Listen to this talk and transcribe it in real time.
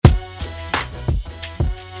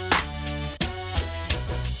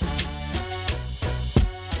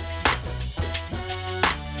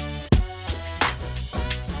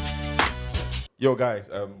Yo, guys,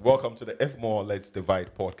 welcome to the F More Let's Divide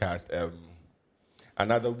podcast.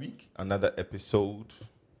 Another week, another episode.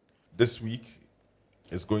 This week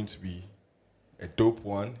is going to be a dope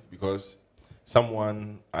one because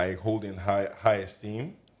someone I hold in high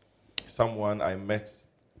esteem, someone I met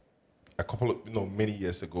many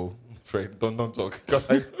years ago. Fred, don't talk because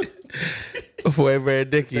I for over a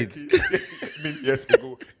decade. Many years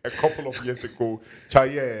ago, a couple of years ago.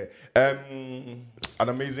 Chaye, an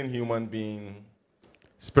amazing human being,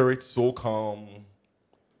 spirit so calm,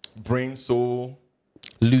 brain so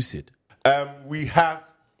lucid. We have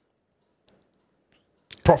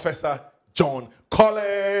Professor John Collins.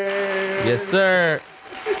 Yes, sir.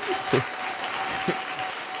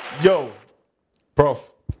 Yo,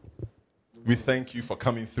 Prof, we thank you for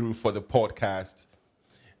coming through for the podcast.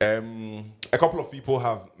 A couple of people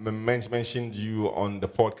have mentioned you on the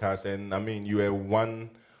podcast, and I mean, you were one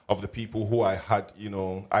of the people who I had,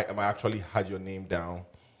 I actually had your name down,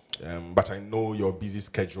 but I know your busy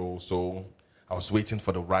schedule, so I was waiting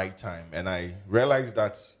for the right time, and I realized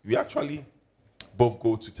that we actually both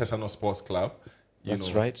go to Tesano Sports Club.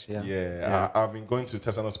 That's right, yeah. Yeah. I've been going to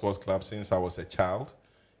Tesano Sports Club since I was a child,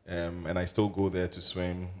 and I still go there to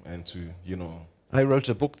swim and to, I wrote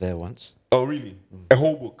a book there once. Oh, really? A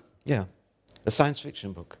whole book? Yeah, a science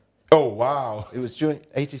fiction book. Oh, wow. It was during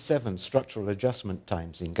 87 structural adjustment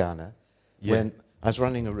times in Ghana when I was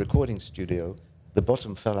running a recording studio. The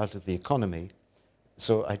bottom fell out of the economy,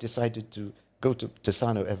 so I decided to go to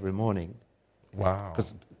Tesano every morning. Wow.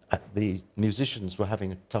 Because the musicians were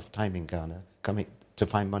having a tough time in Ghana, coming to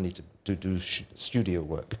find money to do studio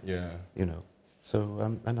work. Yeah.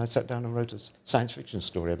 So, and I sat down and wrote a science fiction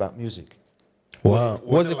story about music. Wow.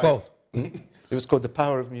 What's it called? It was called The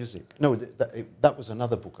Power of Music. No, that was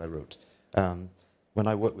another book I wrote when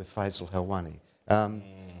I worked with Faisal Helwani.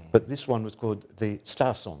 But this one was called The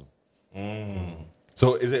Star Song.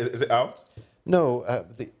 So is it out? No,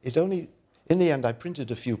 in the end, I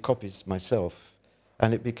printed a few copies myself,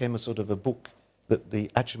 and it became a sort of a book that the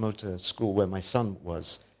Achimota school where my son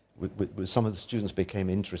was, with some of the students became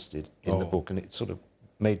interested in the book, and it sort of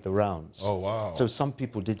made the rounds. Oh, wow. So some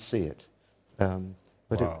people did see it.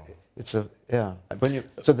 But Wow. so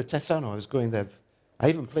the Tesano, I was going there. I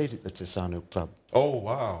even played at the Tesano Club. Oh,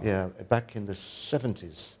 wow. Yeah, back in the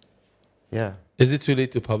 70s. Yeah. Is it too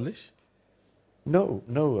late to publish? No.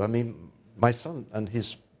 I mean, my son and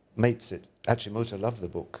his mates at Achimota love the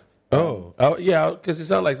book. Yeah, because it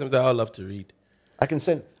sounds like something I'd love to read. I can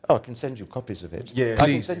send you copies of it. Yeah. I can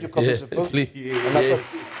Please. send you copies Yeah, of both. please. And I've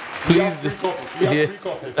got- We have three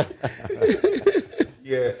copies.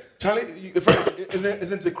 Yeah. Charlie,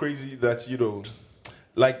 isn't it crazy that,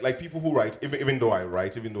 like people who write, even though I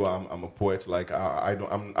write, even though I'm a poet, like I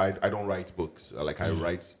don't write books. Like I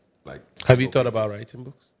write like. Have you thought about writing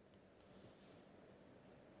books?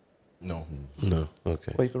 No. No.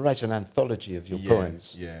 Okay. Well, you can write an anthology of your Yeah,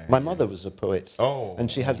 poems. yeah, My mother was a poet. Oh.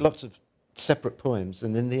 And she had lots of separate poems,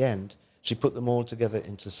 and in the end, she put them all together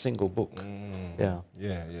into a single book. Yeah.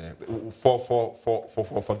 Yeah. For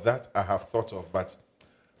that, I have thought of, but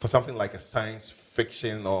for something like a science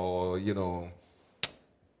fiction or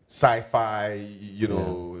sci-fi,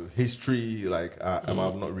 history, like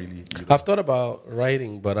I'm not really. I've thought about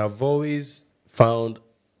writing, but I've always found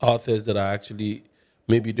authors that are actually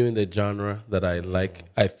maybe doing the genre that I like.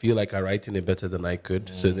 I feel like I write in it better than I could,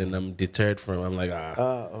 so then I'm deterred from. I'm like,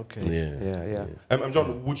 Okay. Yeah.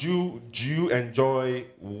 John, do you enjoy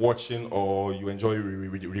watching or you enjoy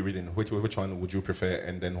reading? Which one would you prefer,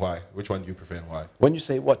 and then why? Which one do you prefer and why? When you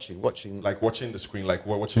say watching, Like watching the screen, like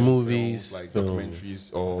watching Movies, films, like film.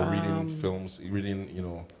 documentaries, or reading films,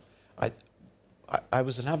 reading. I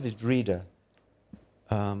was an avid reader,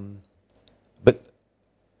 but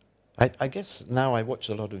I guess now I watch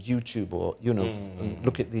a lot of YouTube or and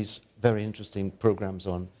look at these very interesting programs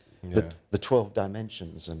on the 12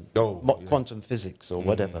 dimensions and quantum physics or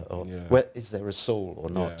whatever, or where is there a soul or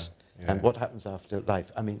not, and what happens after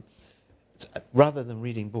life. I mean, rather than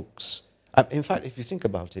reading books, in fact, if you think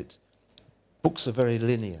about it, books are very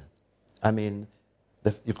linear. I mean,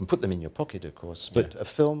 you can put them in your pocket, of course, but a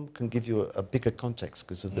film can give you a bigger context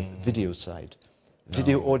because of the video side.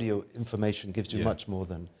 Video, audio information gives you much more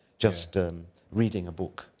than just reading a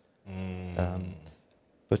book.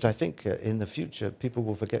 But I think in the future, people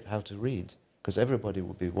will forget how to read because everybody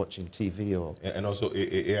will be watching TV or... And also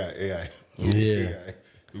AI. Yeah.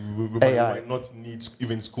 We might not need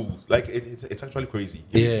even schools. Like, it's actually crazy.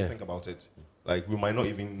 You need to think about it. Like, we might not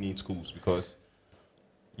even need schools because,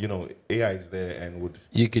 AI is there and would...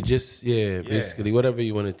 You could just, basically, whatever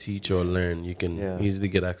you want to teach or learn, you can easily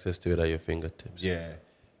get access to it at your fingertips. Yeah.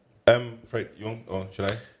 Fred, you want, or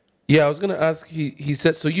should I? Yeah, I was gonna ask. He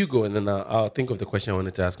said, so you go, and then I'll think of the question I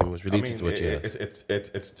wanted to ask him. It was related to what you asked.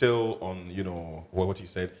 It's still on, what you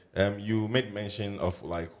said. You made mention of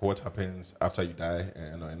like what happens after you die,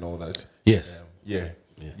 and I know that. Yes. Yeah.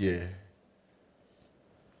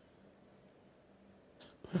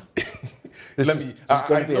 Let me.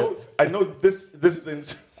 I know this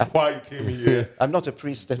isn't why you came here. I'm not a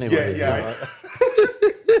priest anyway. Yeah.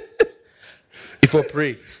 Before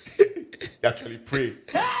pray. Actually pray.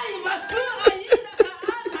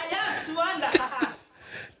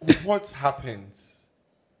 What happens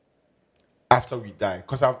after we die?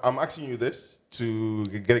 Because I'm asking you this to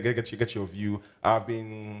get your view. I've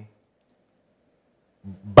been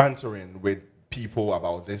bantering with people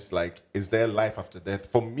about this. Like, is there life after death?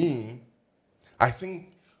 For me, I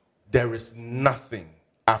think there is nothing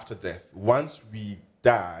after death. Once we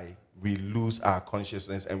die, we lose our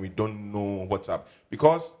consciousness and we don't know what's up.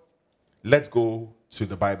 Because let's go to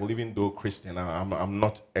the Bible. Even though Christian, I'm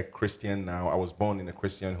not a Christian now. I was born in a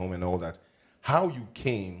Christian home and all that. How you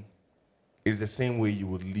came is the same way you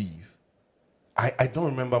would leave. I don't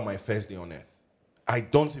remember my first day on earth. I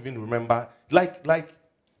don't even remember.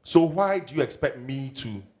 So why do you expect me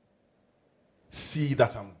to see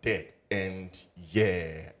that I'm dead? And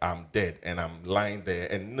yeah, I'm dead and I'm lying there.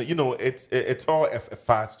 And it's all a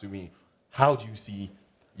farce to me. How do you see,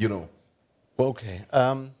 Okay.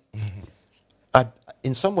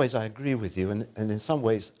 In some ways, I agree with you, and in some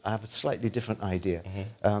ways, I have a slightly different idea.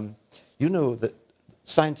 You know that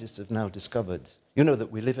scientists have now discovered,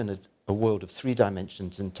 that we live in a world of 3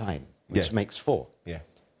 dimensions in time, which makes 4. Yeah.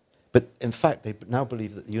 But in fact, they now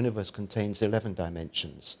believe that the universe contains 11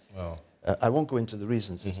 dimensions. Wow. I won't go into the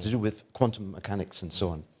reasons. It's to do with quantum mechanics and so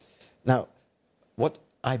on. Now, what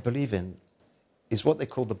I believe in is what they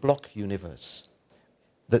call the block universe.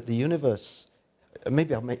 That the universe...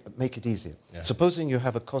 Maybe I'll make it easier. Yeah. Supposing you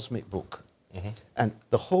have a cosmic book, and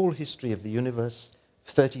the whole history of the universe,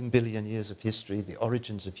 13 billion years of history, the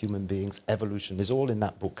origins of human beings, evolution, is all in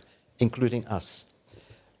that book, including us.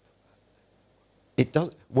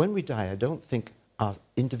 When we die, I don't think our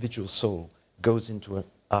individual soul goes into an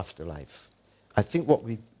afterlife. I think what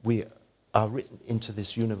we are written into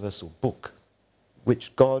this universal book,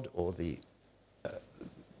 which God or the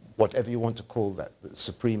whatever you want to call that, the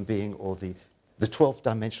supreme being or the 12th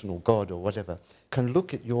dimensional God or whatever, can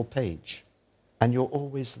look at your page, and you're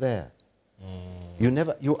always there.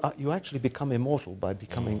 You actually become immortal by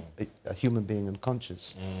becoming a human being and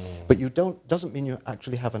conscious. But doesn't mean you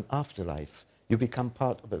actually have an afterlife. You become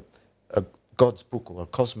part of a God's book or a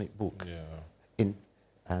cosmic book. Yeah.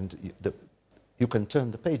 You can turn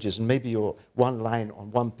the pages, and maybe your one line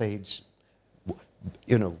on one page,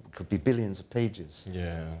 could be billions of pages.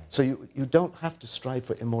 Yeah. So you don't have to strive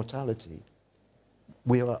for immortality.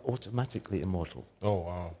 We are automatically immortal. Oh,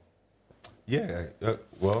 wow. Yeah.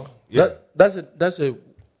 Yeah. That's a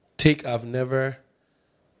take I've never...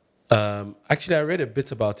 actually, I read a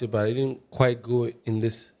bit about it, but I didn't quite go in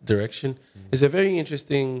this direction. It's a very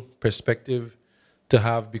interesting perspective to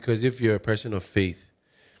have, because if you're a person of faith,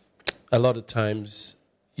 a lot of times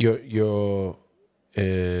your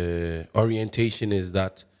orientation is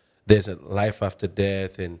that there's a life after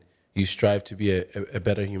death and you strive to be a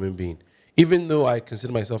better human being. Even though I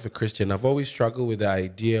consider myself a Christian, I've always struggled with the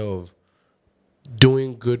idea of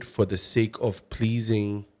doing good for the sake of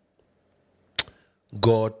pleasing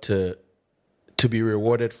God to be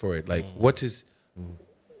rewarded for it. Like,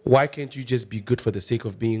 why can't you just be good for the sake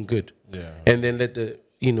of being good? Yeah. And then let the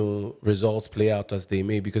results play out as they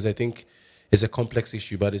may, because I think it's a complex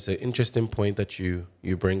issue, but it's an interesting point that you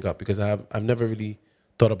bring up, because I've never really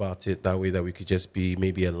thought about it that way, that we could just be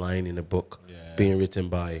maybe a line in a book being written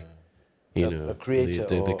by a creator,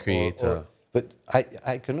 the creator. But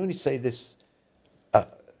I can only say this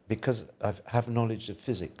because I have knowledge of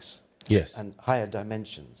physics. Yes. And higher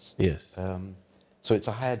dimensions. Yes. So it's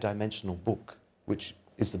a higher dimensional book, which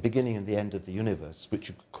is the beginning and the end of the universe, which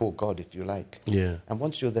you could call God if you like. Yeah. And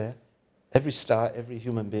once you're there, every star, every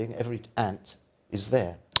human being, every ant is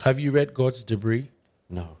there. Have you read God's Debris?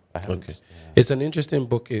 No, I haven't. Okay. Yeah. It's an interesting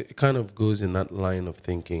book. It kind of goes in that line of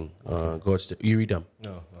thinking. Okay. You read them?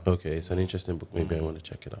 No. Okay, it's an interesting book. Maybe I want to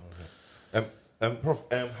check it out. Okay. Prof,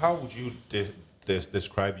 how would you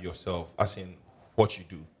describe yourself, as in what you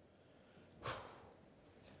do?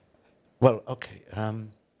 Well, okay.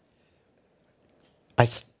 I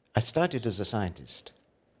started as a scientist.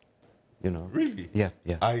 Really? Yeah.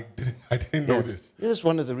 I didn't know this. This is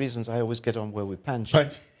one of the reasons I always get on well with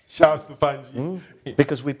Panji. Shouts to Panji.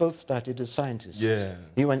 Because we both started as scientists. Yeah.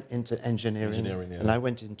 He went into engineering yeah. and I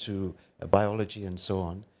went into biology and so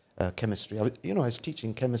on, chemistry. I was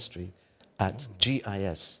teaching chemistry at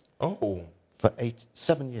GIS, Oh. For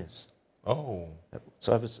 7 years. Oh.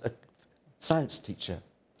 So I was a science teacher.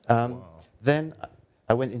 Then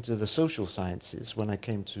I went into the social sciences when I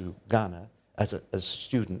came to Ghana as a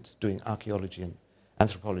student doing archaeology and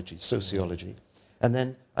anthropology, sociology. And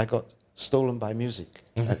then I got stolen by music.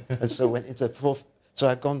 and so went into so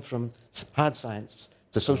I've gone from hard science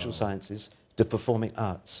to social sciences to performing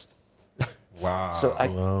arts. Wow. So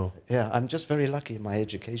I'm just very lucky in my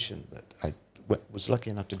education that I was lucky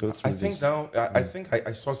enough to go through this. I think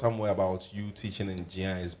I saw somewhere about you teaching in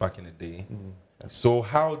GIS back in the day. So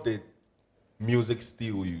how did music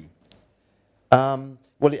steal you?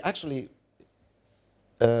 Well, it actually,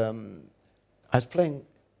 I was playing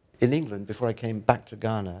in England before I came back to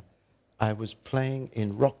Ghana. I was playing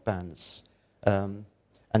in rock bands and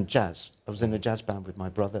jazz. I was in a jazz band with my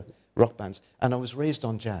brother, rock bands, and I was raised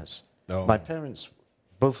on jazz. Oh. My parents,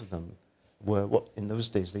 both of them, were what in those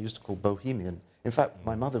days they used to call bohemian. In fact,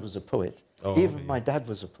 my mother was a poet. Even my dad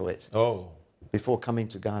was a poet before coming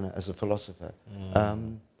to Ghana as a philosopher.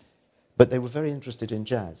 But they were very interested in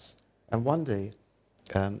jazz. And one day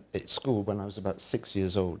at school, when I was about 6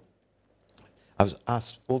 years old, I was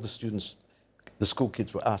asked, all the students, the school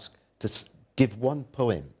kids were asked to give one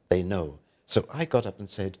poem they know. So I got up and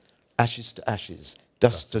said, ashes to ashes,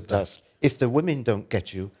 dust to dust. If the women don't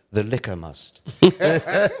get you, the liquor must.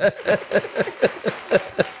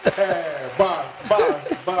 Bars.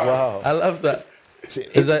 Wow. I love that.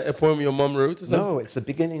 Is that a poem your mom wrote or something? No, it's the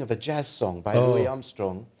beginning of a jazz song by Louis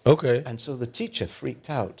Armstrong. Okay. And so the teacher freaked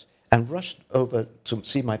out and rushed over to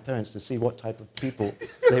see my parents to see what type of people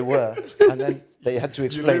they were. And then they had to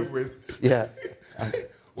explain. You live with. Yeah.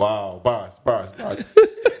 Wow, bars.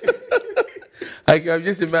 I'm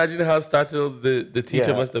just imagining how startled the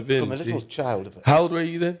teacher must have been. From a little child. How old were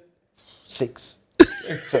you then? 6.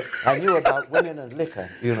 So I knew about women and liquor,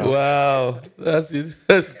 you know. Wow, that's it.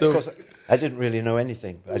 That's dope. Because I didn't really know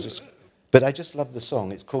anything. But I just love the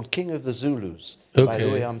song. It's called King of the Zulus by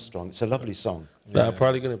Louis Armstrong. It's a lovely song. Yeah. I'm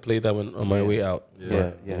probably going to play that one on my way out.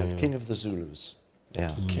 Yeah. King of the Zulus.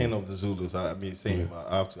 Yeah. King of the Zulus. I mean, same.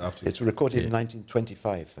 After. It's recorded in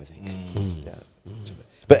 1925, I think.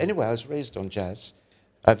 But anyway, I was raised on jazz.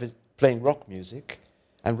 I was playing rock music,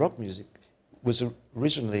 and rock music was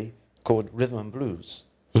originally called rhythm and blues,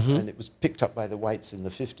 and it was picked up by the whites in the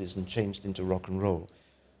 50s and changed into rock and roll.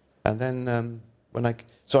 And then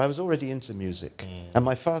so I was already into music, and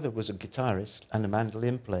my father was a guitarist and a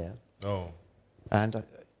mandolin player. Oh. And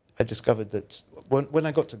I discovered that when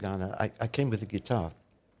I got to Ghana, I came with a guitar.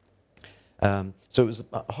 So it was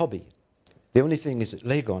a hobby. The only thing is at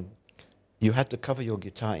Legon, you had to cover your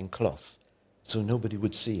guitar in cloth so nobody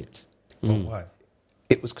would see it. Oh, why?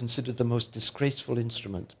 It was considered the most disgraceful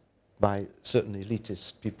instrument by certain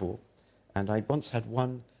elitist people. And I once had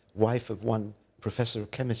one wife of one professor of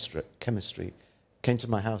chemistry came to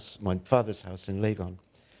my house, my father's house in Legon,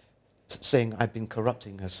 saying I've been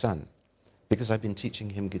corrupting her son because I've been teaching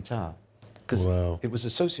him guitar. Because it was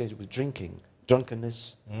associated with drinking,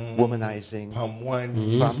 drunkenness, womanizing. Palm wine.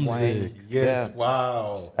 Yes, yeah.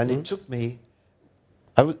 Wow. And it took me,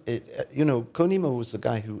 Konimo was the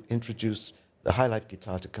guy who introduced the high-life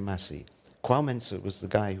guitar to Kumasi. Kwame was the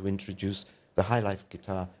guy who introduced the high-life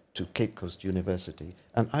guitar to Cape Coast University.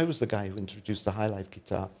 And I was the guy who introduced the high-life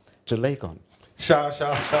guitar to Legon. Sha.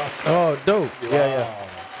 Oh, dope. Yeah.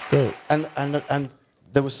 Dope. And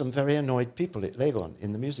there were some very annoyed people at Legon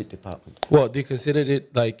in the music department. What, they considered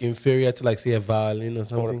it like inferior to, like, say, a violin or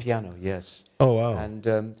something? Or a piano, yes. Oh, wow.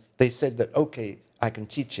 And they said that, okay, I can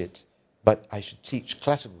teach it, but I should teach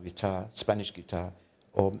classical guitar, Spanish guitar,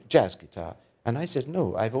 or jazz guitar. And I said,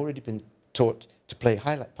 no, I've already been taught to play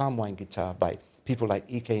palm wine guitar by people like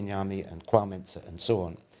Ike Nyami and Kwame and so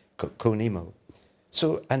on, Konimo.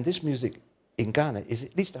 So, and this music in Ghana is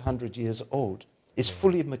at least 100 years old. It's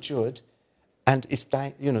fully matured, and it's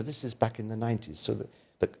dying. You know, this is back in the 90s. So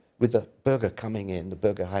with the burger coming in, the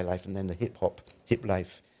burger high life, and then the hip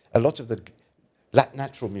life, a lot of the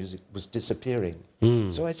natural music was disappearing.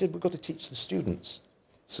 So I said, we've got to teach the students.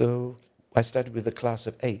 So I started with a class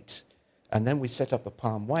of 8, and then we set up a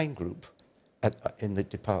palm wine group in the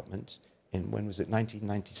department in, when was it,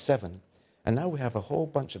 1997. And now we have a whole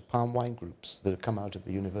bunch of palm wine groups that have come out of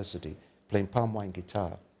the university playing palm wine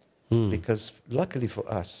guitar. Because luckily for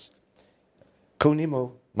us,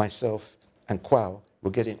 Konimo, myself, and Kwao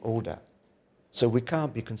were getting older. So we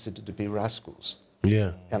can't be considered to be rascals.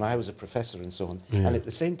 Yeah. And I was a professor and so on. Yeah. And at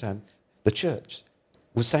the same time, the church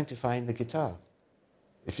was sanctifying the guitar.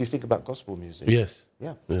 If you think about gospel music. Yes.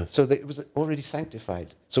 Yeah. Yes. So it was already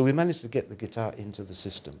sanctified. So we managed to get the guitar into the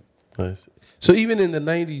system. Nice. So even in the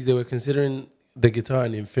 90s, they were considering the guitar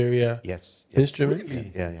an inferior instrument?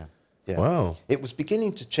 Really? Yeah. Wow. It was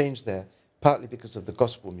beginning to change there, partly because of the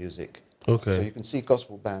gospel music. Okay. So you can see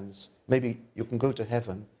gospel bands. Maybe you can go to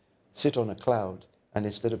heaven, sit on a cloud, and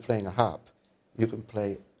instead of playing a harp, you can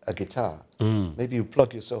play a guitar. Maybe you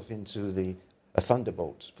plug yourself into a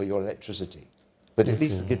thunderbolt for your electricity. But at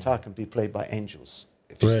least the guitar can be played by angels,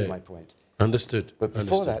 if you see my point. Understood. But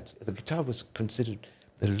before that, the guitar was considered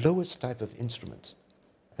the lowest type of instrument,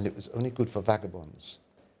 and it was only good for vagabonds.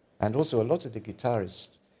 And also a lot of the guitarists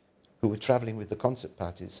who were traveling with the concert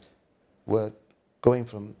parties were going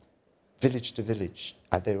from village to village.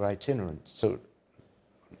 They were itinerant, so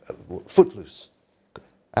footloose.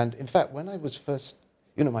 And in fact, when I was first,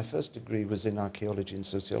 my first degree was in archaeology and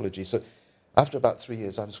sociology. So after about 3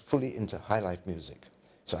 years, I was fully into high life music.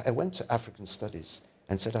 So I went to African Studies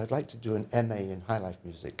and said, I'd like to do an MA in high life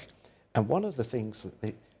music. And one of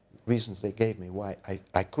the reasons they gave me why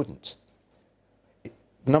I couldn't,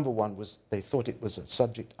 number one was they thought it was a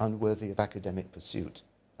subject unworthy of academic pursuit.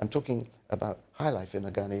 I'm talking about high life in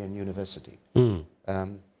a Ghanaian university.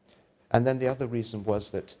 And then the other reason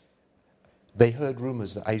was that they heard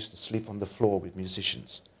rumors that I used to sleep on the floor with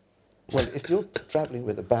musicians. Well, if you're traveling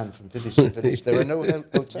with a band from village to village, there are no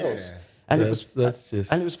hotels. Yeah. And it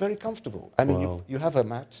was very comfortable. I mean, you have a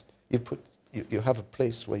mat, you have a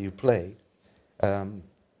place where you play,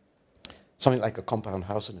 something like a compound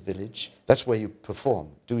house in a village. That's where you perform.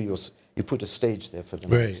 You put a stage there for the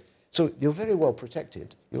night. So you're very well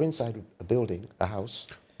protected. You're inside a building, a house.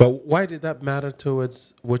 But why did that matter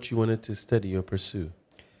towards what you wanted to study or pursue?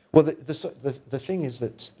 Well, the thing is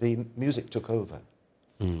that the music took over.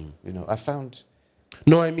 I found...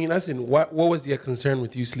 No, I mean, as in, what was their concern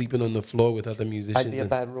with you sleeping on the floor with other musicians? I'd be a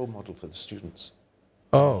bad role model for the students.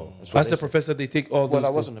 Oh, as a professor, they take all those Well, I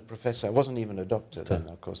wasn't a professor. I wasn't even a doctor then,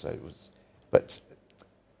 of course I was. But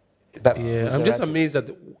that was I'm just amazed at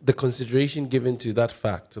the consideration given to that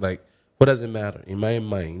fact. Like, what does it matter? In my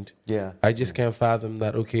mind, I just can't fathom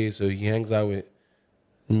that, okay, so he hangs out with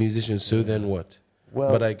musicians, so then what? Well,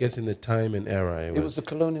 but I guess in the time and era, it was the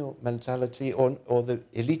colonial mentality or the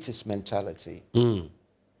elitist mentality.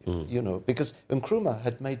 Because Nkrumah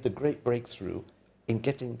had made the great breakthrough in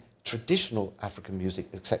getting traditional African music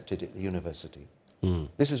accepted at the university.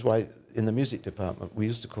 This is why in the music department we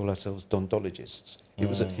used to call ourselves dondologists. It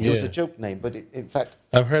was a joke name, but in fact...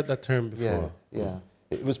 I've heard that term before. Yeah.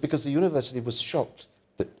 It was because the university was shocked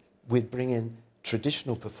that we'd bring in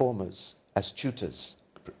traditional performers as tutors,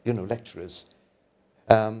 lecturers.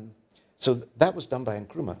 So that was done by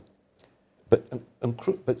Nkrumah. But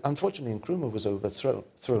unfortunately, Nkrumah was overthrown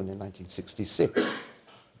in 1966.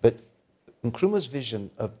 But Nkrumah's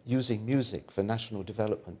vision of using music for national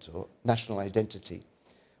development or national identity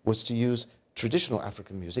was to use traditional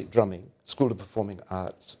African music, drumming, School of Performing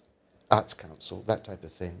Arts, Arts Council, that type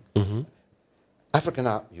of thing, African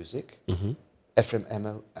art music, Ephraim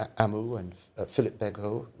Amu and Philip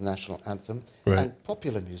Begho, the national anthem, and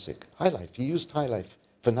popular music, high life. He used high life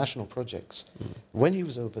for national projects. When he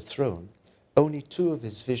was overthrown, only 2 of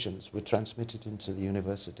his visions were transmitted into the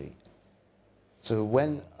university. So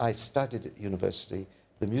when I studied at the university,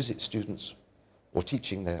 the music students, or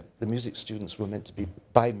teaching there, the music students were meant to be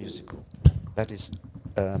bi-musical. That is,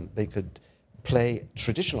 they could play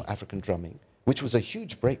traditional African drumming, which was a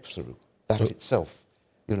huge breakthrough, that itself,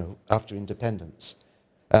 after independence,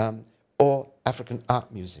 or African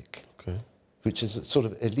art music, which is sort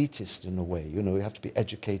of elitist in a way. You have to be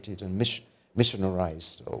educated and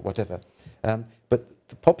missionarized or whatever. But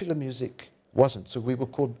the popular music wasn't. So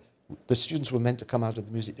the students were meant to come out of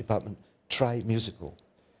the music department tri-musical.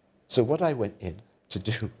 So what I went in to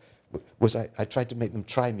do was I tried to make them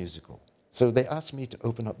tri-musical. So they asked me to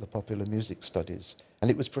open up the popular music studies. And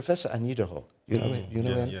it was Professor Anidaho, you know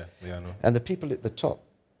him? Yeah, I know. And the people at the top.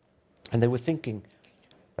 And they were thinking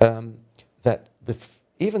that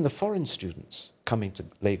even the foreign students coming to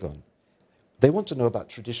Legon, they want to know about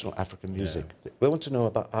traditional African music. Yeah. They want to know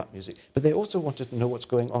about art music. But they also wanted to know what's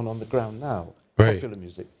going on the ground now, popular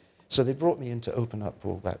music. So they brought me in to open up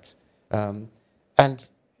all that. And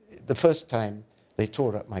the first time, they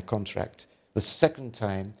tore up my contract. The second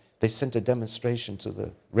time, they sent a demonstration to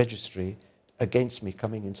the registry against me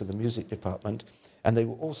coming into the music department, and they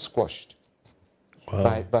were all squashed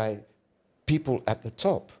by people at the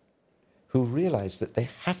top who realized that they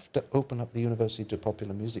have to open up the university to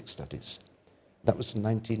popular music studies. That was in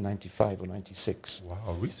 1995 or 96.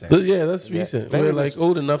 Wow, recent. Yeah, that's recent. We're like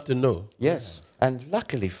old enough to know. Yes, and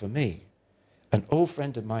luckily for me, an old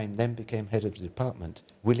friend of mine then became head of the department,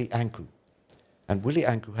 Willie Anku. And Willie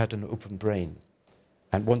Anku had an open brain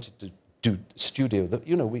and wanted to do studio.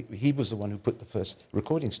 He was the one who put the first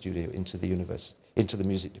recording studio into the into the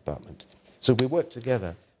music department. So we worked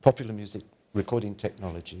together, popular music recording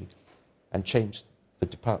technology, and changed the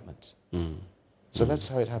department. So that's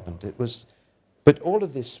how it happened. But all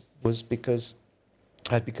of this was because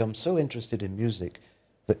I'd become so interested in music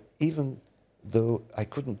that even though I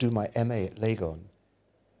couldn't do my MA at Legon,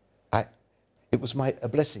 it was a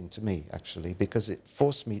blessing to me, actually, because it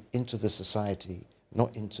forced me into the society,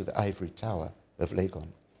 not into the ivory tower of Legon.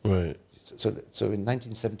 Right. So in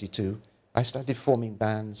 1972, I started forming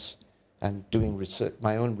bands and doing research,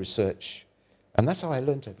 my own research, and that's how I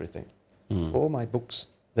learnt everything. All my books,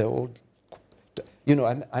 they're all,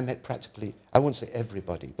 I met practically, I won't say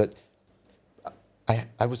everybody, but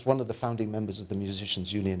I was one of the founding members of the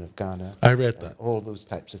Musicians Union of Ghana. I read that. All those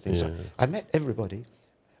types of things. Yeah. So I met everybody.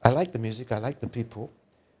 I liked the music, I liked the people.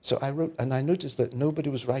 So I wrote, and I noticed that nobody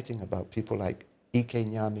was writing about people like Ike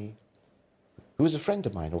Nyami, who was a friend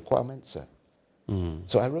of mine, or Kwamensa.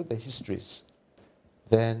 So I wrote their histories.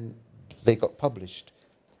 Then they got published.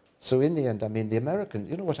 So in the end, the American,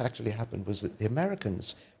 what actually happened was that the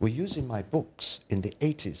Americans were using my books in the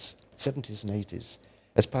 80s, 70s and 80s,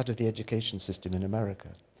 as part of the education system in America.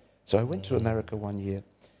 So I went to America one year,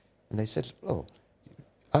 and they said, "Oh,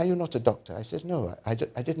 are you not a doctor?" I said, "No, I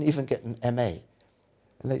didn't even get an MA."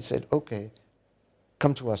 And they said, "Okay,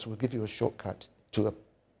 come to us, we'll give you a shortcut to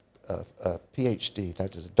a PhD,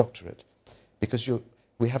 that is a doctorate, because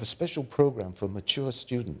we have a special program for mature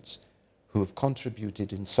students who have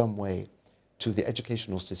contributed in some way to the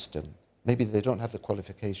educational system. Maybe they don't have the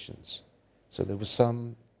qualifications." So there were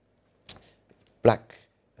some black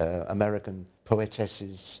American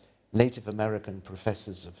poetesses, Native American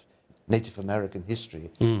professors of Native American history,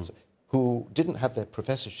 who didn't have their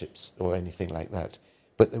professorships or anything like that,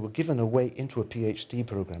 but they were given a way into a PhD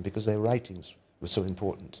program because their writings were so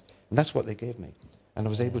important. And that's what they gave me. And I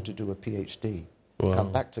was able to do a PhD,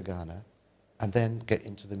 come back to Ghana, and then get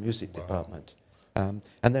into the music department. And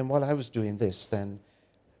then while I was doing this, then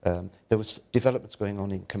there was developments going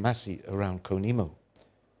on in Kumasi around Konimo,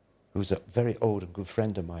 who's a very old and good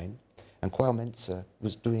friend of mine. And Kwamensa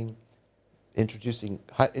was introducing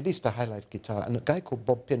at least a high life guitar, and a guy called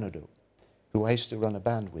Bob Pinodo, who I used to run a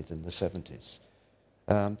band with in the 70s.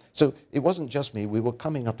 So it wasn't just me, we were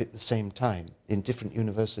coming up at the same time in different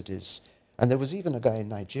universities. And there was even a guy in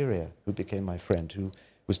Nigeria who became my friend, who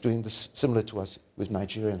was doing this similar to us with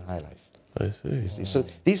Nigerian high life. I see. You see. So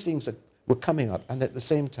these things were coming up, and at the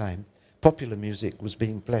same time, popular music was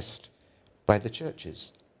being blessed by the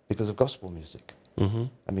churches because of gospel music.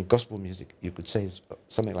 Gospel music, you could say, is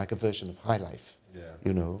something like a version of high life,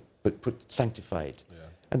 but sanctified. Yeah.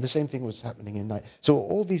 And the same thing was happening in night. So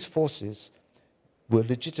all these forces were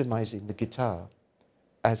legitimizing the guitar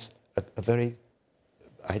as a very,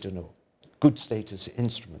 good status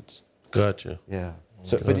instrument. Gotcha. Yeah.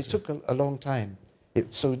 So, but it took a long time.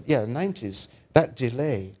 90s, that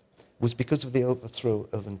delay was because of the overthrow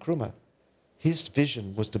of Nkrumah. His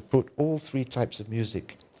vision was to put all three types of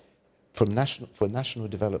music for national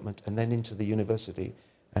development and then into the university,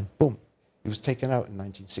 and boom, he was taken out in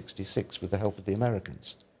 1966 with the help of the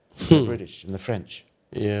Americans, the British and the French.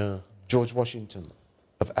 Yeah. George Washington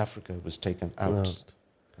of Africa was taken out.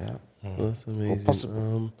 Yeah. That's amazing.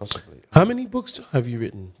 Possibly. How many books have you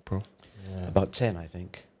written, Prof? Yeah. About 10, I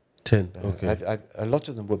think. 10, okay. A lot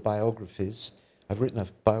of them were biographies. I've written a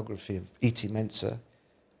biography of E.T. Mensah,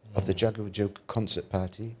 of the Jaguar Joke Concert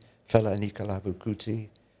Party, Fela Anikulapo Kuti,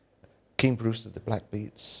 King Bruce of the Black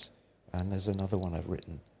Beats, and there's another one I've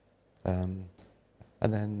written. And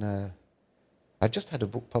then I just had a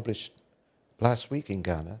book published last week in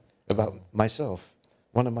Ghana about myself.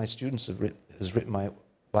 One of my students has written my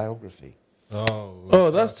biography.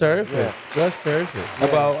 Oh, that's terrific. Yeah. That's terrific.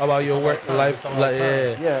 Yeah. About your work life.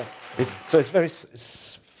 Yeah.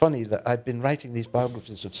 It's funny that I've been writing these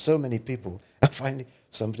biographies of so many people, and finally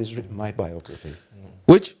somebody's written my biography.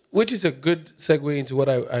 Which is a good segue into what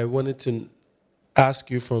I wanted to ask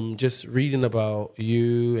you from just reading about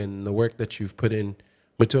you and the work that you've put in.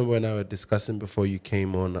 Mutombo and I were discussing before you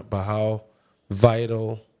came on about how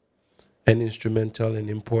vital and instrumental and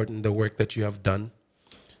important the work that you have done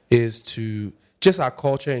is to just our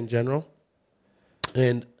culture in general.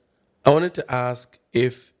 And I wanted to ask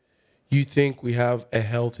if you think we have a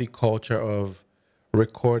healthy culture of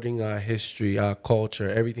recording our history, our culture,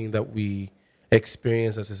 everything that we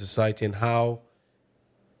experience as a society, and how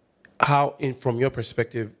from your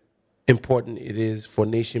perspective, important it is for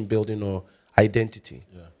nation building or identity.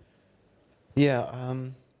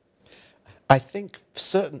 I think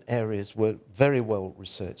certain areas were very well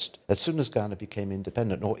researched as soon as Ghana became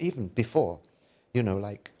independent, or even before,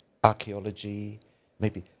 like archaeology,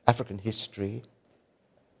 maybe African history,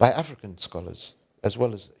 by African scholars, as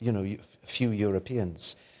well as, a few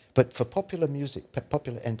Europeans. But for popular music,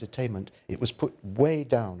 popular entertainment, it was put way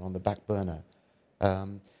down on the back burner.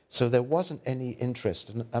 So there wasn't any interest.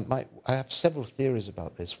 And I have several theories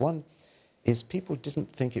about this. One is people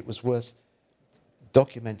didn't think it was worth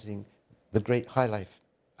documenting the great high life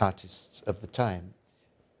artists of the time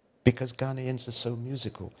because Ghanaians are so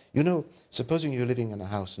musical. Supposing you're living in a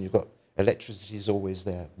house and you've got electricity is always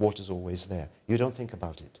there, water's always there. You don't think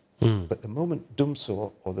about it. But the moment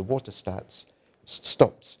Dumso or the water stops,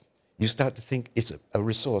 you start to think it's a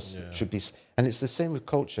resource that should be. And it's the same with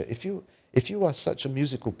culture. If you are such a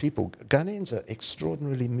musical people, Ghanaians are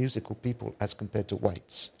extraordinarily musical people as compared to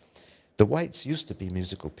whites. The whites used to be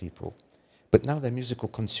musical people, but now they're musical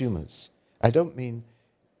consumers. I don't mean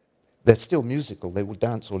they're still musical. They will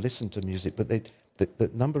dance or listen to music, but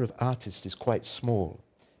the number of artists is quite small.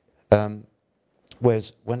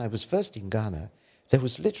 Whereas when I was first in Ghana, there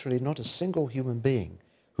was literally not a single human being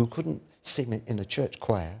who couldn't sing in a church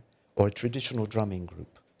choir or a traditional drumming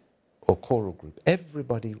group or choral group.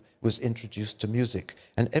 Everybody was introduced to music,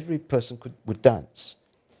 and every person would dance.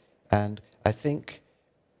 And I think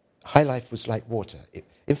high life was like water.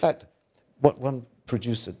 In fact, what one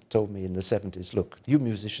producer told me in the 70s, look, you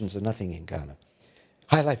musicians are nothing in Ghana.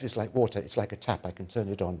 High life is like water. It's like a tap. I can turn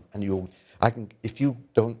it on, and if you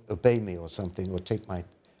don't obey me or something or take my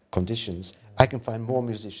conditions, I can find more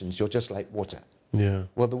musicians. You're just like water. Yeah.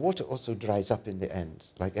 Well, the water also dries up in the end,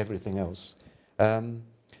 like everything else.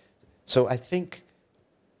 So I think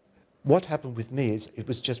what happened with me is it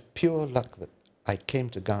was just pure luck that I came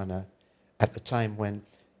to Ghana at the time when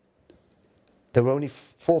there were only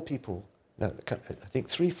 4 people, I think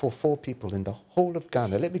 4 people in the whole of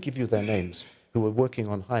Ghana. Let me give you their names, who were working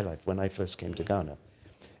on High Life when I first came to Ghana.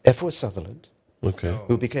 F.O. Sutherland,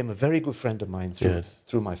 who became a very good friend of mine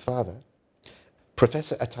through my father.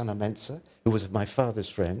 Professor Atana Mensah, who was my father's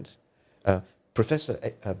friend. Professor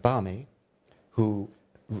Bami, who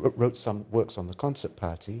wrote some works on the concert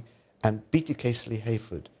party. And B.T. Casely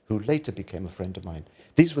Hayford, who later became a friend of mine.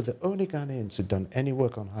 These were the only Ghanaians who'd done any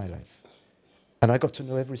work on High Life. And I got to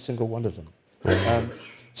know every single one of them.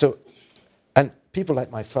 And people like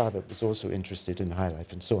my father was also interested in High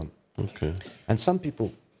Life and so on. Okay. And some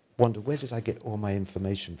people wonder, where did I get all my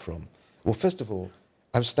information from? Well, first of all,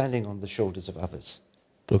 I was standing on the shoulders of others.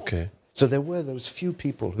 Okay. So there were those few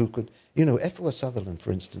people who could, F.O. Sutherland,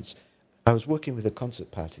 for instance, I was working with a concert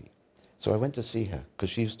party. So I went to see her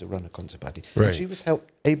because she used to run a concert party. Right. And she was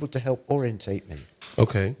able to help orientate me.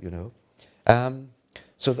 Okay.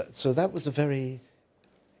 So that was a very...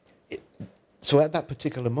 So at that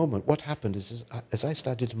particular moment, what happened is as I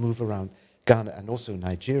started to move around Ghana and also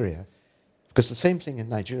Nigeria, because the same thing in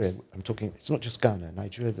Nigeria, I'm talking, it's not just Ghana,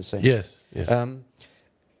 Nigeria the same. Yes.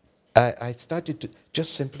 I started to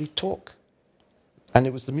just simply talk. And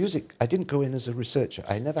it was the music. I didn't go in as a researcher.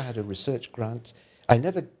 I never had a research grant. I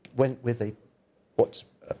never went with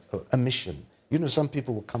a mission. Some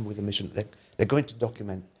people will come with a mission. They're going to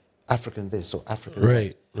document African this or African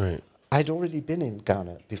that. Right. I'd already been in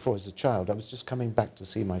Ghana before as a child. I was just coming back to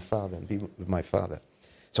see my father and be with my father.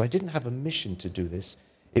 So I didn't have a mission to do this.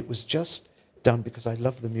 It was just done because I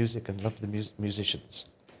love the music and love the musicians.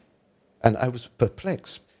 And I was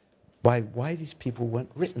perplexed by why these people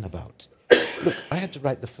weren't written about. Look, I had to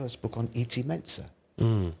write the first book on E.T. Mensah.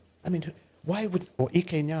 I mean, or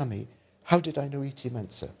Ike Nyame, how did I know E.T.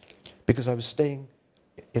 Mensah? Because I was staying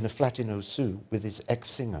in a flat in Osu with his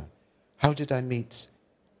ex-singer. How did I meet,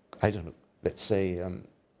 I don't know, let's say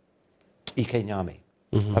Ike Nyame?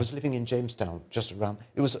 I was living in Jamestown, just around.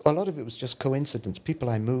 A lot of it was just coincidence. People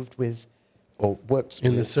I moved with or worked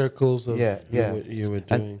in with. the circles of you were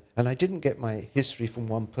doing. And I didn't get my history from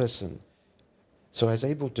one person. So I was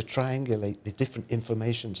able to triangulate the different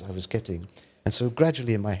informations I was getting. And so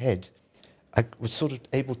gradually in my head, I was sort of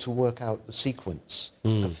able to work out the sequence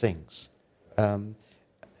of things. And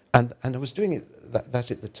I was doing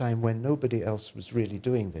that at the time when nobody else was really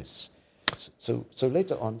doing this. So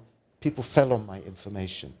later on, people fell on my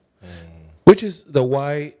information. Which is the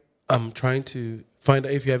why I'm trying to find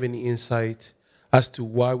out if you have any insight as to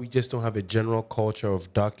why we just don't have a general culture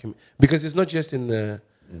of document. Because it's not just in the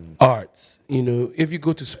arts. If you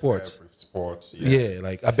go to sports.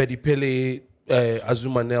 Like Abedi Pele,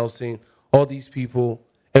 Azuma Nelson, all these people.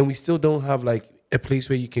 And we still don't have like a place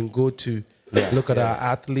where you can go to look at our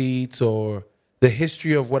athletes or the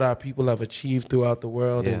history of what our people have achieved throughout the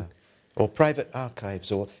world. Yeah. Or private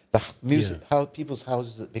archives, or the music, how people's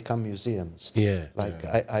houses that become museums. Yeah.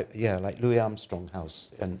 Like Louis Armstrong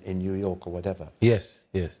House in New York or whatever. Yes.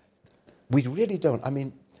 We really don't. I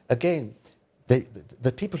mean, again,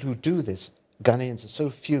 the people who do this, Ghanaians, are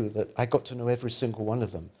so few that I got to know every single one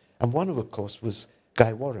of them. And one of course, was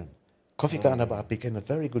Guy Warren. Kofi Ganabar became a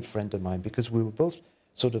very good friend of mine because we were both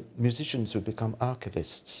sort of musicians who become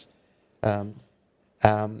archivists. But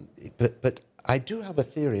I do have a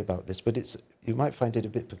theory about this, but you might find it a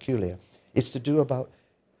bit peculiar. It's to do about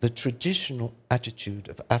the traditional attitude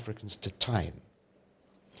of Africans to time.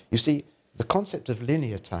 You see, the concept of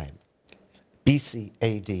linear time, BC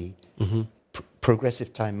AD,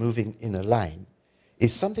 progressive time moving in a line,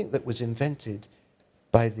 is something that was invented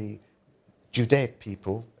by the Judaic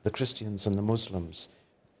people, the Christians and the Muslims,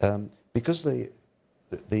 because the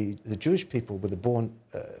Jewish people were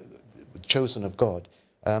chosen of God.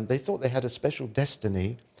 They thought they had a special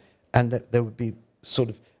destiny, and that there would be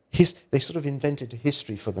they sort of invented a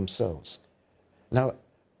history for themselves. Now,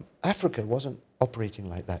 Africa wasn't operating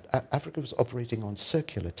like that. Africa was operating on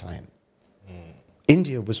circular time.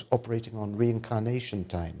 India was operating on reincarnation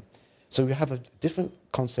time. So we have a different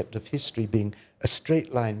concept of history being a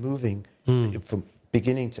straight line moving from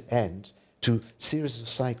beginning to end to series of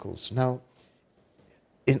cycles. Now,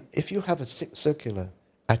 if you have a circular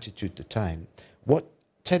attitude to time, what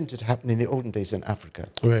tended to happen in the olden days in Africa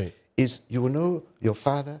is you will know your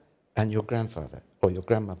father and your grandfather, or your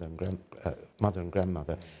grandmother and mother and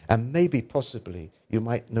grandmother, and maybe possibly you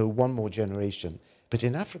might know one more generation. But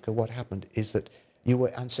in Africa, what happened is that you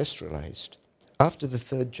were ancestralized. After the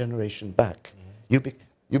third generation back,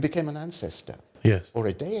 you became an ancestor, or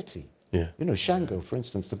a deity. Yeah. You know, Shango, for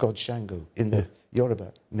instance, the god Shango in the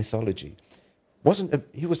Yoruba mythology,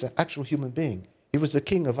 he was an actual human being. He was the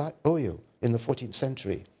king of Oyo in the 14th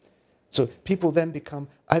century. So people then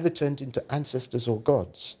either turned into ancestors or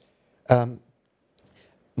gods.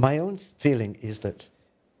 My own feeling is that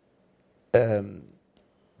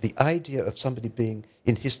the idea of somebody being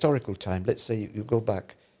in historical time, let's say you go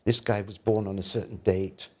back, this guy was born on a certain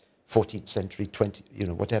date, 14th century, 20,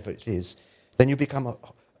 whatever it is, then you become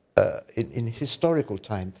in historical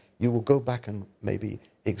time, you will go back and maybe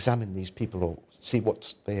examine these people or see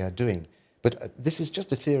what they are doing. But this is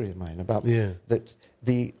just a theory of mine about that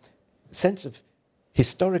the sense of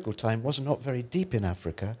historical time was not very deep in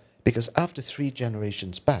Africa, because after 3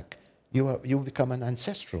 generations back, you become an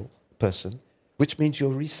ancestral person, which means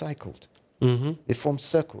you're recycled. It forms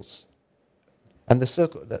circles. And the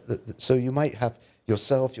circle, so you might have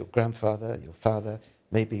yourself, your grandfather, your father,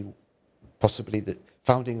 maybe possibly the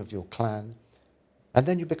founding of your clan, and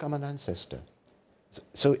then you become an ancestor.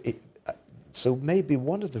 So maybe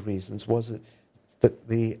one of the reasons was that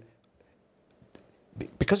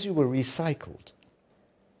because you were recycled,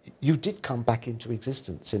 you did come back into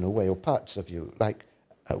existence in a way, or parts of you. Like,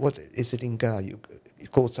 what is it in Ga? You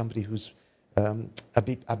call somebody who's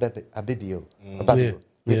Abibio.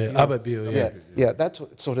 Ababio. Yeah, that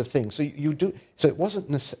sort of thing. So you do. So it wasn't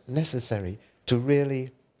necessary to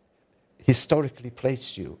really historically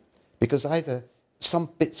place you, because either some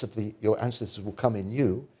bits of your ancestors will come in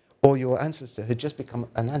you, or your ancestor had just become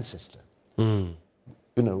an ancestor.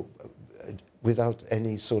 Without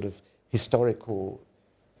any sort of historical,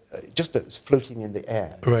 just floating in the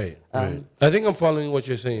air. Right. I think I'm following what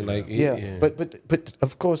you're saying. Like, But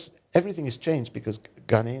of course, everything has changed because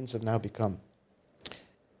Ghanaians have now become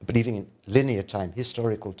believing in linear time,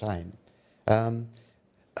 historical time. I'm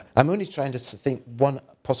only trying to think one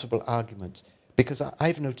possible argument, because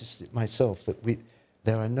I've noticed it myself that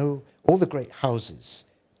there are all the great houses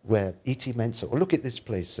where E.T. Mensah, or look at this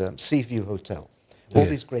place, Seaview Hotel, all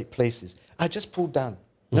these great places are just pulled down.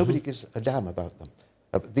 Nobody gives a damn about them.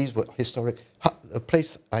 These were historic. A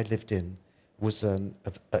place I lived in was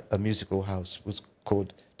a musical house, was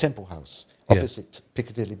called Temple House, opposite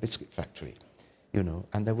Piccadilly Biscuit Factory,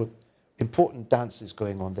 and there were important dances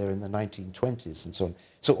going on there in the 1920s and so on.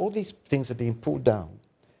 So all these things are being pulled down,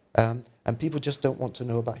 and people just don't want to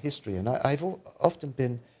know about history. And I've often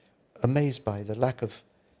been amazed by the lack of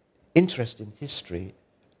interest in history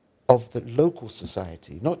of the local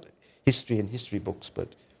society, not history in history books,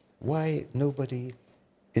 but why nobody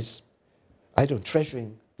is,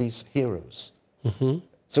 treasuring these heroes.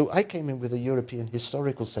 So I came in with a European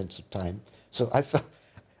historical sense of time, so I felt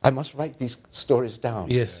I must write these stories down.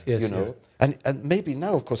 Yes. And maybe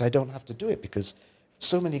now, of course, I don't have to do it, because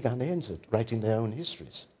so many Ghanaians are writing their own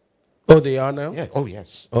histories. Oh, they are now? Yeah. Oh,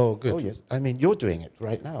 yes. Oh, good. Oh, yes. I mean, you're doing it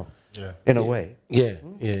right now. Yeah. In a way. Yeah.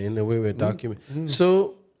 In a way we're documenting.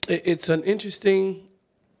 So it's an interesting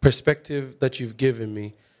perspective that you've given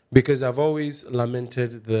me, because I've always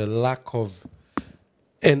lamented the lack of,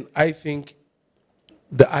 and I think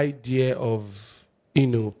the idea of,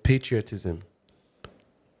 patriotism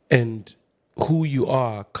and who you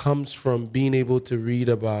are comes from being able to read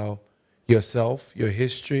about yourself, your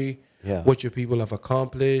history, what your people have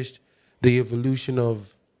accomplished, the evolution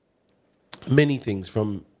of many things.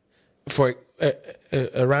 For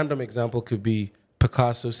a random example could be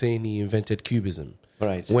Picasso saying he invented Cubism,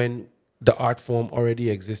 right, when the art form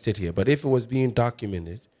already existed here. But if it was being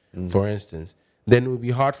documented, for instance, then it would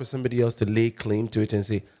be hard for somebody else to lay claim to it and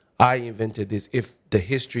say, I invented this, if the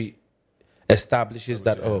history establishes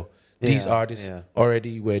that, these artists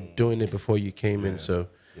already were doing it before you came in. So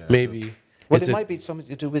maybe... Well, it might be something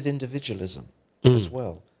to do with individualism as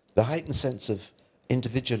well. The heightened sense of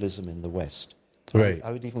individualism in the West. Right.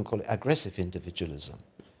 I would even call it aggressive individualism.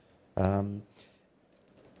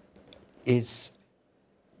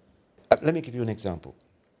 Let me give you an example.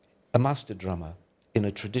 A master drummer in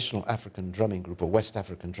a traditional African drumming group, or West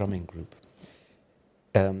African drumming group,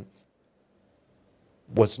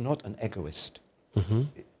 was not an egoist.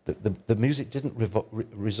 The music didn't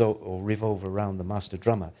revolve around the master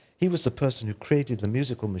drummer. He was the person who created the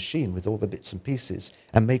musical machine with all the bits and pieces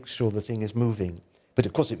and makes sure the thing is moving. But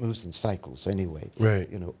of course it moves in cycles anyway, right.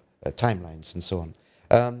 Timelines and so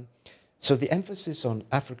on. So the emphasis on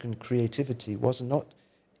African creativity was not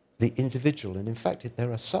the individual. And in fact,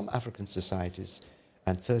 there are some African societies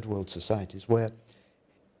and third world societies where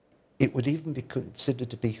it would even be considered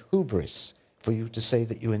to be hubris for you to say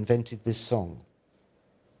that you invented this song.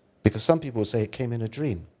 Because some people say it came in a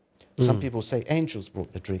dream. Some people say angels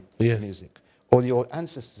brought the music. Or your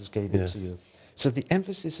ancestors gave it to you. So the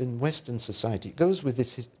emphasis in Western society, it goes with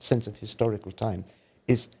this sense of historical time,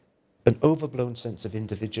 is an overblown sense of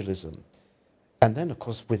individualism. And then, of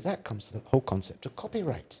course, with that comes the whole concept of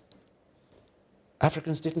copyright.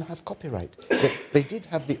 Africans didn't have copyright. They did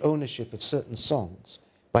have the ownership of certain songs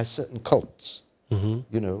by certain cults,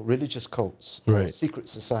 religious cults, or secret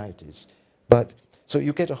societies. But so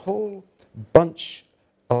you get a whole bunch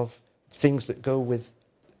of things that go with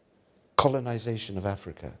colonization of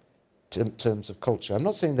Africa in terms of culture. I'm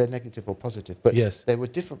not saying they're negative or positive, but they were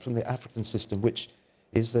different from the African system, which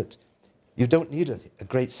is that you don't need a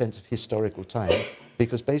great sense of historical time,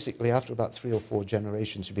 because basically after about 3 or 4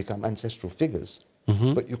 generations you become ancestral figures,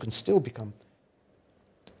 but you can still become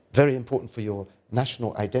very important for your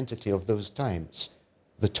national identity of those times,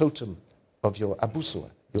 the totem of your abusua,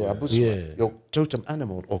 your totem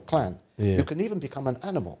animal or clan. You can even become an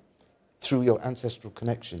animal through your ancestral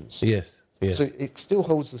connections. Yes. So it still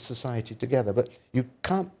holds the society together, but you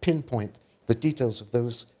can't pinpoint the details of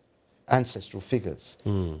those ancestral figures.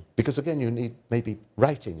 Because again, you need maybe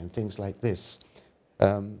writing and things like this.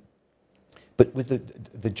 But with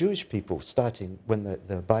the Jewish people, starting when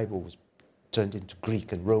the Bible was turned into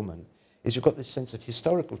Greek and Roman, is you've got this sense of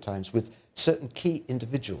historical times with certain key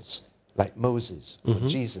individuals, like Moses or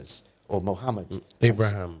Jesus or Muhammad.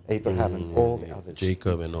 Abraham and all the others.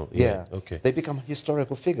 Jacob and all. They become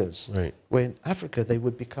historical figures. Right. Where in Africa they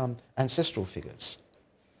would become ancestral figures.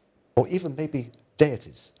 Or even maybe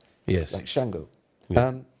deities. Yes. Like Shango.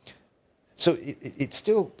 So it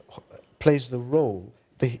still plays the role.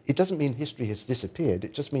 It doesn't mean history has disappeared.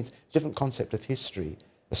 It just means a different concept of history,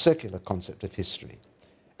 a circular concept of history.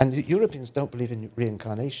 And the Europeans don't believe in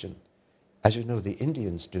reincarnation. As you know, the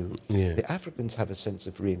Indians do. The Africans have a sense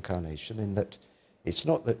of reincarnation in that it's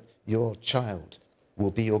not that your child will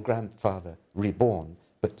be your grandfather reborn,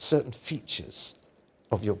 but certain features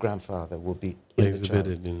of your grandfather will be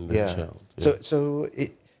exhibited in the child. So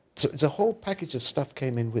it's a whole package of stuff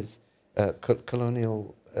came in with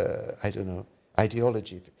colonial,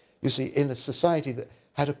 ideology. You see, in a society that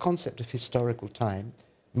had a concept of historical time,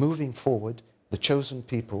 moving forward, the chosen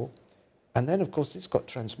people, and then, of course, this got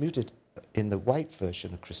transmuted in the white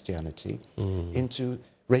version of Christianity into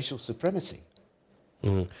racial supremacy.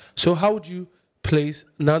 So how would you place,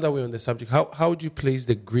 now that we're on the subject, how would you place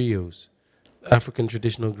the griots, African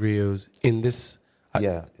traditional griots, in this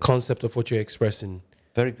concept of what you're expressing?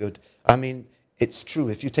 Very good. I mean, it's true.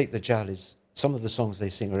 If you take the Jalis, some of the songs they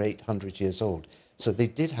sing are 800 years old. So they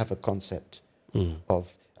did have a concept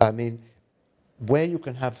of, where you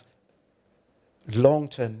can have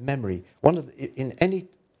long-term memory. In any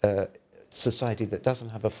society that doesn't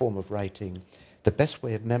have a form of writing, the best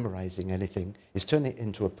way of memorizing anything is turn it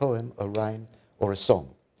into a poem, a rhyme, or a song.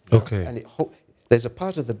 Okay. And there's a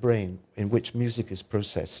part of the brain in which music is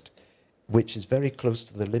processed, which is very close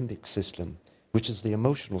to the limbic system, which is the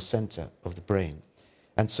emotional center of the brain.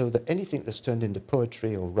 And so that anything that's turned into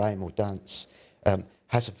poetry or rhyme or dance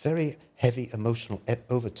has a very heavy emotional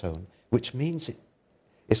overtone, which means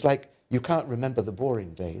it's like you can't remember the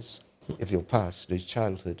boring days, of your past, your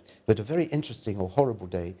childhood, but a very interesting or horrible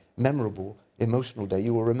day, memorable, emotional day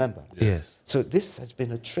you will remember. Yes. So this has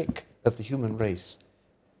been a trick of the human race.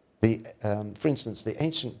 For instance, the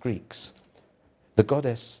ancient Greeks, the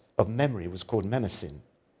goddess of memory was called Mnemosyne.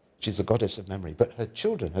 She's a goddess of memory. But her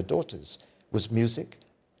children, her daughters, was music,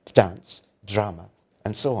 dance, drama,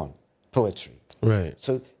 and so on, poetry. Right.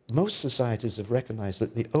 So most societies have recognized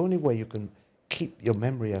that the only way you can keep your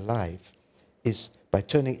memory alive is by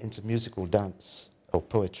turning it into musical dance or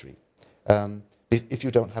poetry, if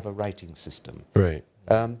you don't have a writing system. Right.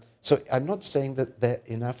 So I'm not saying that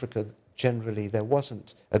in Africa generally there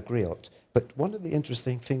wasn't a griot, but one of the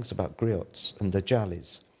interesting things about griots and the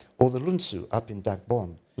jalis, or the lunsu up in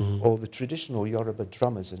Dagbon, or the traditional Yoruba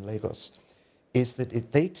drummers in Lagos, is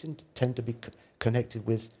that they tend to be connected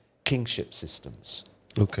with kingship systems.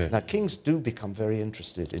 Okay. Now, kings do become very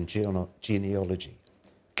interested in genealogy.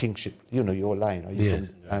 Kingship, your line. Are you Yes.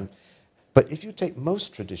 from? But if you take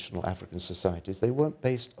most traditional African societies, they weren't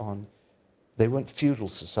feudal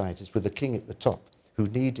societies with a king at the top who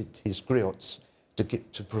needed his griots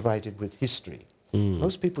to provide him with history.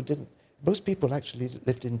 Most people didn't. Most people actually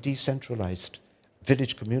lived in decentralized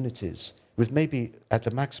village communities with maybe at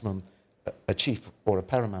the maximum a chief or a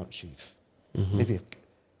paramount chief.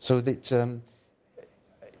 So that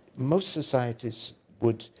most societies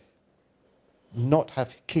would not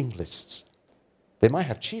have king lists. They might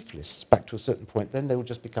have chief lists back to a certain point, then they will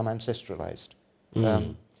just become ancestralized.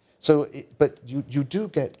 But you do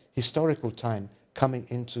get historical time coming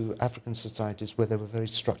into African societies where there were very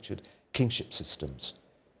structured kingship systems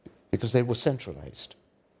because they were centralized.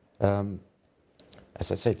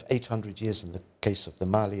 As I say, for 800 years in the case of the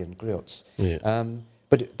Malian griots. Yeah.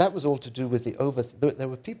 But that was all to do with there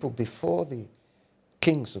were people before the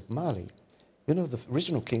kings of Mali. The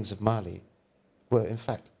original kings of Mali were in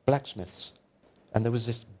fact blacksmiths. And there was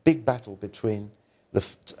this big battle between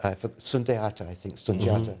Sundiata, I think,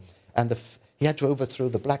 and he had to overthrow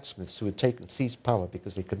the blacksmiths who had seized power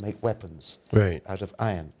because they could make weapons out of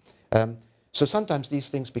iron. So sometimes these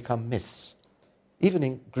things become myths. Even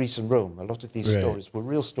in Greece and Rome, a lot of these stories were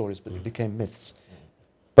real stories, but they became myths.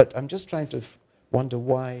 But I'm just trying to wonder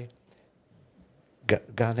why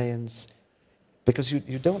Ghanaians, because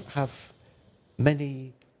you don't have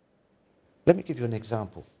many. Let me give you an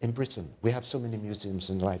example. In Britain, we have so many museums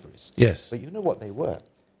and libraries. Yes. But you know what they were?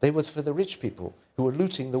 They were for the rich people who were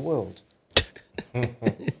looting the world.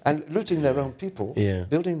 And looting their own people,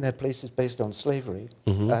 building their places based on slavery,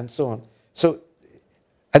 and so on.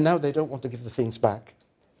 And now they don't want to give the things back.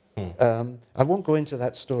 I won't go into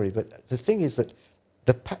that story, but the thing is that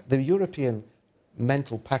the European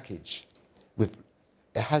mental package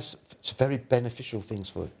has very beneficial things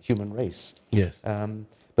for human race. Yes.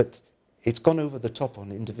 But it's gone over the top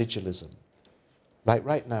on individualism. Like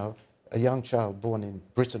right now, a young child born in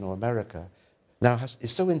Britain or America now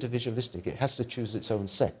is so individualistic, it has to choose its own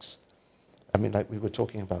sex. I mean, like we were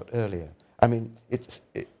talking about earlier. I mean,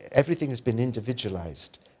 everything has been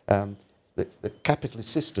individualized. The capitalist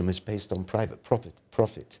system is based on private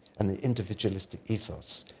profit and the individualistic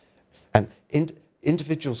ethos. And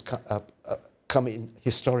individuals come in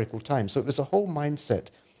historical times. So it was a whole mindset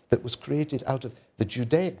that was created out of the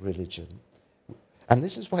Judaic religion. And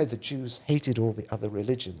this is why the Jews hated all the other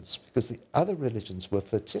religions, because the other religions were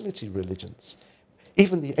fertility religions,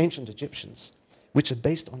 even the ancient Egyptians, which are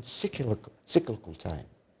based on cyclical time.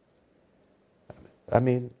 I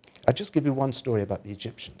mean, I'll just give you one story about the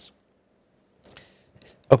Egyptians.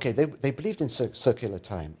 Okay, they believed in circular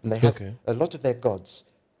time, and they had a lot of their gods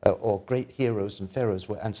or great heroes and pharaohs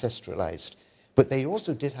were ancestralized, but they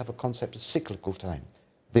also did have a concept of cyclical time.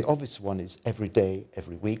 The obvious one is every day,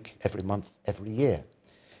 every week, every month, every year.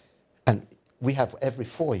 And we have every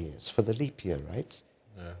 4 years for the leap year, right?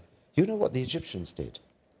 Yeah. You know what the Egyptians did?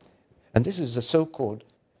 And this is a so-called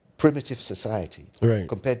primitive society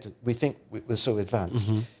compared to, we think we're so advanced.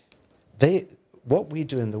 What we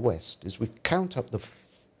do in the West is we count up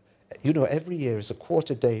every year is a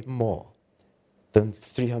quarter day more than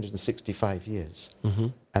 365 years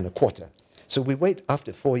and a quarter. So we wait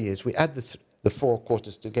after 4 years, we add the 4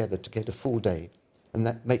 quarters together to get a full day, and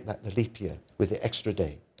make that the leap year with the extra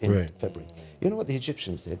day in February. You know what the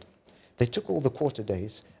Egyptians did? They took all the quarter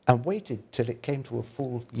days and waited till it came to a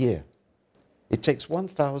full year. It takes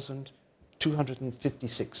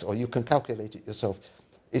 1,256, or you can calculate it yourself.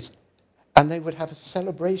 And they would have a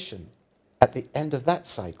celebration at the end of that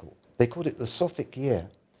cycle. They called it the Sothic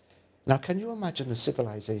year. Now, can you imagine a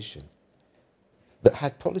civilization that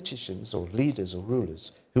had politicians or leaders or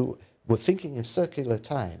rulers who were thinking in circular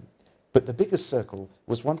time But the biggest circle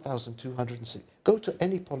was 1,206. Go to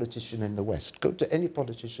any politician in the West, go to any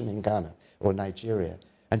politician in Ghana or Nigeria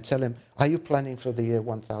and tell him, are you planning for the year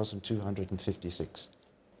 1,256?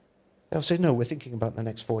 They'll say, no, we're thinking about the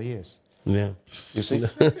next 4 years. Yeah. You see?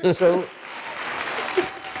 So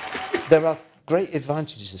there are great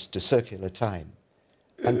advantages to circular time.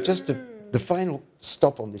 And just the final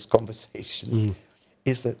stop on this conversation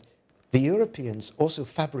is that the Europeans also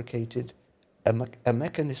fabricated a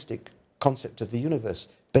mechanistic concept of the universe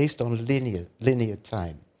based on linear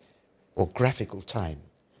time or graphical time.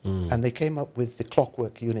 And they came up with the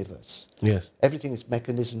clockwork universe. Yes. Everything is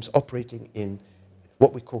mechanisms operating in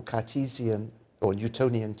what we call Cartesian or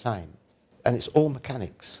Newtonian time. And it's all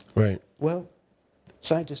mechanics. Right. Well,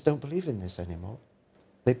 scientists don't believe in this anymore.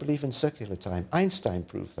 They believe in circular time. Einstein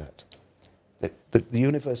proved that. The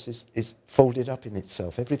universe is folded up in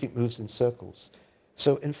itself. Everything moves in circles.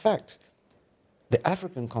 So, in fact, the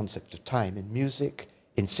African concept of time in music,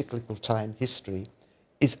 in cyclical time history,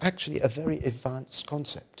 is actually a very advanced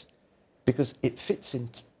concept because it fits in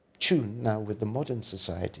tune now with the modern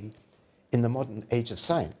society in the modern age of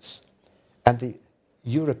science. And the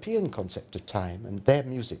European concept of time and their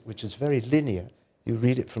music, which is very linear, you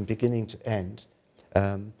read it from beginning to end,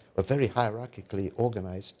 or very hierarchically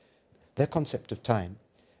organized, their concept of time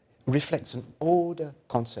reflects an older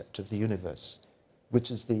concept of the universe,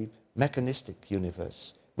 which is the mechanistic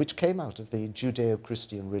universe, which came out of the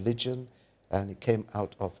Judeo-Christian religion, and it came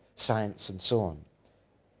out of science and so on.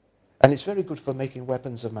 And it's very good for making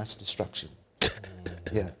weapons of mass destruction.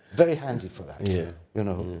 Yeah, very handy for that. Yeah. You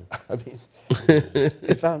know, I mean,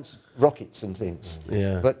 advanced rockets and things.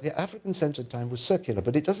 Yeah. But the African-centered time was circular,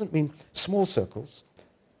 but it doesn't mean small circles.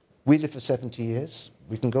 We live for 70 years.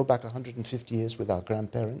 We can go back 150 years with our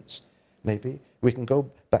grandparents, maybe. We can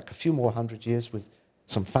go back a few more 100 years with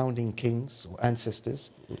some founding kings or ancestors.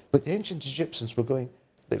 But the ancient Egyptians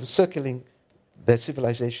they were circling their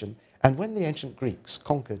civilization. And when the ancient Greeks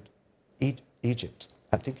conquered Egypt,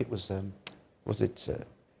 I think it was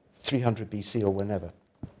 300 BC or whenever,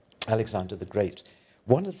 Alexander the Great,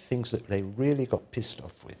 one of the things that they really got pissed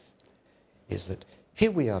off with is that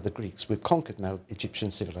here we are, the Greeks, we've conquered now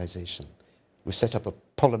Egyptian civilization. We've set up a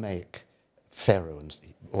Ptolemaic pharaoh and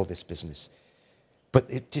all this business. But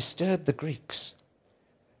it disturbed the Greeks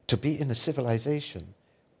to be in a civilization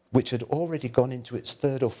which had already gone into its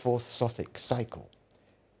third or fourth Sothic cycle,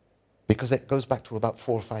 because it goes back to about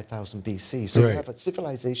 4,000 or 5,000 BC. So you have a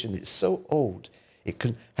civilization that's so old, it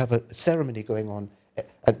can have a ceremony going on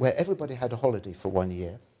where everybody had a holiday for 1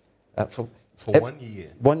 year. For 1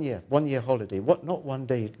 year? 1 year, 1 year holiday. Not 1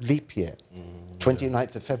 day leap year,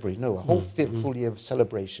 29th of February. No, a whole full year of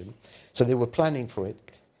celebration. So they were planning for it,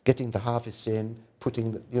 getting the harvest in,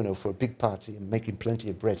 putting, for a big party and making plenty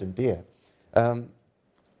of bread and beer.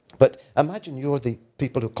 But imagine you're the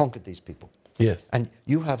people who conquered these people. Yes. And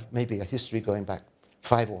you have maybe a history going back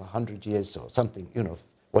 5 or 100 years or something,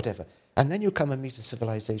 whatever. And then you come and meet a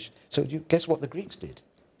civilization. So guess what the Greeks did?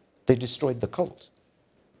 They destroyed the cult.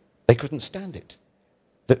 They couldn't stand it.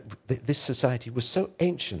 This society was so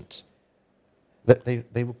ancient that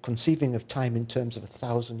they were conceiving of time in terms of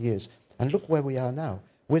 1,000 years. And look where we are now.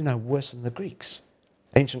 We're now worse than the Greeks,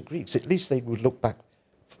 ancient Greeks. At least they would look back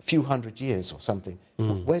a few hundred years or something.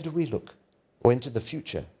 Where do we look? Or into the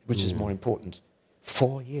future, which is more important.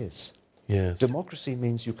 4 years. Yes. Democracy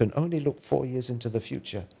means you can only look 4 years into the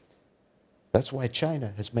future. That's why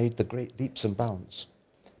China has made the great leaps and bounds,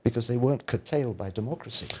 because they weren't curtailed by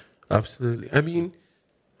democracy. Absolutely. I mean,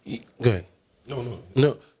 go ahead.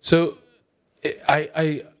 No. So,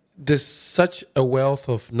 there's such a wealth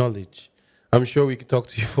of knowledge. I'm sure we could talk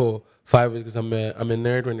to you for 5 years because I'm a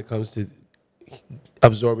nerd when it comes to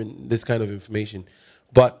absorbing this kind of information.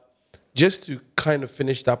 But just to kind of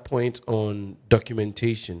finish that point on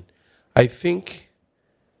documentation, I think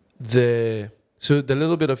the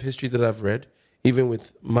little bit of history that I've read, even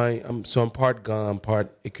with I'm part Ga, I'm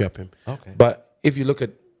part Ethiopian. Okay. But if you look at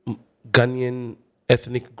Ghanaian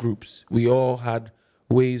ethnic groups, we all had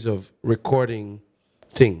ways of recording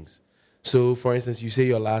things. So, for instance, you say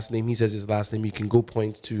your last name, he says his last name, you can go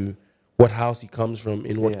point to what house he comes from,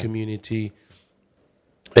 in what community.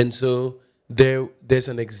 And so there's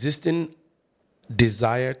an existing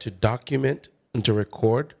desire to document and to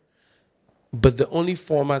record, but the only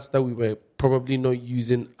formats that we were probably not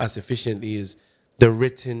using as efficiently is the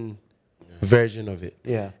written version of it.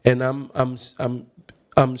 Yeah. And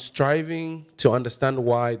I'm striving to understand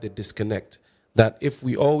why the disconnect. That if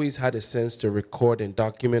we always had a sense to record and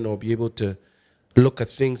document or be able to look at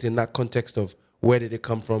things in that context of where did it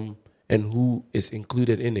come from and who is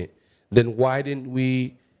included in it, then why didn't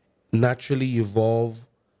we naturally evolve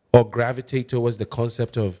or gravitate towards the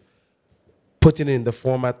concept of putting it in the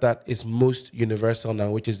format that is most universal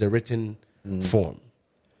now, which is the written form?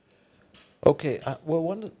 Okay, well,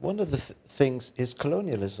 one of the things is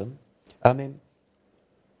colonialism. I mean,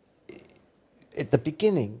 at the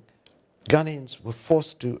beginning, Ghanaians were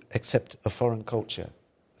forced to accept a foreign culture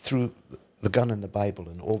through the gun and the Bible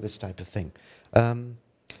and all this type of thing.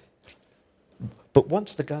 But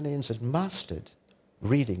once the Ghanaians had mastered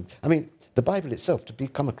reading, I mean, the Bible itself, to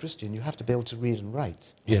become a Christian, you have to be able to read and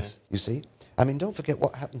write. Yes. You see? I mean, don't forget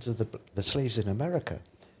what happened to the slaves in America.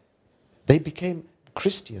 They became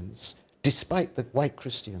Christians despite the white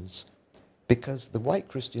Christians, because the white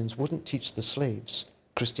Christians wouldn't teach the slaves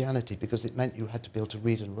Christianity because it meant you had to be able to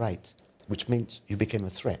read and write, which meant you became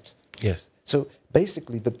a threat. Yes. So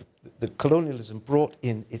basically, the colonialism brought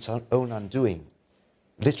in its own undoing,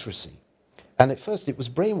 literacy. And at first it was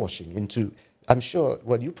brainwashing into, I'm sure,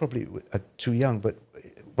 well, you probably are too young, but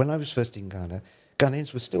when I was first in Ghana,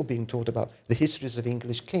 Ghanaians were still being taught about the histories of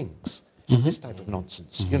English kings, this type of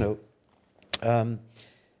nonsense, you know.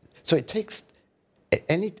 So it takes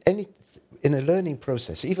any in a learning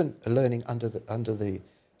process, even a learning under the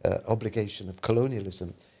obligation of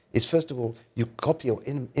colonialism, is first of all you copy or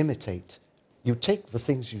imitate. You take the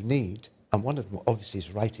things you need, and one of them obviously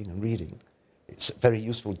is writing and reading. It's a very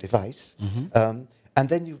useful device, and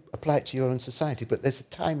then you apply it to your own society. But there's a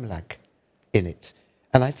time lag in it,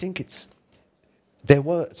 and I think there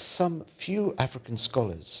were some few African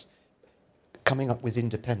scholars coming up with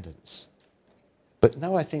independence. But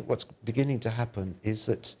now I think what's beginning to happen is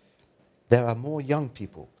that there are more young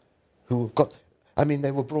people who have got, I mean,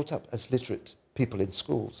 they were brought up as literate people in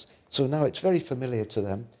schools. So now it's very familiar to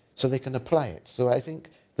them, so they can apply it. So I think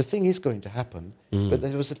the thing is going to happen, but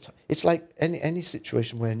there was it's like any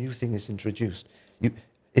situation where a new thing is introduced.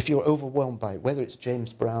 If you're overwhelmed by it, whether it's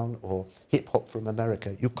James Brown or hip-hop from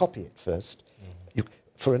America, you copy it first.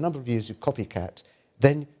 For a number of years, you copycat.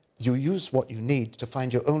 Then you use what you need to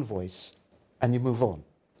find your own voice, and you move on.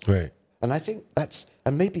 Right. And I think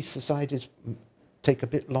and maybe societies take a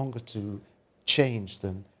bit longer to change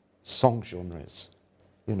than song genres.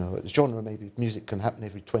 You know, a genre maybe of music can happen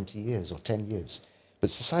every 20 years or 10 years,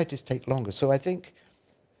 but societies take longer. So I think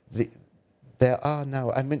there are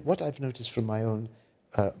now, I mean, what I've noticed from my own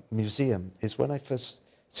museum is when I first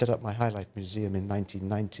set up my High Life Museum in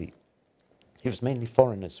 1990, it was mainly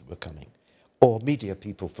foreigners who were coming, or media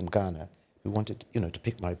people from Ghana who wanted, to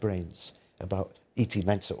pick my brains about E.T.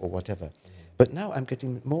 Mensah or whatever. But now I'm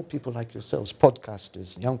getting more people like yourselves,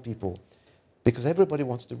 podcasters, young people, because everybody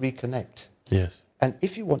wants to reconnect. Yes. And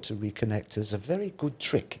if you want to reconnect, there's a very good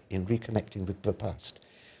trick in reconnecting with the past.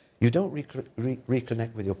 You don't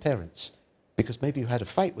reconnect with your parents because maybe you had a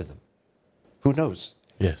fight with them. Who knows?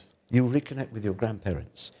 Yes. You reconnect with your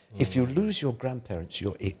grandparents. If you lose your grandparents,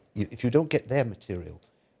 if you don't get their material,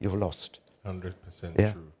 you're lost. 100%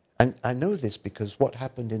 yeah? true. And I know this because what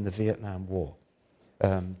happened in the Vietnam War,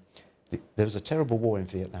 there was a terrible war in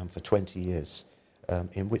Vietnam for 20 years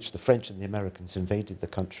in which the French and the Americans invaded the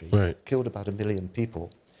country, killed about 1 million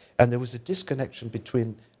people. And there was a disconnection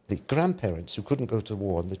between the grandparents who couldn't go to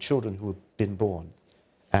war and the children who had been born.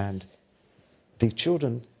 And the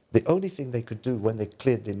children, the only thing they could do when they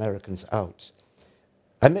cleared the Americans out,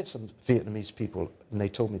 I met some Vietnamese people and they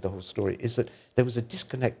told me the whole story, is that there was a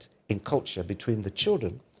disconnect in culture between the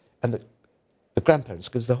children and the grandparents,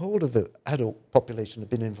 because the whole of the adult population had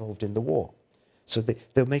been involved in the war. So they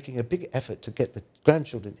were making a big effort to get the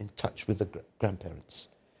grandchildren in touch with the grandparents.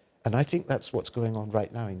 And I think that's what's going on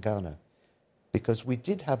right now in Ghana, because we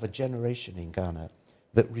did have a generation in Ghana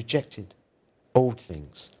that rejected old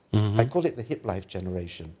things. I call it the hip life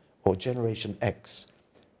generation, or Generation X.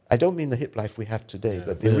 I don't mean the hip life we have today,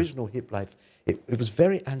 but the original hip life, it was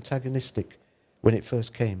very antagonistic when it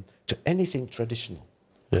first came to anything traditional.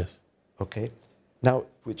 Yes. Okay? Now,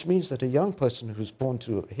 which means that a young person who's born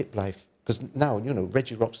to a hip life, because now,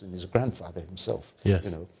 Reggie Roxton is a grandfather himself. Yes.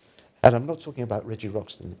 And I'm not talking about Reggie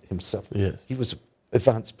Roxton himself. Yes. He was an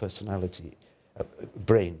advanced personality,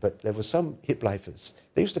 brain, but there were some hip lifers.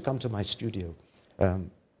 They used to come to my studio.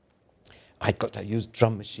 I got to use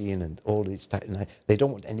drum machine and all these type, and they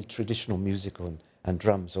don't want any traditional music and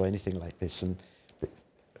drums or anything like this, and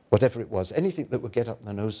whatever it was, anything that would get up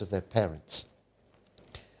the nose of their parents,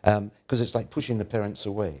 because it's like pushing the parents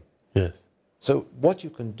away. Yes. So what you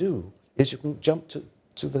can do is you can jump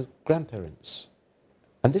to the grandparents,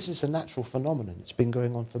 and this is a natural phenomenon. It's been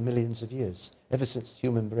going on for millions of years, ever since the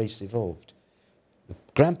human race evolved. The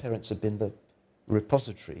grandparents have been the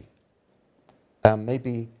repository.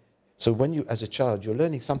 So when you, as a child, you're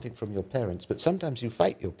learning something from your parents, but sometimes you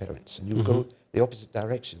fight your parents and you go the opposite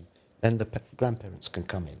direction. then the grandparents can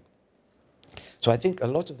come in. So I think a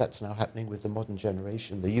lot of that's now happening with the modern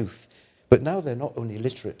generation, the youth. But now they're not only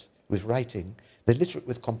literate with writing, they're literate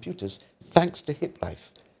with computers, thanks to Hip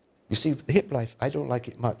Life. You see, the Hip Life, I don't like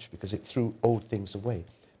it much because it threw old things away,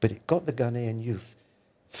 but it got the Ghanaian youth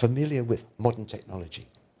familiar with modern technology.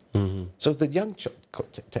 Mm-hmm. So the young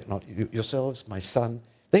technology, yourselves, my son,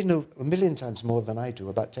 they know a million times more than I do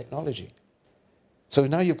about technology. So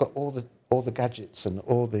now you've got all the gadgets and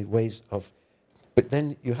all the ways of, but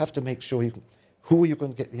then you have to make sure who are you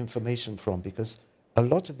going to get the information from? Because a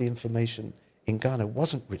lot of the information in Ghana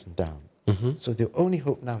wasn't written down. Mm-hmm. So the only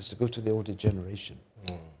hope now is to go to the older generation.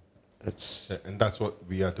 Mm. And that's what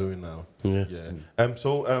we are doing now. Yeah.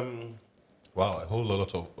 Wow, a whole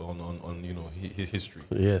lot of on his history.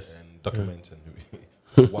 Yes. And documenting.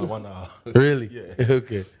 Yeah. 1 hour. Really? Yeah.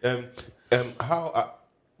 Okay. How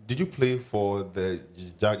did you play for the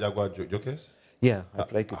Jaguar Jokers? Yeah, I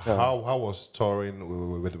play guitar. How was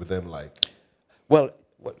touring with them like? Well,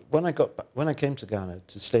 when I came to Ghana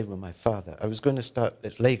to stay with my father, I was going to start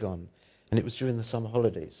at Legon, and it was during the summer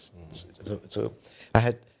holidays. So I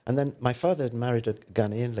had, and then my father had married a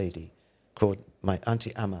Ghanaian lady called my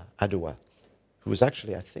Auntie Ama Adua, who was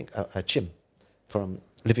actually, I think, a Chim from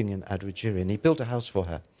living in Adwajiri, and he built a house for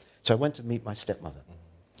her. So I went to meet my stepmother.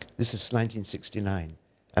 This is 1969,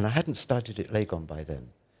 and I hadn't started at Legon by then,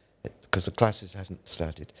 because the classes hadn't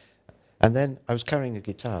started. And then I was carrying a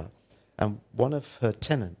guitar, and one of her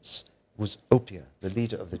tenants was Opia, the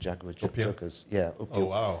leader of the Jaguar Jokers. Yeah, Opia. Oh,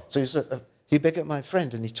 wow. So he begged my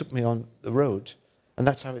friend, and he took me on the road, and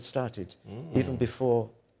that's how it started, even before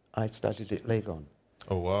I started at Legon.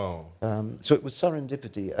 Oh, wow. So it was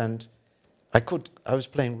serendipity, and I was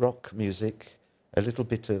playing rock music, a little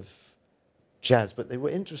bit of jazz, but they were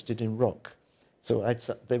interested in rock. So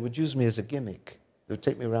they would use me as a gimmick. They would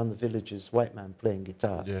take me around the villages, white man playing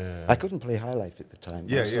guitar. Yeah. I couldn't play high life at the time.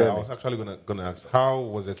 I was actually gonna ask, how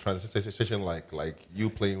was the transition like you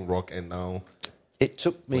playing rock and now? It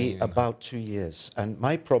took me about 2 years, and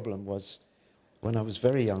my problem was, when I was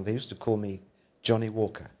very young, they used to call me Johnny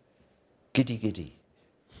Walker, giddy giddy.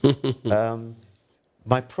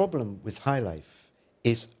 My problem with high life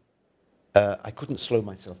is I couldn't slow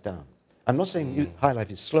myself down. I'm not saying high life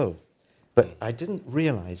is slow, but I didn't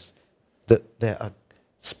realize that there are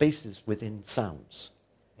spaces within sounds.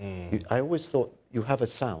 I always thought you have a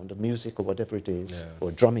sound, a music or whatever it is, or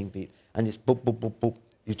a drumming beat, and it's boop, boop, boop, boop.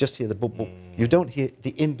 You just hear the boop, boop. You don't hear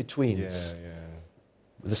the in-betweens,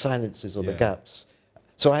 the silences or the gaps.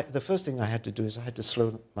 So the first thing I had to do is I had to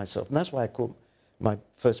slow myself. And that's why I called my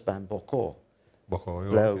first band Boko. Boko,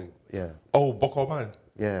 Blow, yeah. Oh, Boko band?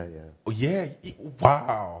 Yeah, yeah. Oh, yeah.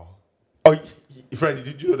 Wow. Oh, Freddie,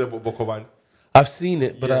 did you know the Boko band? I've seen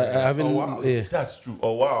it, but I haven't. Oh, wow. Yeah. That's true.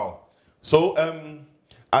 Oh, wow. So,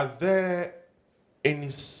 are there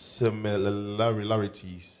any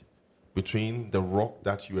similarities between the rock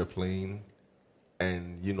that you were playing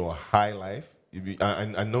and, high life?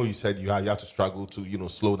 I know you said you have to struggle to,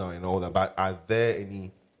 slow down and all that, but are there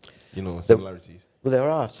any, similarities? Well, there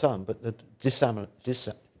are some, but the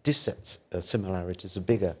similarities are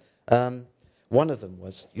bigger. One of them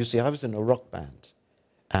was, you see, I was in a rock band,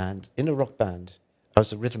 and in a rock band, I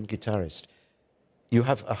was a rhythm guitarist. You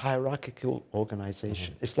have a hierarchical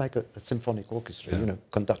organization. It's like a symphonic orchestra,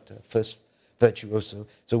 conductor, first virtuoso.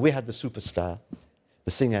 So we had the superstar,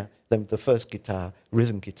 the singer, then the first guitar,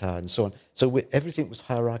 rhythm guitar, and so on. So everything was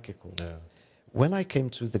hierarchical. Yeah. When I came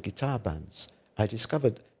to the guitar bands, I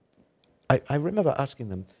discovered, I remember asking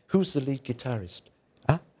them, who's the lead guitarist?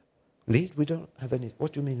 Lead? We don't have any.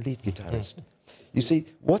 What do you mean lead guitarist? You see,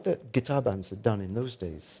 what the guitar bands had done in those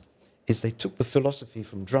days is they took the philosophy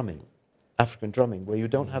from drumming, African drumming, where you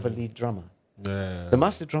don't have a lead drummer. Yeah. The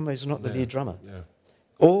master drummer is not the lead drummer. Yeah.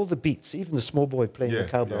 All the beats, even the small boy playing the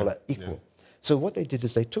cowbell, are equal. Yeah. So what they did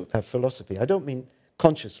is they took that philosophy. I don't mean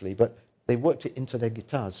consciously, but they worked it into their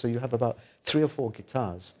guitars. So you have about 3 or 4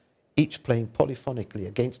 guitars, each playing polyphonically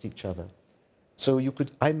against each other. So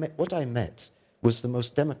what I met was the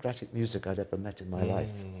most democratic music I'd ever met in my life.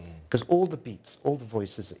 Because all the beats, all the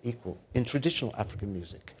voices are equal in traditional African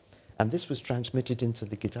music. And this was transmitted into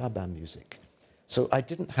the guitar band music. So I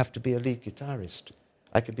didn't have to be a lead guitarist.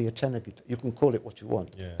 I could be a tenor guitar. You can call it what you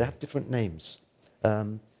want. Yeah. They have different names.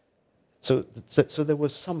 So there were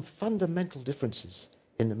some fundamental differences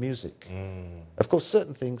in the music. Of course,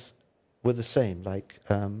 certain things were the same, like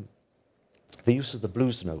the use of the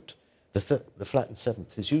blues note. The flattened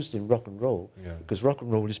seventh is used in rock and roll because rock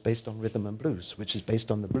and roll is based on rhythm and blues, which is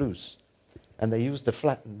based on the blues. And they use the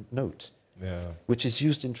flattened note, which is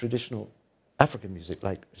used in traditional African music,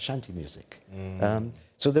 like shanty music.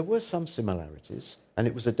 So there were some similarities, and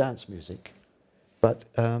it was a dance music, but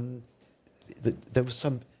there was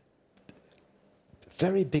some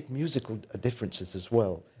very big musical differences as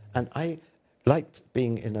well. And I liked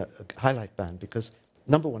being in a highlight band because,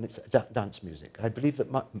 number one, it's dance music. I believe that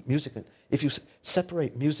music, if you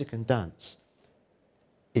separate music and dance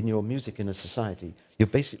in your music in a society, you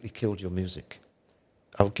basically killed your music.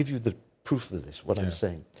 I'll give you the proof of this, what I'm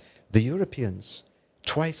saying. The Europeans,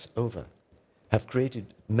 twice over, have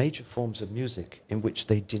created major forms of music in which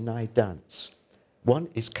they deny dance. One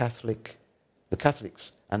is the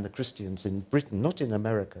Catholics and the Christians in Britain, not in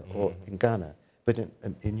America or in Ghana, but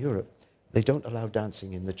in Europe, they don't allow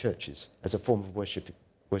dancing in the churches as a form of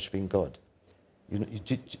worshipping God. You know,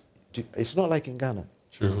 it's not like in Ghana.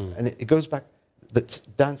 True. And it goes back that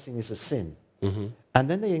dancing is a sin. And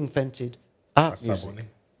then they invented art music.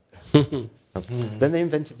 Then they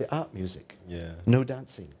invented the art music. No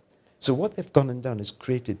dancing. So what they've gone and done is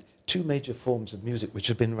created two major forms of music which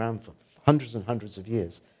have been around for hundreds and hundreds of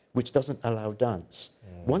years, which doesn't allow dance.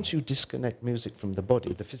 Once you disconnect music from the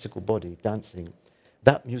body, the physical body, dancing,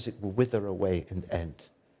 that music will wither away and end,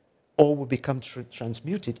 or will become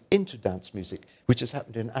transmuted into dance music, which has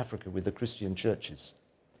happened in Africa with the Christian churches,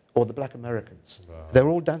 or the black Americans. Wow. They're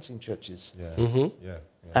all dancing churches.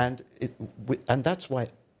 And that's why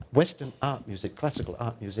Western art music, classical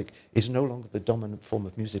art music, is no longer the dominant form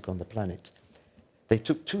of music on the planet. They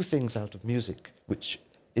took two things out of music, which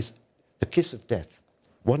is the kiss of death.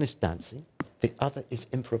 One is dancing, the other is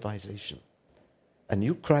improvisation. And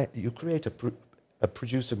you create a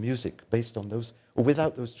producer music based on those, or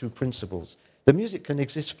without those two principles. The music can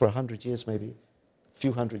exist for 100 years, maybe, a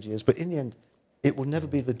few hundred years, but in the end, it will never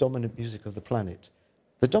be the dominant music of the planet.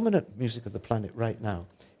 The dominant music of the planet right now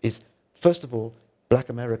is, first of all, Black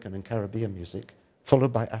American and Caribbean music,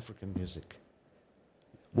 followed by African music.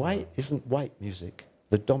 Why isn't white music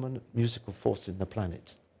the dominant musical force in the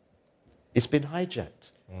planet? It's been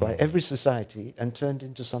hijacked by every society and turned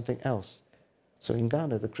into something else. So in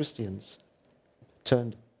Ghana, the Christians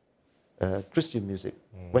turned Christian music,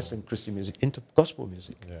 Western Christian music, into gospel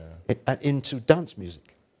music, and into dance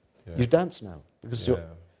music. You dance now. Because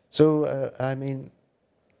I mean,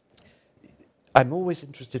 I'm always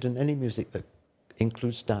interested in any music that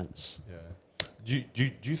includes dance. Do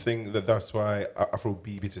you think that that's why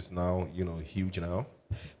Afrobeat is now, huge now?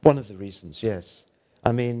 One of the reasons, yes.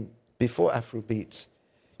 I mean, before Afrobeat,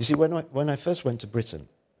 you see, when I first went to Britain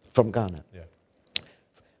from Ghana,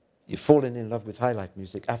 you've fallen in love with highlight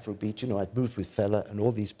music, Afrobeat. I'd moved with Fela and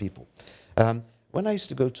all these people. When I used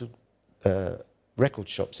to go to record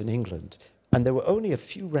shops in England, and there were only a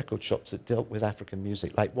few record shops that dealt with African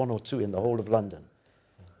music, like one or two in the whole of London.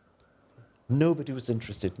 Nobody was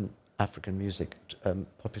interested in African music,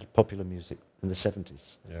 popular music in the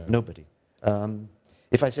 70s. Nobody.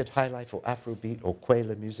 If I said high life or Afrobeat or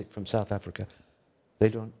Kwela music from South Africa, they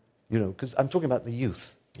don't, because I'm talking about the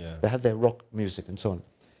youth. They had their rock music and so on.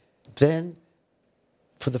 Then,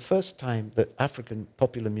 for the first time that African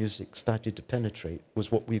popular music started to penetrate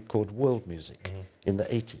was what we called world music in the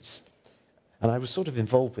 80s. And I was sort of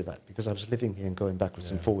involved with that because I was living here and going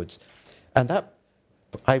backwards and forwards. And that,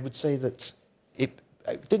 I would say that it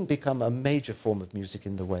didn't become a major form of music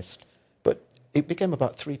in the West, but it became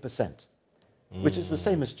about 3%, which is the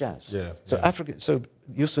same as jazz. So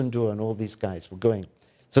Youssou N'Dour and all these guys were going.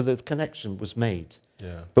 So the connection was made.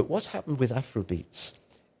 But what's happened with Afrobeats,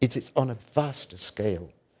 it's on a vaster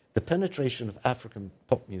scale. The penetration of African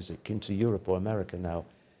pop music into Europe or America now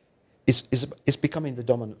is becoming the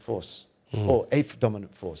dominant force, or eighth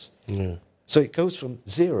dominant force. So it goes from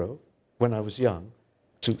 0 when I was young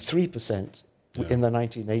to 3% in the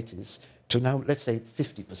 1980s to now, let's say,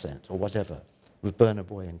 50% or whatever with Burna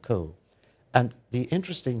Boy and co. And the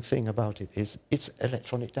interesting thing about it is it's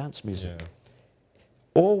electronic dance music.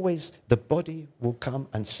 Always the body will come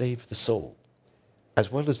and save the soul, as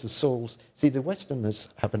well as the souls. See, the Westerners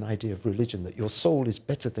have an idea of religion that your soul is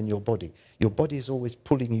better than your body. Your body is always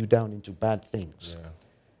pulling you down into bad things.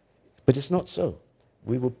 But it's not so.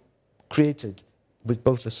 We were created with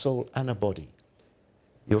both a soul and a body.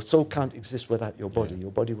 Your soul can't exist without your body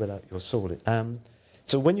without your soul.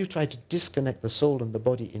 So when you try to disconnect the soul and the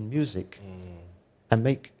body in music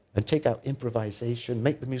and take out improvisation,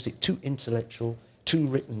 make the music too intellectual, too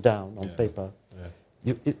written down on paper,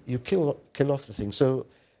 you kill off the thing. So,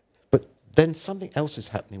 but then something else is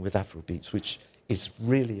happening with Afrobeats, which is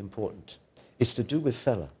really important. It's to do with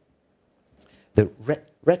Fela. The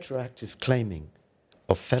retroactive claiming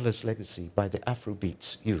of Fela's legacy by the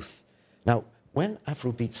Afrobeats youth. Now, when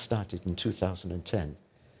Afrobeats started in 2010,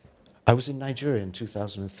 I was in Nigeria in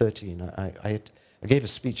 2013. I gave a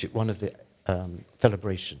speech at one of the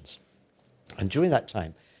celebrations. And during that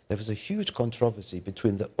time, there was a huge controversy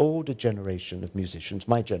between the older generation of musicians,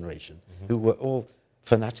 my generation, who were all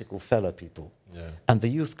fanatical Fela people, and the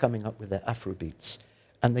youth coming up with their Afrobeats.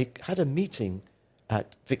 And they had a meeting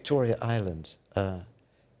at Victoria Island, and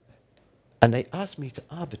they asked me to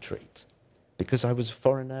arbitrate, because I was a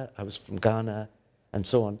foreigner, I was from Ghana, and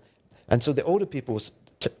so on. And so the older people were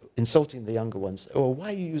insulting the younger ones. Oh, why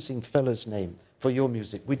are you using Fela's name for your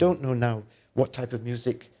music? We don't know now what type of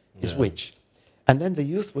music is which. And then the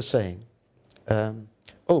youth were saying,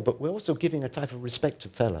 oh, but we're also giving a type of respect to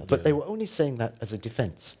Fela. But they were only saying that as a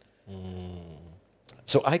defense.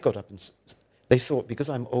 So I got up and they thought, because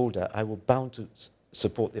I'm older, I was bound to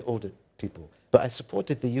support the older people. But I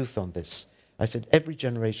supported the youth on this. I said, every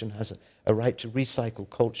generation has a right to recycle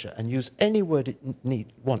culture and use any word it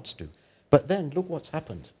wants to. But then look what's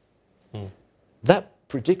happened. That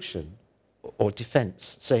prediction or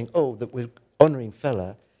defense saying, oh, that we're honoring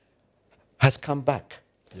Fela, has come back.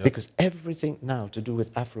 Because everything now to do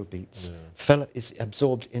with Afrobeats, Fela is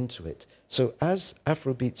absorbed into it. So as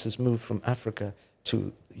Afrobeats has moved from Africa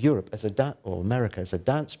to Europe as or America as a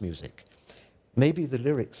dance music, maybe the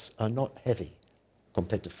lyrics are not heavy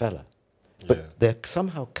compared to Fela, but they're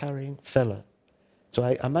somehow carrying Fela. So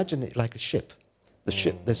I imagine it like a ship. The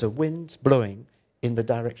ship, there's a wind blowing in the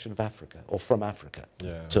direction of Africa, or from Africa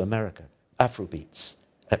to America. Afrobeats,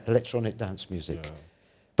 electronic dance music.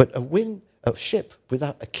 But a ship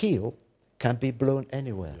without a keel can be blown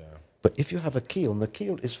anywhere. But if you have a keel, and the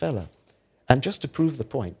keel is Fela. And just to prove the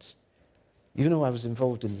point, you know, I was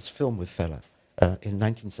involved in this film with Fela. In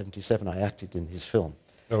 1977, I acted in his film.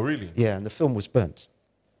 Oh, really? Yeah, and the film was burnt.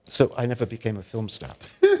 So I never became a film star.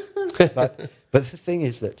 but the thing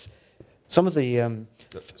is that some of the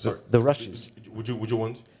rushes... Would you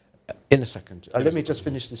want? In a second. Let me just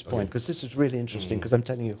finish this point, because this is really interesting, because I'm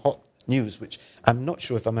telling you hot news, which I'm not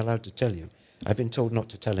sure if I'm allowed to tell you. I've been told not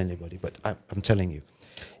to tell anybody, but I'm telling you.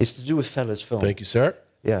 It's to do with Fela's film. Thank you, sir.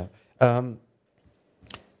 Yeah.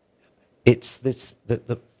 It's this,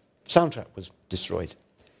 the soundtrack was destroyed.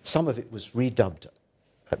 Some of it was redubbed.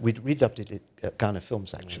 We'd redubbed it at Ghana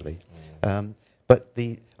Films, actually. But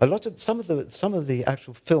some of the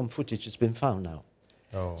actual film footage has been found now.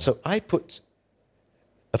 Oh. So I put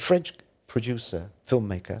a French producer,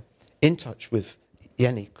 filmmaker, in touch with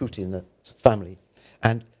Yenny Kuti and the family,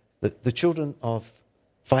 and the children of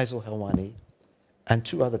Faisal Helwani and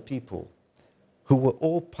two other people who were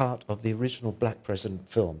all part of the original Black President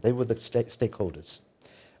film. They were the stakeholders.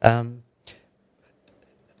 And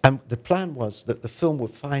the plan was that the film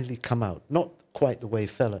would finally come out, not quite the way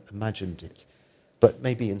Fela imagined it, but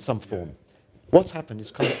maybe in some form. What's happened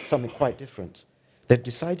is something quite different. They've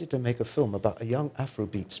decided to make a film about a young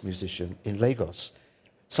Afrobeats musician in Lagos,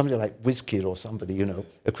 somebody like Wizkid or somebody, you know,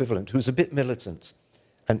 equivalent, who's a bit militant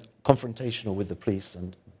and confrontational with the police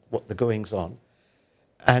and what the goings on.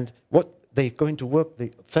 And what they're going to work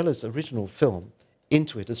the Fela's original film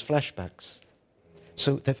into it as flashbacks.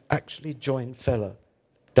 So they've actually joined Fela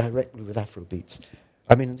directly with Afrobeats.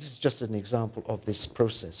 I mean, this is just an example of this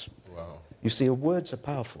process. Wow. You see, words are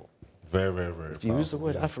powerful. Very, very, very If you use the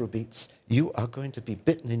word Afrobeats, you are going to be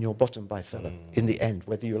bitten in your bottom by Fela in the end,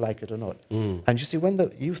 whether you like it or not. And you see, when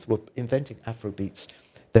the youth were inventing Afrobeats,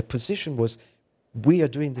 their position was, we are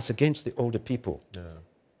doing this against the older people.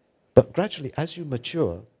 But gradually, as you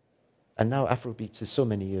mature, and now Afrobeats is so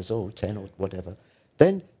many years old, 10 or whatever,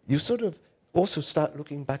 then you sort of also start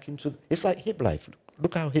looking back into, it's like hip life.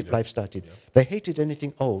 Look how hip life started. They hated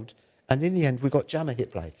anything old, and in the end, we got Jammer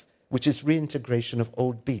hip life, which is reintegration of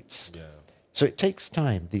old beats. So it takes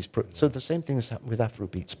time. So the same thing has happened with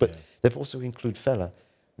Afrobeats, but they've also included Fela.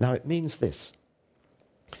 Now it means this.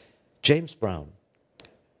 James Brown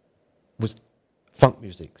was funk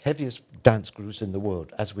music, heaviest dance grooves in the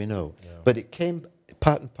world, as we know. But it came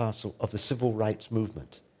part and parcel of the civil rights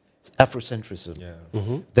movement,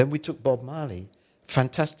 Afrocentrism. Then we took Bob Marley,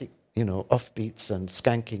 fantastic, you know, offbeats and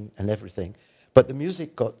skanking and everything. But the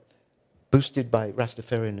music got boosted by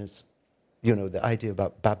Rastafarianism, you know, the idea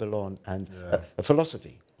about Babylon and a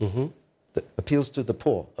philosophy that appeals to the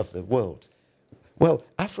poor of the world. Well,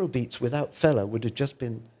 Afrobeats without Fela would have just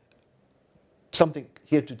been something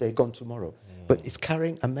here today, gone tomorrow. But it's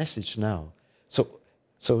carrying a message now.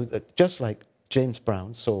 So that just like James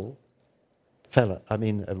Brown, soul, Fela,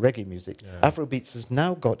 reggae music, Afrobeats has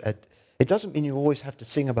now got it doesn't mean you always have to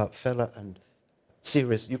sing about Fela and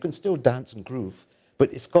serious. You can still dance and groove,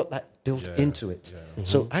 but it's got that built into it.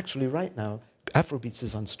 So actually right now, Afrobeats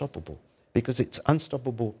is unstoppable because it's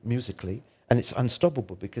unstoppable musically, and it's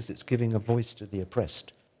unstoppable because it's giving a voice to the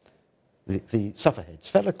oppressed. the sufferheads.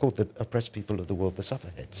 Fela called the oppressed people of the world the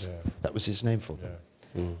sufferheads. Yeah. That was his name for them.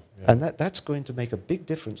 Yeah. And that's going to make a big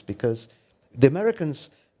difference, because the Americans,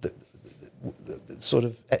 the sort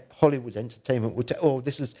of Hollywood entertainment would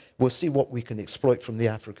we'll see what we can exploit from the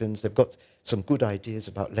Africans. They've got some good ideas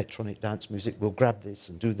about electronic dance music. We'll grab this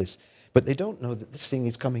and do this. But they don't know that this thing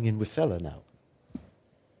is coming in with Fela now.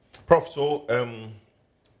 Prof, so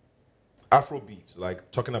Afrobeat, like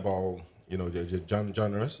talking about, you know, the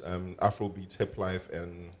genres, Afrobeat, hip life,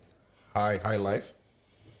 and high life.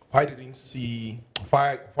 Why didn't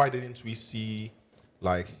we see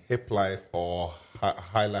like hip life or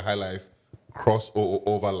high life cross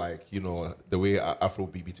over, like, you know, the way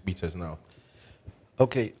Afrobeat beaters now?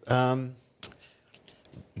 Okay.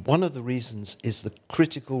 One of the reasons is the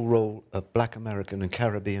critical role of Black American and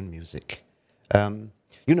Caribbean music.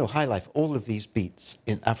 You know, high life, all of these beats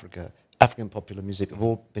in Africa, African popular music, have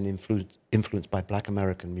all been influenced by Black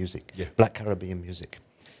American music, Black Caribbean music.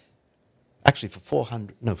 Actually, for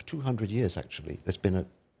 200 years, actually, there's been a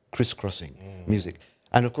crisscrossing music.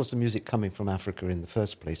 And, of course, the music coming from Africa in the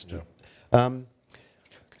first place, too. Yeah.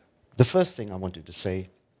 The first thing I wanted to say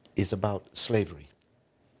is about slavery.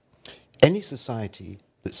 Any society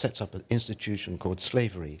that sets up an institution called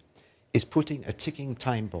slavery is putting a ticking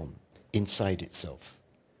time bomb inside itself.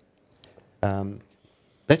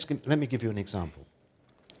 Let me give you an example.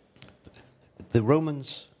 The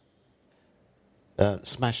Romans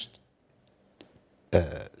smashed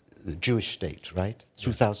the Jewish state, right,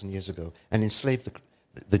 2,000 years ago, and enslaved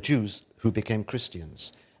the Jews, who became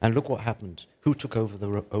Christians. And look what happened. Who took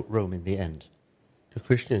over Rome in the end? The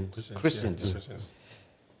Christians. Christians. Yeah.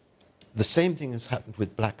 The same thing has happened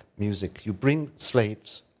with black music. You bring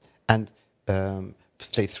slaves and,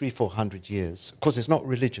 say, 300-400 years. Of course, it's not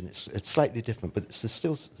religion. It's slightly different, but it's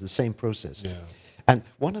still the same process. Yeah. And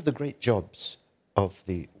one of the great jobs of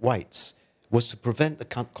the whites was to prevent the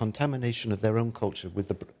contamination of their own culture with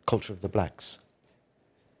the culture of the blacks.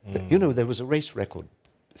 You know, there was a race record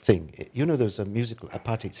thing. You know, there's a musical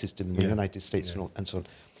apartheid system in the United States and so on.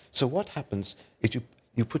 So what happens is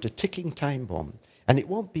you put a ticking time bomb, and it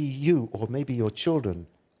won't be you or maybe your children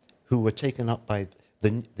who were taken up by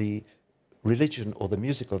the religion or the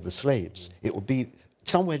music of the slaves. It will be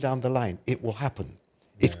somewhere down the line. It will happen.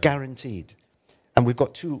 It's guaranteed. And we've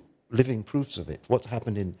got two living proofs of it. What's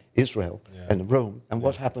happened in Israel and Rome, and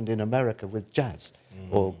what happened in America with jazz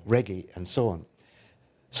or reggae and so on.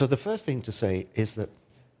 So the first thing to say is that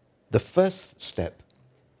the first step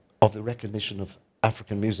of the recognition of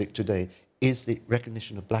African music today is the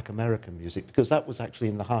recognition of Black American music, because that was actually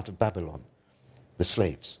in the heart of Babylon, the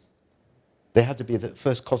slaves. They had to be the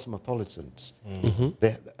first cosmopolitans.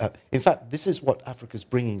 In fact, this is what Africa's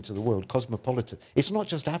bringing to the world, cosmopolitan. It's not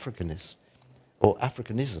just Africanness or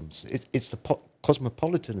Africanisms. It's the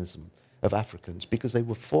cosmopolitanism of Africans, because they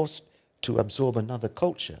were forced to absorb another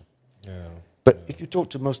culture. But if you talk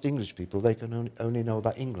to most English people, they can only know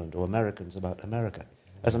about England, or Americans about America.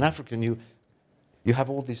 As an African, you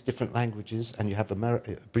have all these different languages, and you have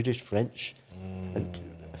British, French. And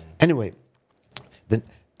anyway,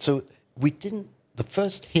 so the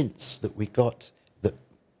first hints that we got that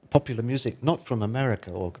popular music, not from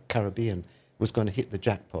America or Caribbean, was going to hit the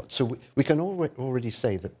jackpot. So we can already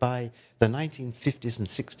say that by the 1950s and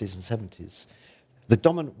 60s and 70s, the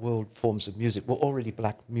dominant world forms of music were already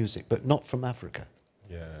black music, but not from Africa.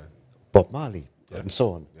 Bob Marley and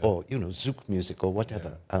so on, or, you know, Zouk music or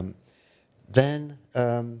whatever. Or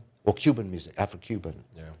Cuban music, Afro-Cuban.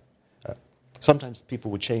 Sometimes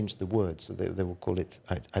people would change the words, so they will call it,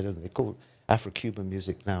 I don't know, they call Afro-Cuban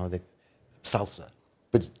music now salsa.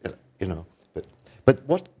 But, you know, but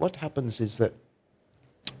what happens is that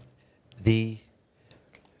the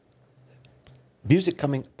music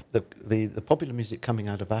coming, the popular music coming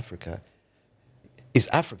out of Africa is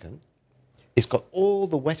African. It's got all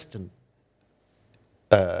the Western,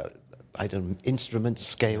 instruments,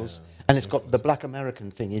 scales, and it's got the Black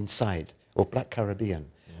American thing inside, or Black Caribbean.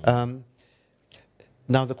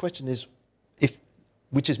 Now the question is,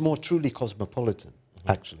 which is more truly cosmopolitan?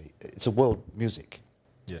 Actually, it's a world music.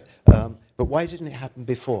 But why didn't it happen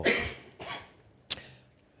before?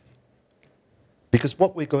 Because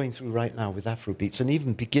what we're going through right now with Afrobeats, and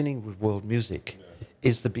even beginning with world music,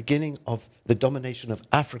 is the beginning of the domination of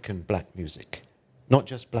African black music, not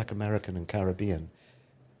just Black American and Caribbean.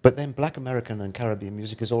 But then Black American and Caribbean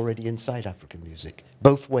music is already inside African music,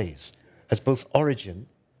 both ways, as both origin,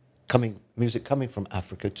 music coming from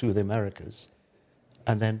Africa to the Americas,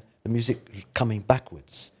 and then the music coming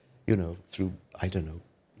backwards, you know, through, I don't know,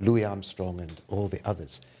 Louis Armstrong and all the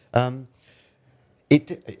others.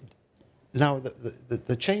 Now,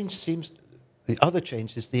 the change seems, the other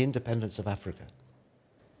change is the independence of Africa.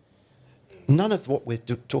 None of what we're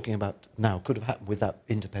talking about now could have happened without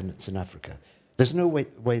independence in Africa. There's no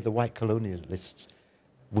way the white colonialists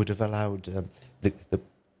would have allowed the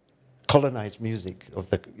colonized music of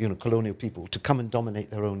the colonial people to come and dominate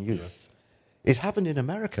their own youth. Yes. It happened in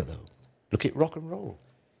America, though. Look at rock and roll.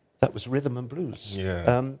 That was rhythm and blues.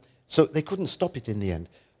 Yeah. So they couldn't stop it in the end.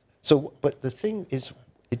 So, but the thing is,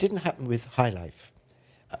 it didn't happen with high life.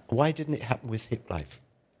 Why didn't it happen with hip life?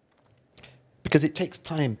 Because it takes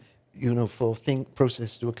time, for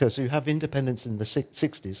process to occur. So you have independence in the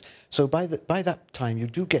 60s. So by that time, you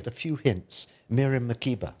do get a few hints. Miriam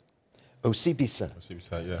Makeba, Osibisa,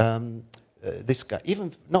 this guy,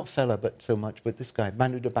 even not Fela, but so much, but this guy,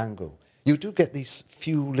 Manu Dibango. You do get these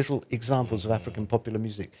few little examples of African popular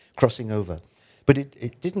music crossing over. But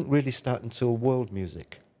it didn't really start until world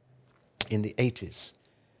music in the 80s.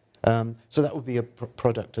 So that would be a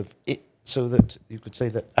product of it, so that you could say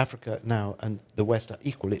that Africa now and the West are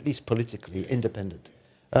equal, at least politically independent.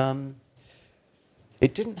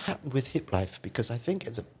 It didn't happen with hip life because I think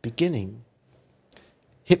at the beginning,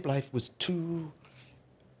 hip life was too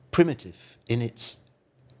primitive in its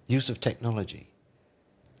use of technology.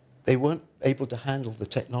 They weren't able to handle the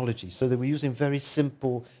technology, so they were using very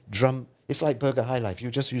simple drum. It's like Burger High Life.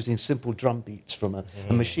 You're just using simple drum beats from a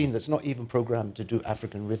machine that's not even programmed to do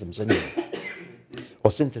African rhythms anyway,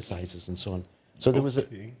 or synthesizers and so on. So there was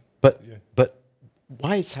but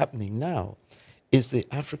why it's happening now is the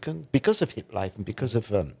African, because of hip life and because of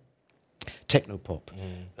technopop,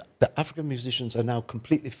 the African musicians are now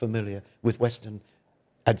completely familiar with Western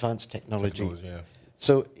advanced technology.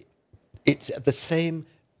 So it's at the same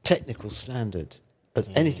technical standard as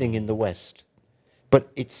anything in the West, but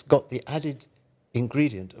it's got the added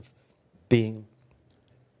ingredient of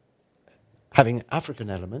having African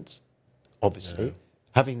elements, obviously,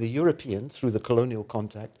 having the European through the colonial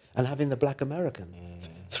contact, and having the Black American.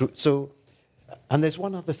 And there's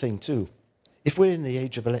one other thing too. If we're in the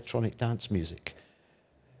age of electronic dance music,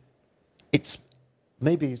 it's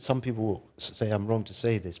maybe some people will say I'm wrong to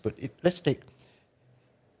say this, but let's take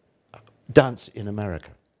dance in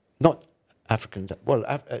America. Not African,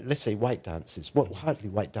 let's say white dances. Well, hardly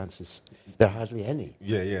white dances. There are hardly any.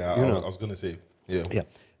 I was going to say,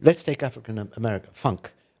 Let's take African America,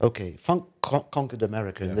 funk. Okay, funk conquered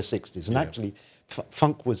America in the 60s. And actually,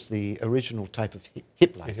 funk was the original type of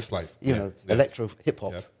hip life. Hip life. Electro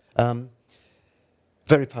hip-hop.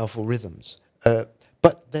 Very powerful rhythms.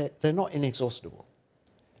 But they're not inexhaustible.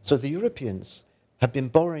 So the Europeans have been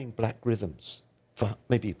borrowing black rhythms for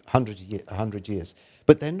maybe 100 years.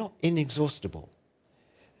 But they're not inexhaustible.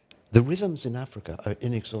 The rhythms in Africa are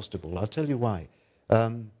inexhaustible. I'll tell you why.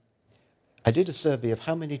 I did a survey of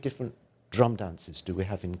how many different drum dances do we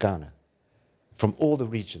have in Ghana from all the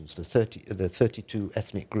regions, the 32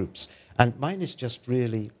 ethnic groups. And mine is just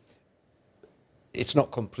really, it's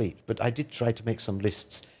not complete, but I did try to make some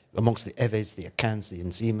lists amongst the Eves, the Akans, the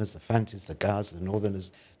Nzimas, the Fantis, the Gas, the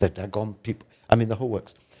Northerners, the Dagon people, the whole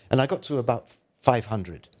works. And I got to about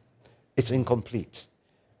 500. It's incomplete.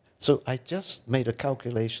 So I just made a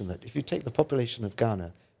calculation that if you take the population of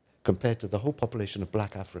Ghana compared to the whole population of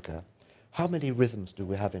Black Africa, how many rhythms do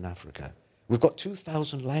we have in Africa? We've got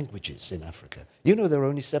 2,000 languages in Africa. There are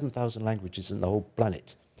only 7,000 languages in the whole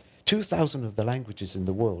planet. 2,000 of the languages in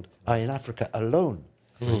the world are in Africa alone.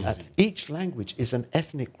 Each language is an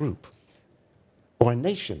ethnic group or a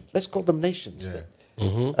nation. Let's call them nations.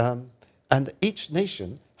 And each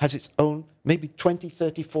nation has its own, maybe 20,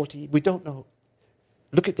 30, 40, we don't know.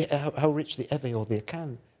 Look at how rich the Ewe or the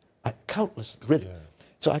Akan are, countless rhythms.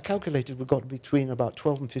 So I calculated we've got between about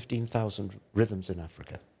 12 and 15,000 rhythms in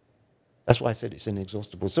Africa. That's why I said it's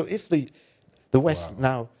inexhaustible. So if the West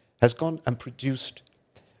now has gone and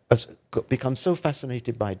become so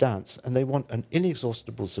fascinated by dance, and they want an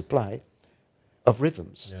inexhaustible supply of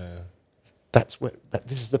rhythms,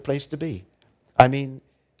 this is the place to be.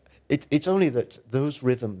 It's only that those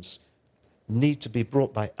rhythms need to be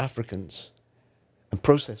brought by Africans and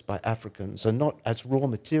processed by Africans, and not as raw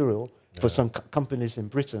material for some companies in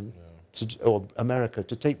Britain or America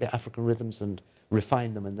to take the African rhythms and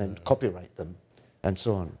refine them and then copyright them and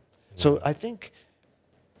so on. So I think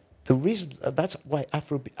the reason, that's why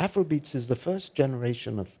Afrobeats is the first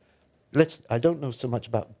generation of, I don't know so much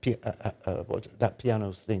about that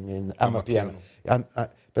piano thing in Amapiano,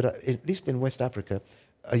 but at least in West Africa,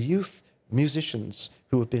 youth musicians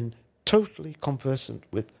who have been totally conversant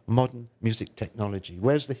with modern music technology,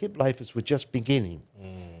 whereas the hip lifers were just beginning,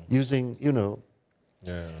 using,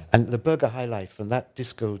 and the Burger High Life and that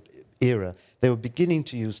disco era. They were beginning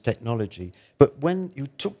to use technology. But when you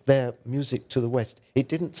took their music to the West, it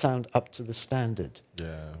didn't sound up to the standard.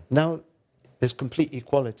 Yeah. Now there's complete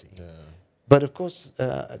equality. Yeah. But of course,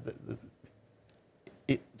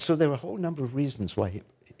 so there are a whole number of reasons why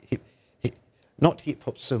not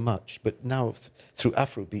hip-hop so much, but now through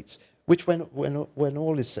Afrobeats, which when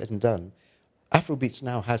all is said and done, Afrobeats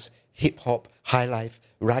now has hip-hop, high life,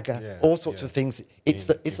 ragga, all sorts of things. It's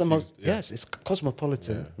the most, yes, it's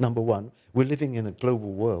cosmopolitan, number one. We're living in a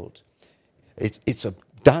global world. It's a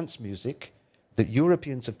dance music that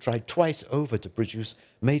Europeans have tried twice over to produce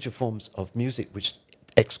major forms of music which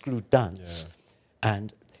exclude dance.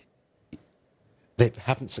 And they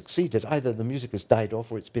haven't succeeded. Either the music has died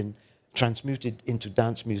off or it's been transmuted into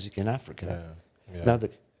dance music in Africa. Now the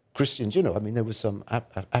Christians, you know, I mean, there were some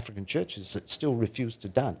African churches that still refused to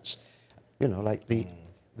dance. You know, like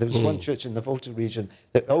there was one church in the Volta region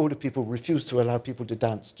that older people refused to allow people to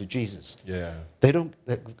dance to Jesus. They don't.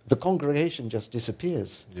 The congregation just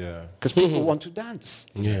disappears. Because people want to dance.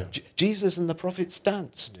 Jesus and the prophets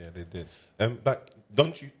danced. Yeah, they did. But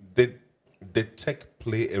don't you? Did tech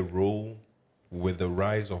play a role with the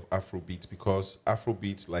rise of Afrobeats? Because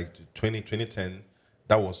Afrobeats, like 2010,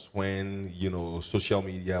 that was when, you know, social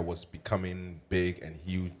media was becoming big and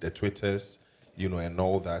huge, the Twitters, you know, and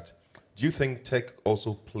all that. Do you think tech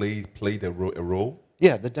also played a role?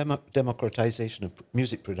 Yeah, the democratization of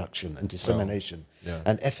music production and dissemination,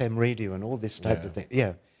 and FM radio and all this type of thing.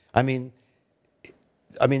 Yeah, I mean,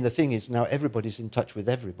 the thing is now everybody's in touch with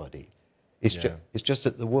everybody. It's just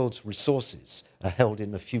that the world's resources are held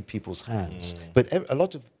in a few people's hands. But a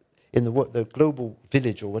lot of, in the global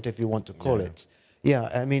village or whatever you want to call it,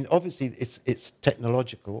 I mean, obviously it's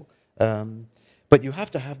technological, but you have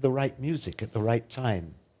to have the right music at the right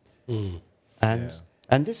time. And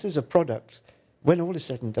this is a product, when all is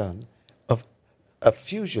said and done, of a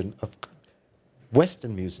fusion of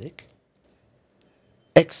Western music,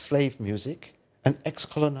 ex-slave music, and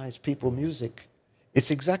ex-colonized people music. It's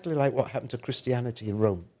exactly like what happened to Christianity in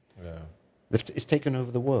Rome. It's taken over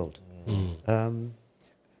the world. And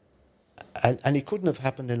it couldn't have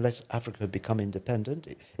happened unless Africa had become independent.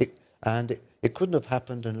 It couldn't have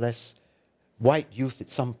happened unless white youth at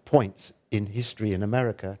some points in history in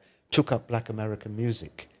America took up black American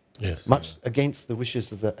music. Much against the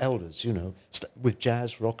wishes of the elders, you know, with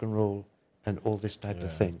jazz, rock and roll, and all this type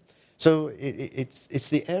of thing. So it's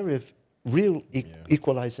the area of real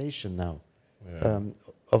equalization now.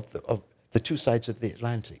 Of the two sides of the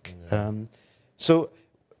Atlantic. So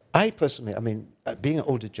I personally, I mean, being an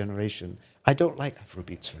older generation, I don't like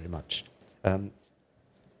Afrobeats very much.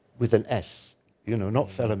 With an S, you know, not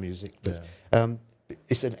fella music, but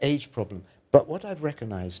it's an age problem. But what I've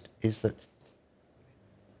recognized is that,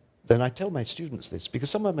 then I tell my students this, because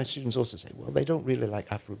some of my students also say, well, they don't really like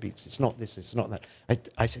Afrobeats. It's not this, it's not that.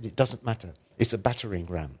 I said, it doesn't matter. It's a battering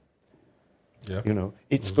ram. You know,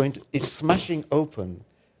 it's it's smashing open,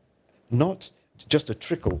 not just a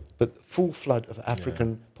trickle, but full flood of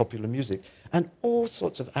African popular music. And all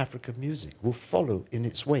sorts of African music will follow in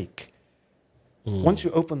its wake. Once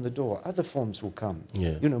you open the door, other forms will come.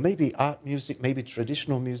 You know, maybe art music, maybe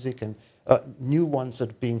traditional music, and new ones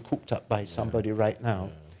that are being cooked up by somebody right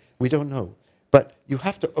now. We don't know. But you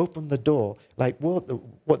have to open the door, like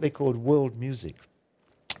what they called world music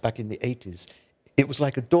back in the 80s. It was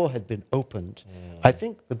like a door had been opened. I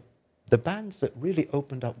think the bands that really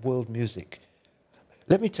opened up world music,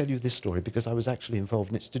 let me tell you this story because I was actually involved,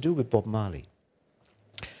 and it's to do with Bob Marley.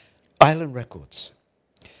 Island Records.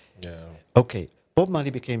 Okay, Bob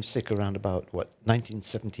Marley became sick around about,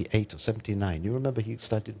 1978 or 79. You remember he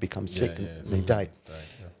started to become sick and he died.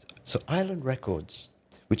 So Island Records,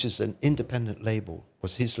 which is an independent label,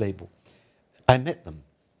 was his label. I met them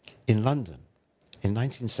in London in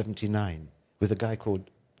 1979. With a guy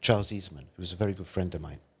called Charles Eastman, who was a very good friend of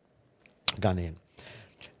mine, Ghanaian.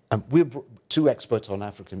 And we're two experts on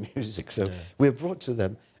African music, so we were brought to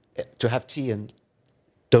them to have tea and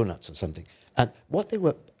donuts or something. And what they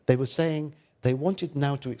were saying, they wanted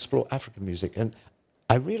now to explore African music. And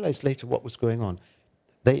I realized later what was going on.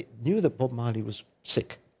 They knew that Bob Marley was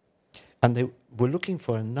sick, and they were looking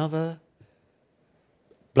for another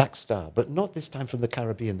black star, but not this time from the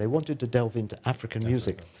Caribbean. They wanted to delve into African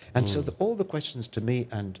music. And so all the questions to me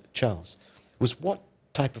and Charles was, what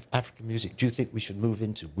type of African music do you think we should move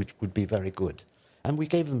into, which would be very good? And we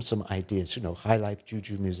gave them some ideas, you know, high life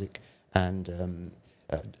juju music and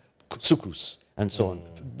sukus and so on,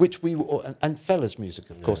 which we were, and Fella's music,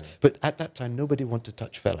 of course. But at that time, nobody wanted to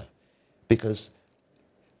touch Fella because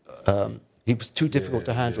he was too difficult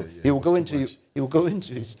to handle. He will go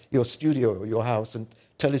into your studio or your house and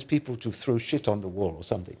tell his people to throw shit on the wall or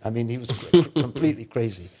something. I mean, he was completely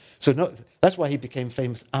crazy. So that's why he became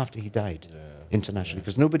famous after he died internationally,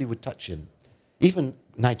 because nobody would touch him. Even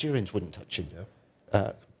Nigerians wouldn't touch him.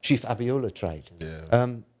 Yeah. Chief Abiola tried. Yeah.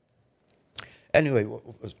 Anyway,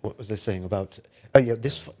 what was I saying about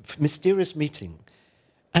this mysterious meeting?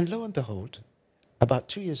 And lo and behold, about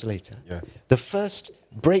 2 years later, the first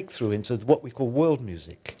breakthrough into what we call world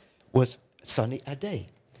music was Sunny Ade.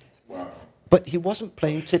 Wow. But he wasn't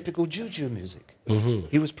playing typical juju music. Mm-hmm.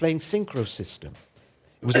 He was playing synchro system.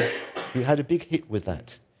 He had a big hit with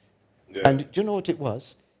that. Yeah. And do you know what it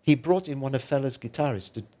was? He brought in one of Fella's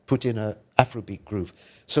guitarists to put in an Afrobeat groove.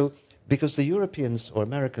 So, because the Europeans or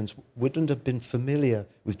Americans wouldn't have been familiar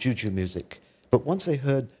with juju music, but once they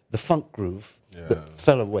heard the funk groove that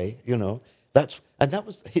fell away, that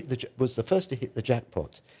was the first to hit the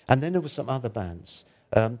jackpot. And then there were some other bands.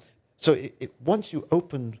 So once you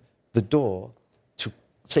open the door to,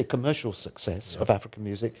 say, commercial success of African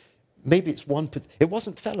music, maybe it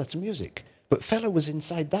wasn't Fella's music, but Fella was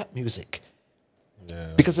inside that music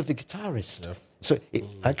because of the guitarist. Yeah. So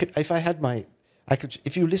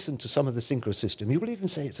if you listen to some of the synchro system, you will even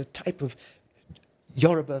say it's a type of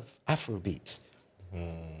Yoruba Afrobeat.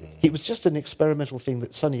 It was just an experimental thing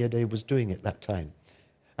that Sunny Ade was doing at that time.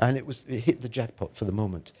 And it hit the jackpot for the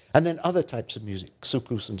moment. And then other types of music,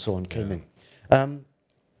 soukous and so on, came in.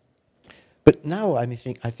 But now I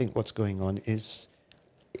think what's going on is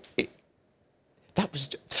that was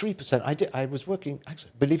 3%. I was working,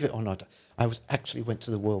 actually, believe it or not, went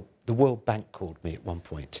to the World Bank called me at one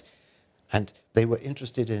point, and they were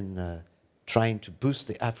interested in trying to boost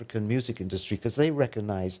the African music industry because they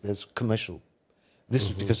recognized there's commercial. This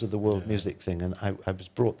was because of the world music thing, and I was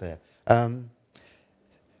brought there. And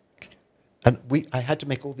I had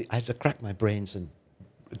to crack my brains and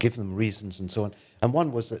give them reasons and so on. And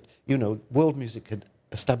one was that, world music had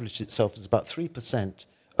established itself as about 3%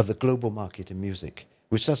 of the global market in music,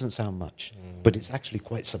 which doesn't sound much, but it's actually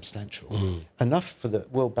quite substantial. Enough for the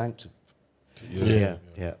World Bank to...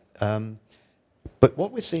 But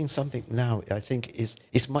what we're seeing something now, I think,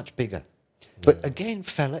 is much bigger. But again,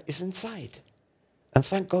 Fella is inside. And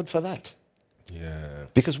thank God for that. Yeah.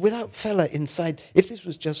 Because without Fella inside, if this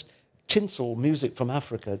was just tinsel music from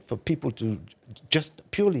Africa for people to just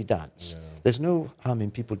purely dance, there's no harm in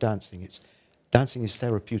people dancing. Dancing is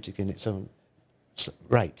therapeutic in its own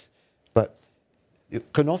right. But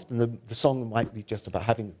it can often, the song might be just about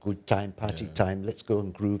having a good time, party time, let's go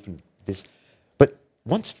and groove and this. But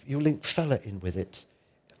once you link Fella in with it,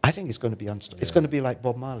 I think it's going to be unstoppable. It's going to be like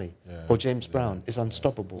Bob Marley or James Brown. It's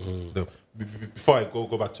unstoppable. Before I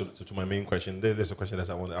go back to my main question, there's a question that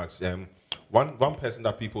I want to ask. One person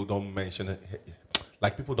that people don't mention,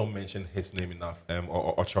 people don't mention his name enough,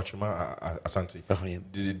 or Chronicler Asante. Oh, yeah.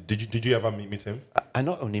 Did you ever meet him? I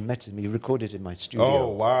not only met him, he recorded in my studio. Oh,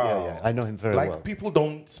 wow. Yeah, I know him very well. People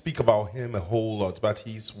don't speak about him a whole lot, but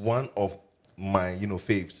he's one of my,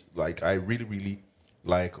 faves. I really, really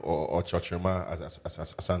like Chronicler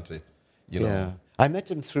Asante. Yeah. I met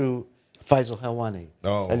him through Faisal Helwani.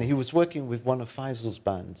 Oh. And he was working with one of Faisal's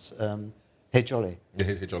bands, Hejole. Yeah,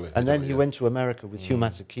 Hejole. And then he went to America with Hugh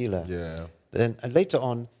Masekela. Yeah. And later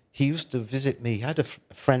on, he used to visit me. He had a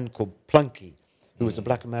friend called Plunky, who was a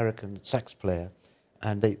black American sax player,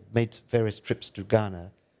 and they made various trips to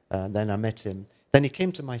Ghana. And then I met him. Then he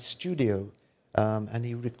came to my studio, and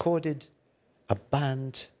he recorded a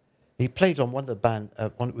band. He played on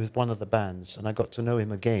with one of the bands, and I got to know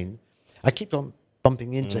him again. I keep on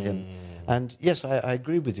bumping into him, and yes, I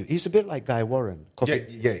agree with you. He's a bit like Guy Warren.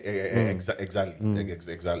 Exactly.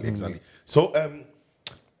 So,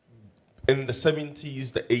 in the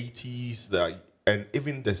 70s, the 80s, and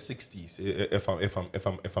even the 60s,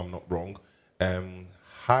 if I'm not wrong,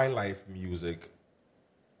 high life music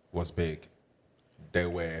was big. There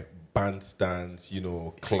were bandstands,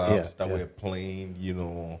 clubs that were playing,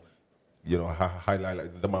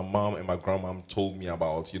 highlight. My mom and my grandmom told me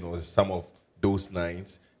about, some of those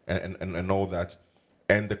nights and all that.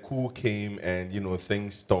 And the coup came and,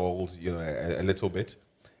 things stalled, a little bit.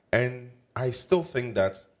 And I still think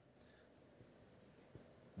that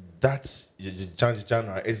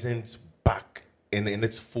genre isn't back in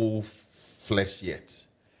its full flesh yet.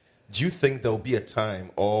 Do you think there'll be a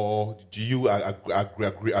time, or do you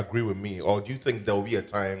agree with me, or do you think there'll be a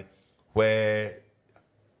time where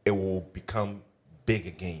it will become big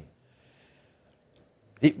again?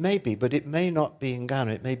 It may be, but it may not be in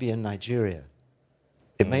Ghana. It may be in Nigeria.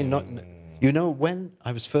 It may not. When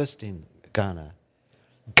I was first in Ghana,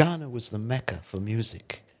 Ghana was the mecca for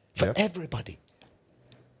music, for everybody.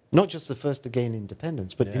 Not just the first to gain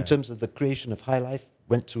independence, but in terms of the creation of high life,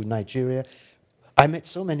 went to Nigeria. I met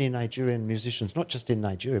so many Nigerian musicians, not just in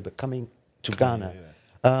Nigeria, but coming to Ghana.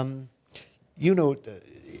 You know,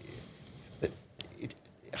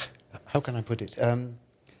 how can I put it?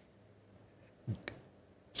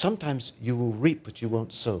 Sometimes you will reap, but you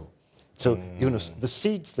won't sow. So, you know, the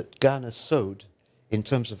seeds that Ghana sowed in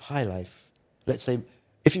terms of high life, let's say,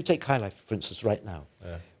 if you take high life, for instance, right now,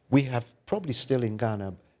 we have probably still in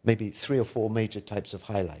Ghana maybe 3 or 4 major types of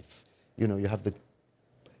high life. You know, you have the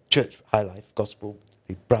church high life, gospel,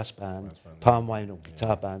 the brass band, palm wine or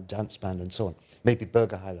guitar band, dance band, and so on. Maybe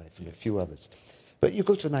burger high life and a few others. But you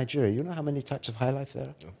go to Nigeria, you know how many types of high life there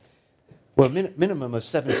are? No. Well, minimum of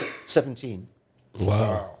 17.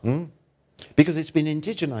 Wow. Because it's been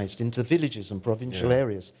indigenized into villages and provincial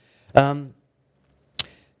areas. In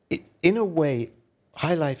a way,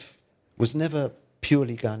 high life was never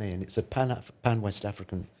purely Ghanaian. It's a pan-West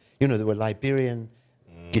African. You know, there were Liberian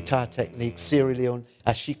guitar techniques, Sierra Leone,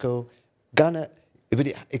 Ashiko. Ghana, but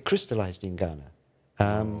it crystallized in Ghana.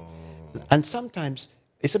 And sometimes,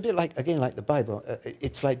 it's a bit like, again, like the Bible.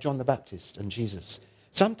 It's like John the Baptist and Jesus.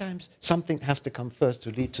 Sometimes something has to come first to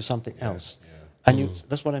lead to something else. And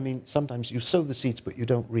that's what I mean. Sometimes you sow the seeds, but you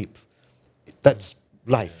don't reap. That's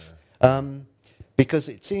life. Because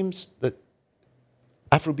it seems that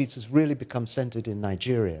Afrobeats has really become centered in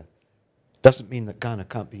Nigeria. Doesn't mean that Ghana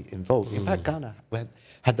can't be involved. In fact, Ghana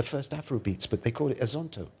had the first Afrobeats, but they called it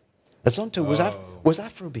Azonto. Azonto was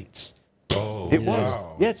Afrobeats. It was.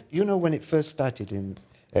 Yes, you know, when it first started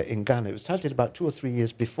in Ghana, it was started about 2 or 3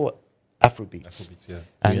 years before Afrobeats.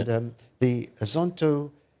 And the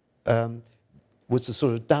Azonto was the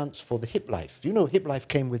sort of dance for the hip life. You know, hip life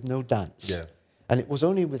came with no dance. And it was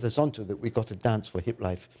only with Azonto that we got a dance for hip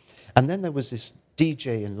life. And then there was this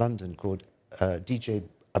DJ in London called DJ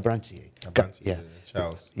Abrantier.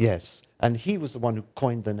 Charles. Yes. And he was the one who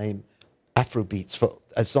coined the name Afrobeats for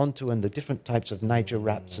Azonto and the different types of Niger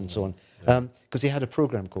raps and so on. Because he had a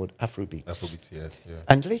program called Afrobeats.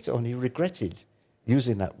 And later on he regretted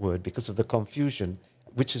using that word because of the confusion,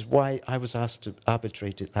 which is why I was asked to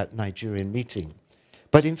arbitrate at that Nigerian meeting.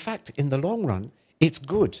 But in fact, in the long run, it's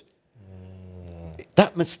good.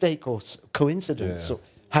 That mistake or coincidence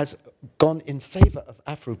has gone in favor of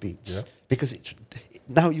Afrobeats because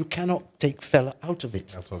now you cannot take fella out of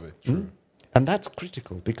it. True. And that's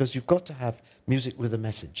critical because you've got to have music with a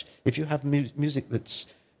message. If you have music that's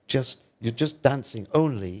you're just dancing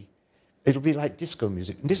only, it'll be like disco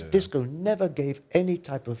music. And disco never gave any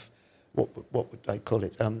type of, what would I call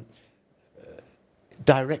it,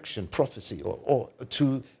 direction, prophecy, or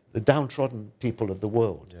to the downtrodden people of the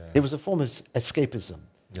world. It was a form of escapism,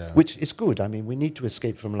 which is good. I mean, we need to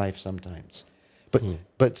escape from life sometimes.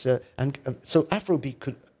 But so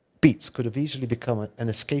Afrobeats could have easily become an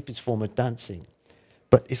escapist form of dancing,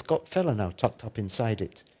 but it's got fella now tucked up inside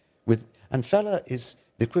it. And fella is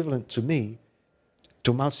the equivalent to me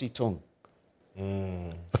to Mao Zedong,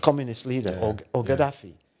 a communist leader, or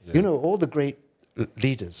Gaddafi. You know, all the great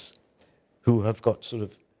leaders who have got sort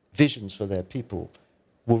of visions for their people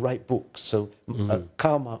will write books. So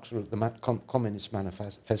Karl Marx wrote the Communist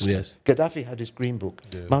Manifesto. Yes. Gaddafi had his Green Book.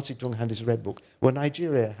 Mao Zedong had his Red Book. Well,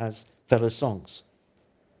 Nigeria has fella's songs.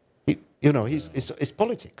 It's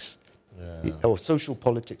politics, or social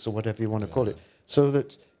politics, or whatever you want to call it. So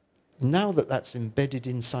that now that that's embedded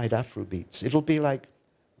inside Afrobeats, it'll be like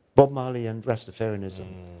Bob Marley and Rastafarianism,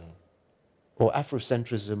 or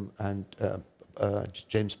Afrocentrism and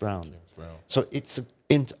James Brown. So it's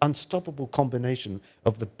an unstoppable combination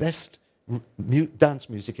of the best dance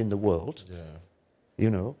music in the world, you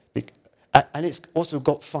know, and it's also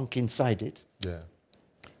got funk inside it.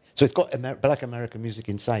 So it's got Black American music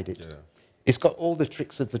inside it. It's got all the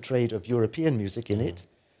tricks of the trade of European music in it.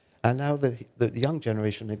 And now the young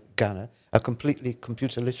generation in Ghana are completely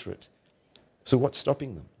computer literate. So what's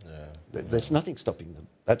stopping them? There's nothing stopping them.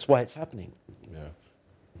 That's why it's happening.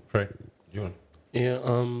 Pray. You want?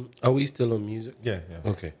 Are we still on music? Yeah.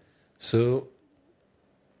 Okay. So,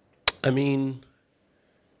 I mean,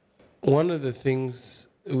 one of the things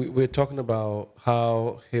we're talking about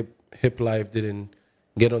how hip life didn't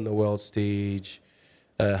get on the world stage,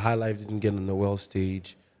 high life didn't get on the world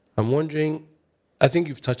stage. I'm wondering, I think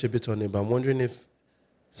you've touched a bit on it, but I'm wondering if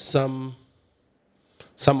some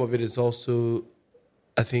of it is also,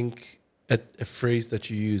 I think, a phrase that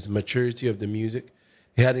you use, maturity of the music.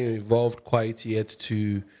 It hadn't evolved quite yet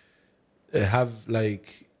to have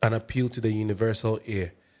like an appeal to the universal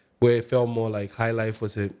ear, where it felt more like high life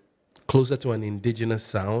was closer to an indigenous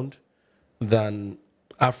sound than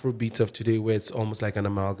Afrobeats of today, where it's almost like an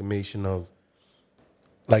amalgamation of,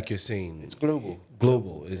 like you're saying, it's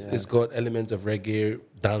global. It's got elements of reggae,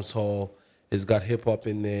 dancehall. It's got hip hop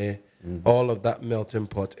in there. all of that melting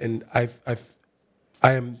pot. And I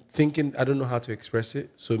am thinking, I don't know how to express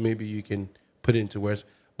it, so maybe you can put it into words.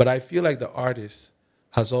 But I feel like the artist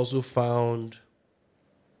has also found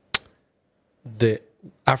the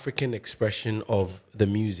African expression of the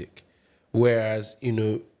music. Whereas,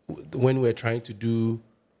 when we're trying to do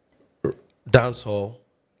dancehall,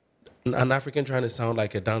 an African trying to sound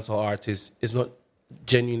like a dancehall artist is not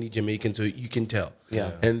genuinely Jamaican, so you can tell.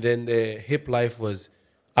 Yeah. And then the hip life was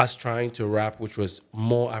us trying to rap, which was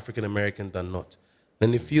more African American than not.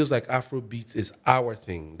 Then it feels like Afro beats is our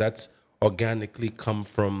thing. That's organically come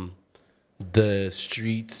from the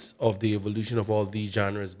streets of the evolution of all these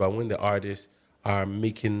genres. But when the artists are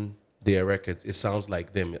making their records, it sounds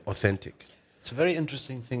like them, authentic. It's a very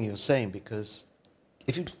interesting thing you're saying, because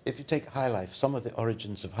if you take high life, some of the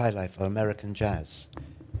origins of high life are American jazz.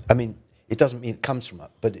 I mean, it doesn't mean it comes from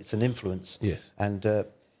up, but it's an influence. Yes. And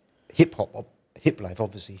hip life,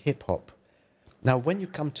 obviously hip hop. Now, when you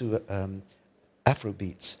come to Afro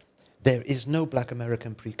beats, there is no Black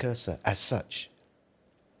American precursor as such.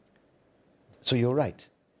 So you're right.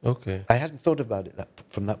 Okay. I hadn't thought about it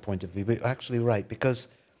from that point of view, but you're actually right, because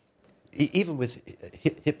even with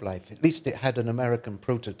hip life, at least it had an American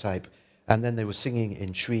prototype, and then they were singing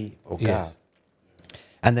in Shri or Ga. Yes.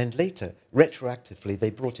 And then later, retroactively, they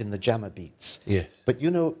brought in the jammer beats. Yes. But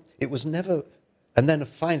it was never... And then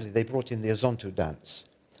finally, they brought in the Azonto dance.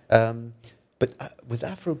 But with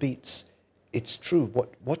Afro beats, it's true.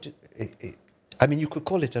 I mean, you could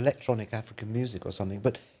call it electronic African music or something,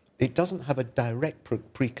 but it doesn't have a direct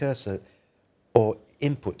precursor or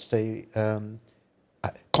input. Say,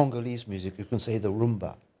 Congolese music, you can say the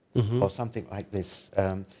rumba, or something like this.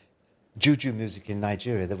 Juju music in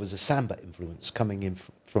Nigeria, there was a samba influence coming in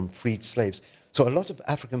from freed slaves. So a lot of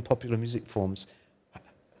African popular music forms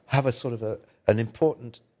have a sort of an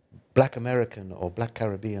important Black American or Black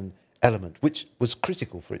Caribbean element, which was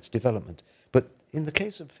critical for its development. But in the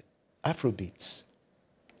case of Afrobeats,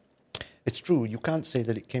 it's true, you can't say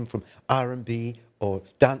that it came from R&B or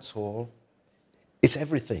dancehall. It's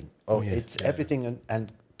everything. Everything,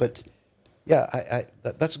 but yeah,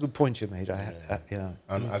 that's a good point you made. Yeah,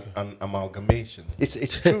 an amalgamation.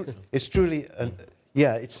 It's true. It's truly,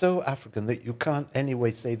 it's so African that you can't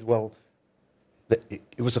anyway say, well, that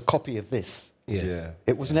it was a copy of this. Yes. Yeah.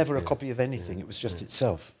 It was never a copy of anything. It was just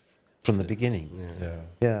itself from the beginning.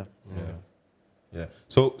 Yeah.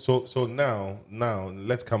 So now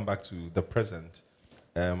let's come back to the present.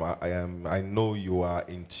 I know you are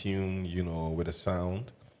in tune, with the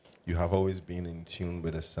sound. You have always been in tune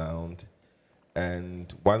with the sound.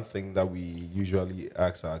 And one thing that we usually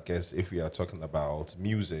ask our guests if we are talking about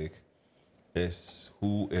music is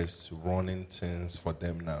who is running things for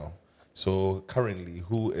them now. So currently,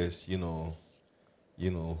 who is, who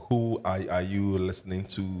are you listening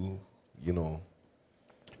to,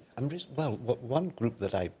 one group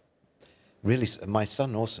that I really, my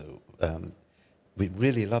son also, we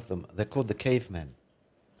really love them. They're called the Cavemen.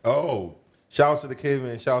 Oh, shouts to the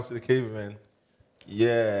Cavemen.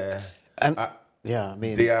 Yeah. And I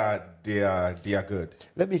mean, they are good.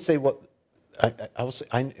 Let me say what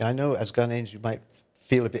I know as Ghanaians you might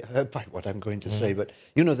feel a bit hurt by what I'm going to say, but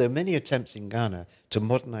there are many attempts in Ghana to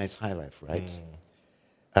modernize high life, right?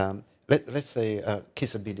 Let's say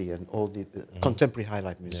Kisabidi and all the contemporary high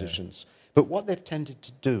life musicians. Yeah. But what they've tended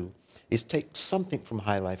to do is take something from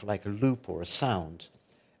high life, like a loop or a sound,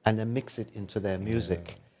 and then mix it into their music.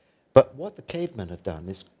 Yeah. But what the Cavemen have done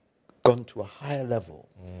is gone to a higher level.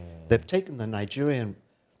 They've taken the Nigerian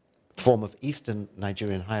form of Eastern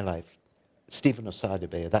Nigerian high life, Stephen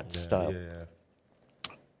Osadebe, that style. Yeah.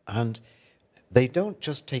 And they don't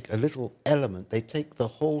just take a little element, they take the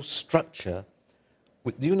whole structure.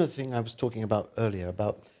 The thing I was talking about earlier,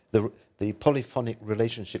 about the polyphonic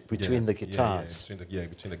relationship between the guitars.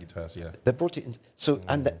 Between the guitars, yeah. They brought it in,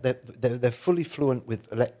 and they're fully fluent with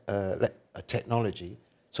technology,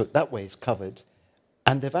 so that way it's covered.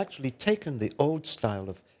 And they've actually taken the old style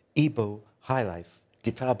of Igbo high life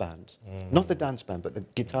guitar band, not the dance band, but the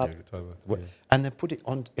guitar, and they put it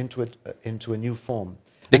into a new form.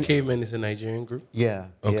 The Cavemen is a Nigerian group? Yeah,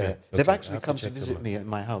 okay, yeah. Okay. They've actually come to visit me at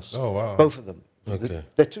my house. Oh, wow. Both of them. Okay.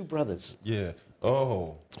 They're two brothers. Yeah.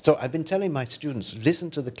 Oh. So I've been telling my students, listen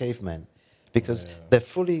to the Cavemen, because they're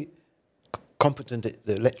fully competent at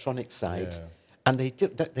the electronic side, and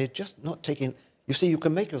they're just not taking... You see, you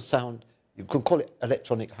can make your sound, you can call it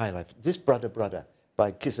electronic high life. This Brother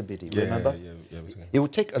by Kisabidi, remember? Yeah. It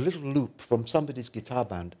would take a little loop from somebody's guitar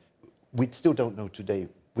band. We still don't know today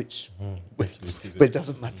which but it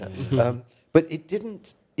doesn't matter. But it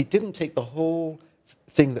didn't take the whole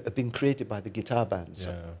thing that had been created by the guitar bands,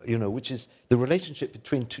 which is the relationship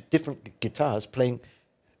between two different guitars playing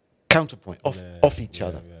counterpoint off each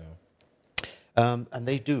other. And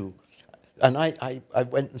they do. And I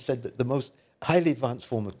went and said that the most highly advanced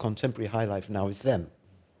form of contemporary high life now is them.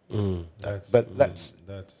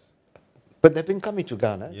 But they've been coming to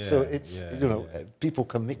Ghana, so it's people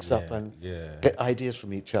can mix up and get ideas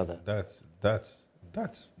from each other. That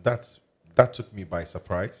took me by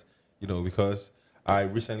surprise, because I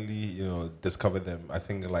recently discovered them. I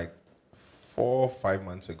think like 4 or 5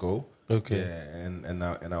 months ago. Okay. Yeah,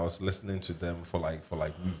 and I was listening to them for like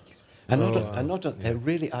weeks. And they're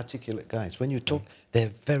really articulate guys. When you talk,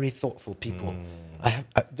 they're very thoughtful people.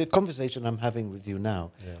 The conversation I'm having with you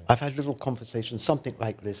now, I've had little conversations, something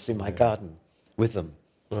like this, in my garden with them.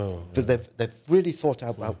 Because they've really thought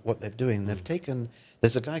out about what they're doing.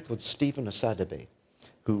 There's a guy called Stephen Asadabe,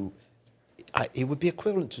 who he would be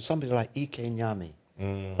equivalent to somebody like Ike Nyami,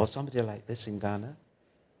 or somebody like this in Ghana,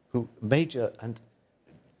 who major, and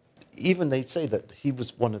even they'd say that he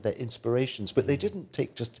was one of their inspirations, but they didn't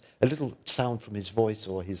take just a little sound from his voice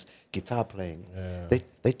or his guitar playing.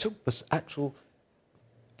 They took this actual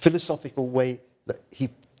philosophical way that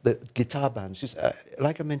the guitar bands, just,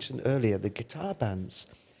 like I mentioned earlier, the guitar bands,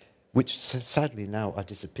 which sadly now are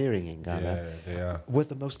disappearing in Ghana, were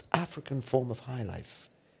the most African form of high life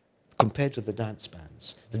compared to the dance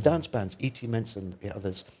bands. The dance bands, E.T. Mensah and the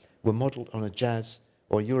others, were modeled on a jazz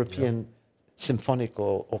or European symphonic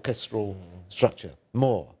or orchestral structure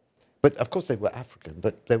more. But of course they were African,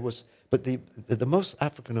 but the most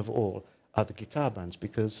African of all are the guitar bands,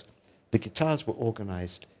 because the guitars were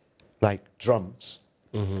organized like drums,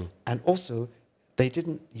 and also they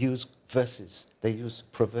didn't use verses, they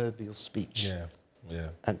used proverbial speech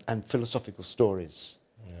and philosophical stories.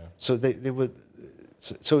 So they were,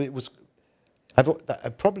 so it was,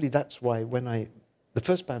 probably that's why the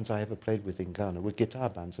first bands I ever played with in Ghana were guitar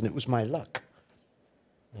bands, and it was my luck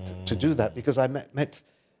to do that, because I met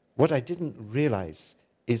what I didn't realize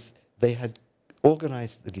is they had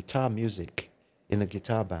organized the guitar music in a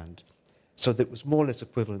guitar band so that it was more or less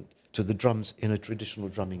equivalent to the drums in a traditional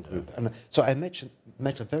drumming group. And so I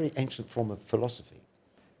met a very ancient form of philosophy.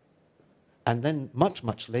 And then much,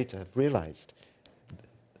 much later I've realized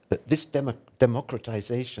that this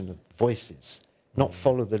democratization of voices, not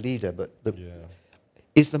follow the leader, but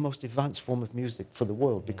is the most advanced form of music for the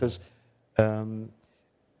world, because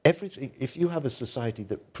everything, if you have a society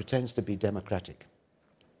that pretends to be democratic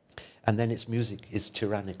and then its music is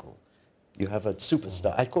tyrannical, you have a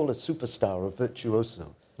superstar, I call a superstar or a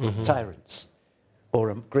virtuoso, tyrants, or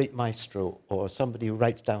a great maestro, or somebody who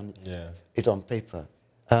writes down it on paper.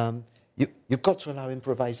 You've got to allow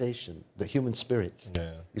improvisation, the human spirit,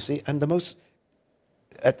 you see, and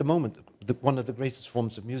at the moment, one of the greatest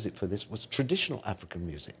forms of music for this was traditional African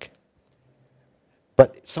music.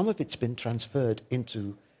 But some of it's been transferred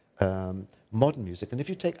into modern music. And if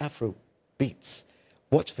you take Afro beats,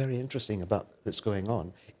 what's very interesting about that's going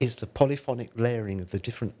on is the polyphonic layering of the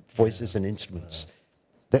different voices and instruments.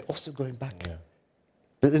 They're also going back.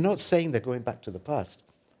 But they're not saying they're going back to the past,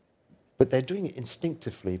 but they're doing it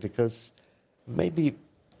instinctively, because maybe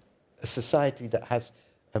a society that has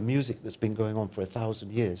a music that's been going on for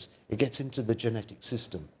 1,000 years, it gets into the genetic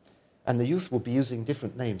system. And the youth will be using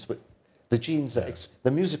different names, but the genes,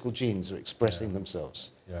 the musical genes are expressing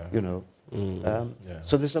themselves, you know.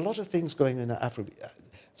 So there's a lot of things going on in Afrobeat.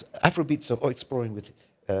 Afrobeats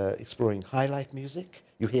are exploring high life music.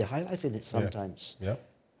 You hear high life in it sometimes.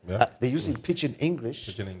 They're using Pidgin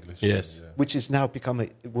English. Yes. Which is now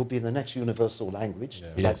will be the next universal language,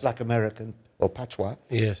 like Black American or Patois.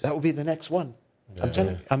 Yes. That will be the next one. I'm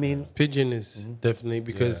telling you, I mean... Pidgin is definitely,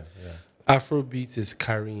 because Afrobeat is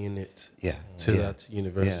carrying it to that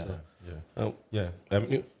universal.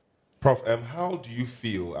 Prof, how do you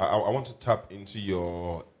feel? I want to tap into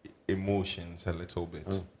your emotions a little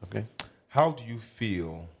bit. Okay. How do you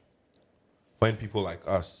feel when people like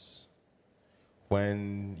us,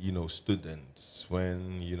 when, students,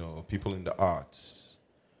 when, people in the arts,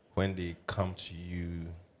 when they come to you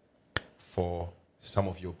for some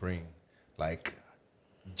of your brain? Like,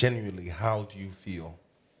 genuinely, how do you feel?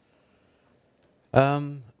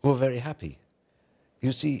 We're very happy.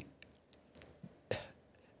 You see,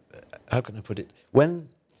 how can I put it?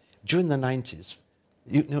 During the 90s,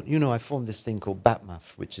 I formed this thing called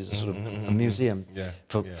Batmaf, which is a sort of a museum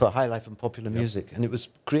for high life and popular music. And it was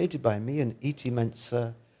created by me and E.T.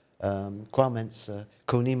 Mensah, Kwa Mensah,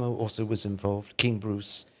 Konimo also was involved, King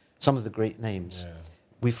Bruce, some of the great names.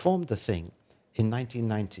 We formed the thing in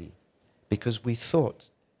 1990 because we thought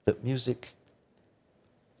that music,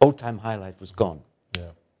 old-time high life, was gone.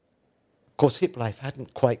 course, hip life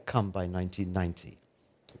hadn't quite come by 1990.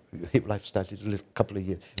 Hip life started a couple of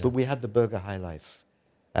years. Yeah. But we had the Burger High Life.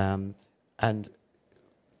 And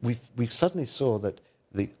we suddenly saw that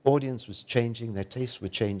the audience was changing, their tastes were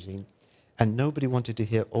changing, and nobody wanted to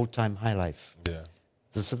hear old-time high life. Yeah.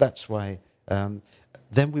 So that's why.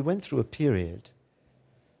 Then we went through a period.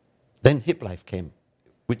 Then hip life came,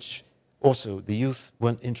 which also the youth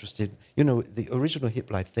weren't interested. You know, the original hip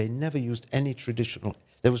life, they never used any traditional.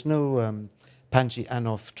 There was no Panji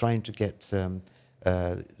Anoff trying to get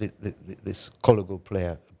this Kologo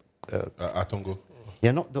player. Atongo.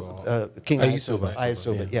 Yeah, not the King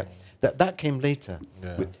Ayasoba. Yeah. That came later.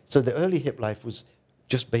 Yeah. So the early hip life was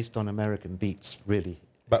just based on American beats, really.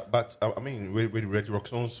 But I mean, with Reggie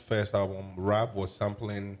Rockson's first album, Rap was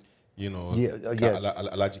sampling, you know,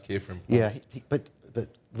 Alaji K from. Yeah, but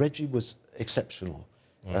Reggie was exceptional.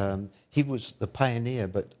 Mm. He was the pioneer,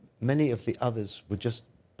 but many of the others were just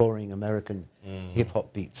borrowing American hip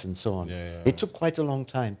hop beats and so on. Yeah. It took quite a long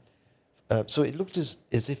time. So it looked as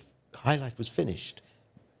if High Life was finished,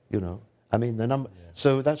 you know. I mean, the number. Yeah.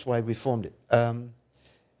 So that's why we formed it.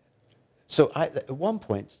 So at one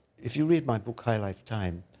point, if you read my book, High Life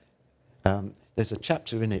Time, there's a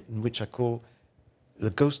chapter in it in which I call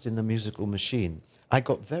The Ghost in the Musical Machine. I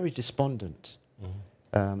got very despondent.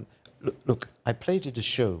 Mm-hmm. Look, I played at a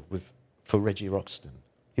show for Reggie Roxton.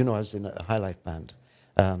 You know, I was in a High Life band.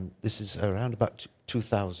 This is around about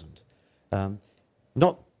 2000.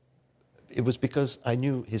 It was because I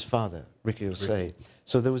knew his father, Ricky Osei.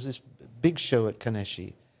 So there was this big show at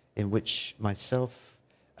Kaneshi in which myself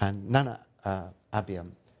and Nana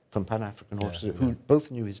Abiam from Pan-African Orchestra, who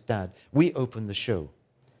both knew his dad, we opened the show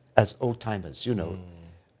as old-timers, you know.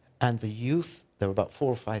 And the youth, there were about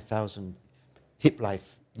 4,000 or 5,000 hip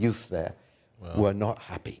life youth there, were not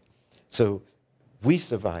happy. So we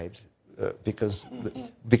survived because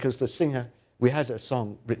the singer, we had a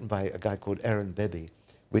song written by a guy called Aaron Bebe,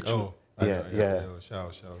 which it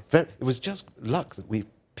was just luck that we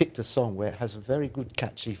picked a song where it has a very good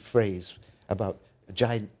catchy phrase about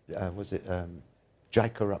dry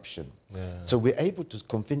corruption. Yeah. So we're able to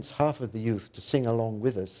convince half of the youth to sing along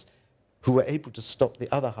with us, who were able to stop the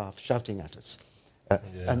other half shouting at us.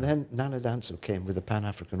 And then Nana Danso came with the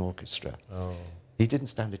Pan-African Orchestra. Oh. He didn't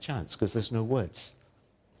stand a chance because there's no words.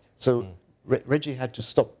 So Reggie had to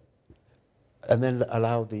stop and then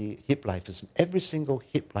allow the hip lifers. Every single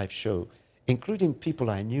hip life show, including people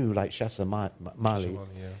I knew like Shasa Mali,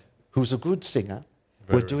 who's a good singer,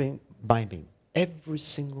 were doing miming. Every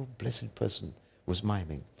single blessed person was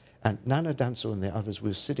miming. And Nana Danso and the others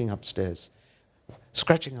were sitting upstairs,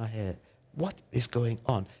 scratching our hair. What is going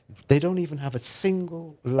on? They don't even have a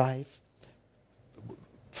single live,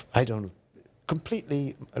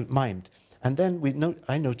 completely mimed. And then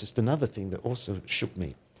I noticed another thing that also shook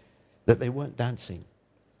me, that they weren't dancing.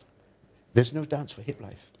 There's no dance for hip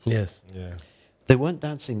life. Yes. Yeah. They weren't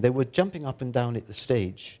dancing. They were jumping up and down at the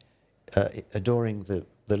stage, adoring the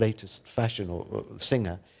latest fashion or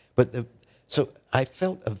singer. So I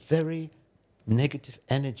felt a very negative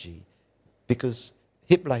energy because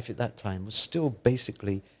hip life at that time was still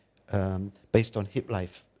basically based on hip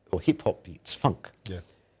life or hip hop beats, funk,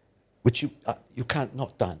 which you can't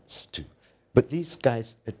not dance to. But these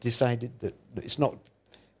guys had decided that it's not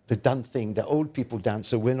the done thing. The old people dance,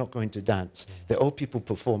 so we're not going to dance. The old people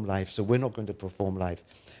perform live, so we're not going to perform live.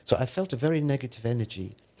 So I felt a very negative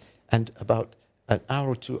energy. And about an hour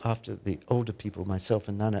or two after the older people, myself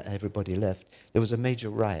and Nana, everybody left, there was a major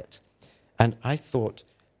riot. And I thought,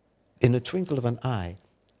 in a twinkle of an eye,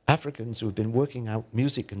 Africans who have been working out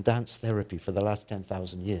music and dance therapy for the last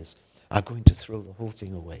 10,000 years are going to throw the whole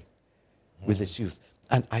thing away with this youth.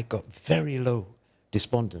 And I got very low,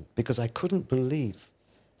 despondent, because I couldn't believe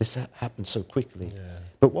this happened so quickly. Yeah.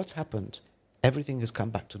 But what's happened, everything has come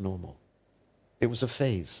back to normal. It was a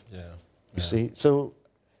phase, you see. So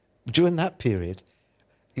during that period,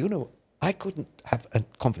 you know, I couldn't have a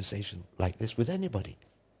conversation like this with anybody.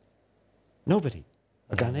 Nobody,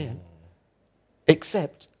 a Ghanaian,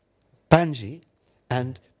 except Panji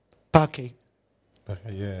and Pake.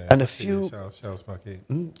 And a few,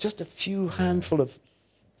 just a few handful of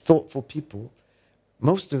thoughtful people.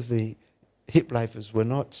 Most of the hip lifers were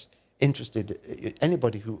not interested in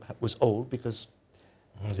anybody who was old because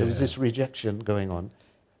there was this rejection going on.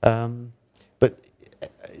 But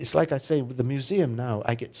it's like I say, with the museum now,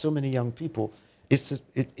 I get so many young people. It's the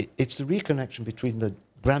reconnection between the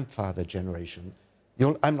grandfather generation.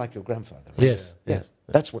 I'm like your grandfather, right? Yes.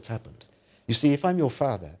 That's what's happened. You see, if I'm your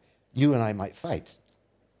father, you and I might fight.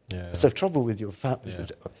 Yeah. It's the trouble with your family. Yeah.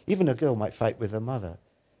 Even a girl might fight with her mother.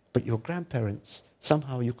 But your grandparents,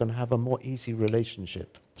 somehow you can have a more easy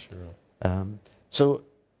relationship. True. So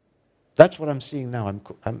that's what I'm seeing now.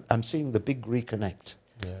 I'm seeing the big reconnect.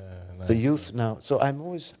 Yeah, nice. The youth now. So I'm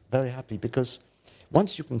always very happy because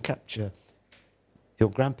once you can capture your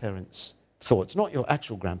grandparents' thoughts, not your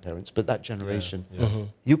actual grandparents, but that generation,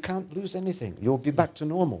 you can't lose anything. You'll be back to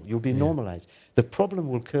normal. You'll be normalized. The problem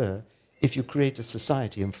will occur if you create a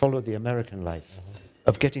society and follow the American life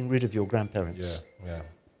of getting rid of your grandparents.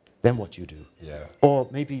 Then what you do? Or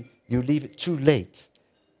maybe you leave it too late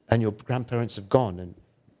and your grandparents have gone and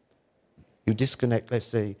you disconnect, let's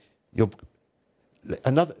say,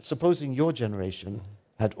 supposing your generation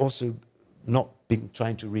had also not been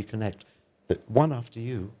trying to reconnect, that one after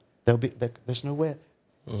you, there's nowhere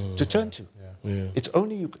to turn to. It's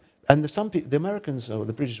only you. And the Americans or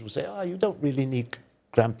the British will say, you don't really need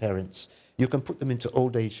grandparents. You can put them into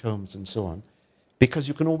old age homes and so on, because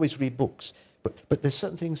you can always read books. But there's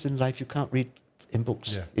certain things in life you can't read in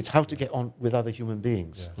books. It's how to get on with other human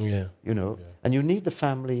beings. You know, and you need the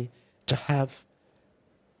family to have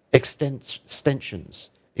extensions,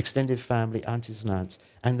 extended family, aunties and aunts,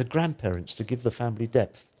 and the grandparents to give the family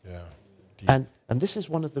depth. And this is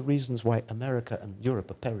one of the reasons why America and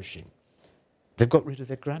Europe are perishing. They've got rid of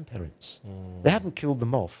their grandparents. They haven't killed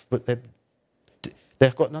them off, but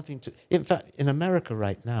they've got nothing to... In fact, in America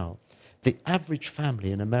right now, the average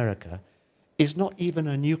family in America is not even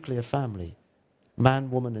a nuclear family,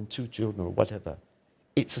 man, woman, and 2 children or whatever.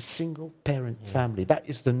 It's a single-parent family. That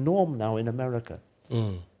is the norm now in America.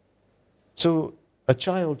 So a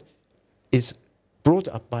child is brought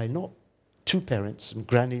up by not 2 parents and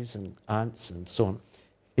grannies and aunts and so on.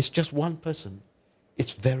 It's just one person.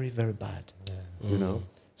 It's very, very bad, you know.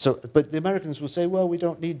 So, but the Americans will say, well, we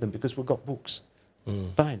don't need them because we've got books.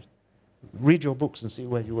 Fine. Read your books and see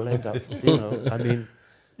where you will end up. You know, I mean...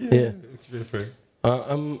 It's very fair.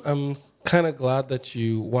 I'm kind of glad that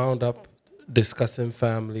you wound up discussing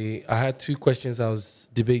family. I had 2 questions I was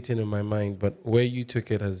debating in my mind, but where you took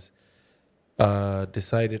it has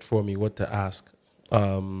decided for me what to ask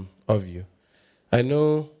of you. I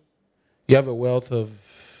know you have a wealth of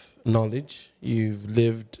knowledge. You've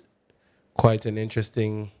lived quite an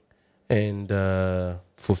interesting and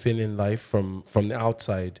fulfilling life from the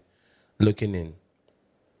outside looking in.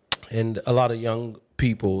 And a lot of young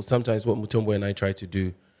people, sometimes what Mutombo and I try to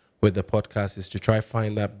do with the podcast is to try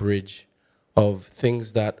find that bridge of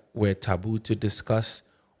things that were taboo to discuss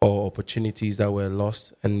or opportunities that were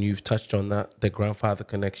lost. And you've touched on that, the grandfather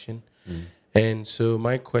connection. And so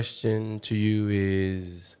my question to you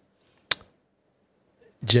is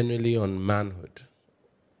generally on manhood.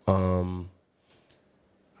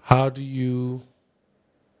 How do you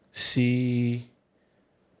see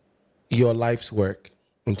your life's work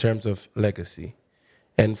in terms of legacy?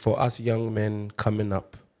 And for us young men coming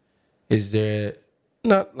up, is there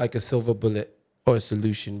not like a silver bullet or a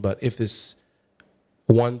solution, but if there's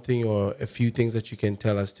one thing or a few things that you can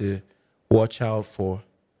tell us to watch out for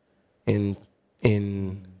in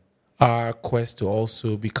our quest to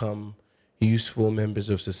also become useful members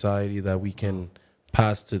of society that we can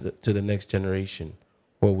pass to the next generation,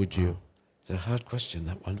 what would you? It's a hard question,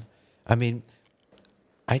 that one. I mean,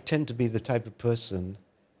 I tend to be the type of person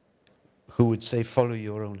who would say, follow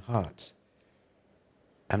your own heart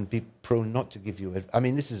and be prone not to give you... I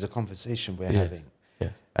mean, this is a conversation we're having.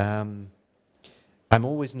 Yes. I'm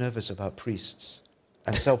always nervous about priests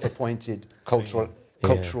and self-appointed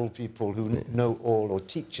cultural people who know all, or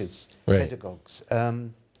teachers, pedagogues.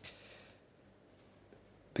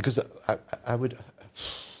 Because I would...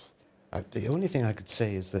 the only thing I could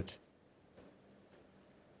say is that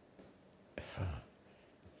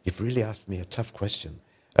you've really asked me a tough question.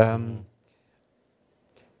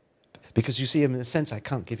 Because you see, in a sense, I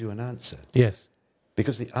can't give you an answer. Yes.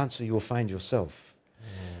 Because the answer you'll find yourself.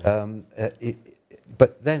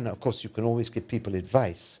 But then, of course, you can always give people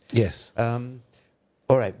advice. Yes.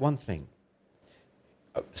 All right, one thing.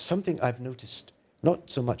 Something I've noticed, not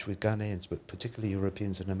so much with Ghanaians, but particularly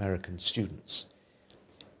Europeans and American students,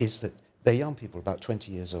 is that they're young people, about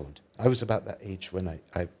 20 years old. I was about that age when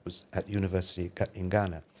I was at university in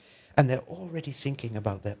Ghana. And they're already thinking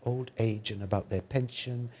about their old age and about their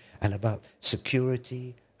pension and about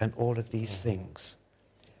security and all of these things.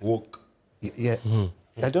 Woke. Yeah.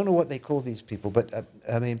 I don't know what they call these people, but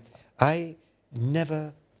I mean, I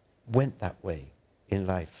never went that way in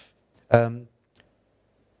life.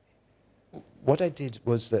 What I did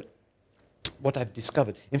was that, what I've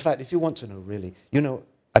discovered, in fact, if you want to know really, you know,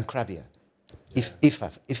 I'm Krabia.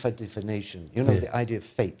 If a divination, you know, the idea of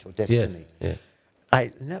fate or destiny. Yeah.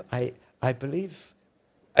 I believe,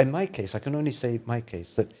 in my case, I can only say my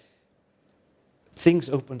case, that things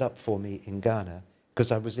opened up for me in Ghana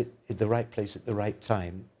because I was at the right place at the right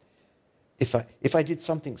time. if I did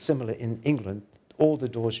something similar in England, all the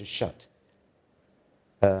doors are shut.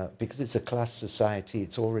 Because it's a class society,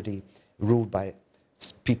 it's already ruled by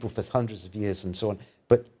people for hundreds of years and so on.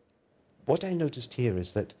 But what I noticed here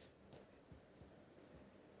is that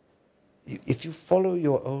if you follow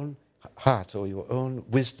your own heart or your own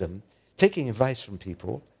wisdom, taking advice from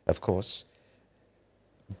people, of course,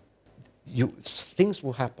 things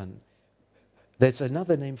will happen. There's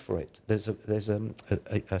another name for it. There's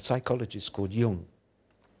a psychologist called Jung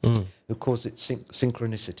who calls it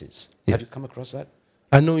synchronicities. Yes. Have you come across that?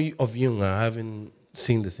 I know of Jung. I haven't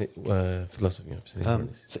seen the philosophy of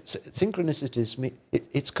synchronicity. Synchronicities,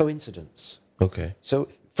 it's coincidence. Okay. So,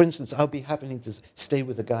 for instance, I'll be happening to stay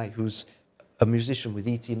with a guy who's a musician with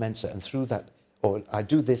E.T. Mensa, and through that, or I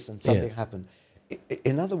do this and something happened.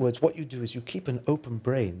 In other words, what you do is you keep an open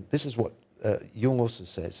brain. This is what Jung also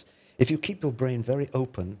says. If you keep your brain very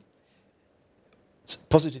open,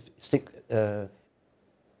 positive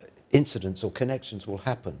incidents or connections will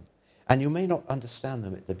happen. And you may not understand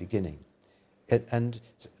them at the beginning. And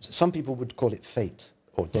some people would call it fate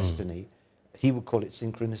or destiny. He would call it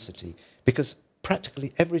synchronicity. Because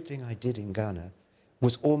practically everything I did in Ghana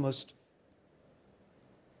was almost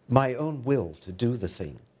my own will to do the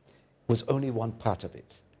thing was only one part of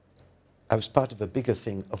it. I was part of a bigger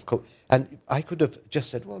thing, and I could have just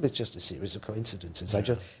said, well, it's just a series of coincidences.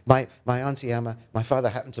 My Auntie Amma, my father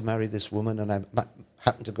happened to marry this woman, and I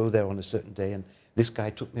happened to go there on a certain day, and this guy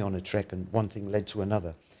took me on a trek, and one thing led to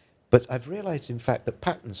another. But I've realized, in fact, that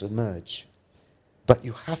patterns emerge, but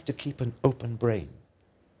you have to keep an open brain.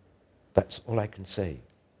 That's all I can say.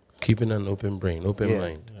 Keeping an open brain, open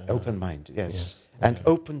mind. Open mind, yes. And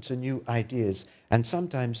open to new ideas. And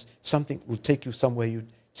sometimes something will take you somewhere you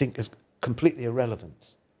think is completely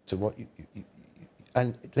irrelevant to what you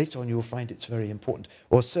and later on you'll find it's very important.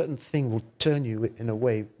 Or a certain thing will turn you in a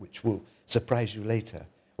way which will surprise you later.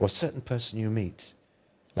 Or a certain person you meet.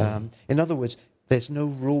 In other words, there's no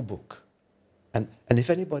rule book. And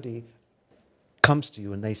if anybody comes to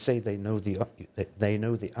you and they say they know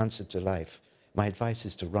the answer to life, my advice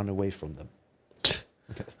is to run away from them.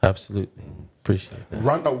 Absolutely. Appreciate that.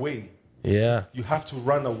 Run away. Yeah. You have to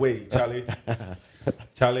run away, Charlie.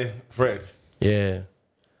 Charlie, Fred. Yeah.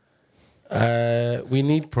 We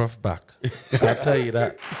need Prof back. I'll tell you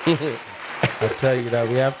that. I'll tell you that.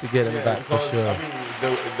 We have to get him back for sure. I mean,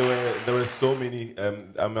 there were so many.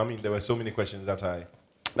 There were so many questions that I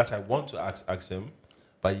want to ask him,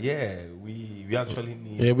 but we actually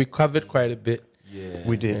need. Yeah, we covered quite a bit. Yeah,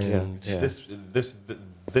 we did. This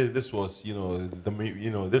was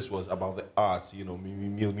this was about the arts,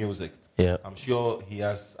 music. Yeah, I'm sure he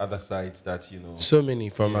has other sides that So many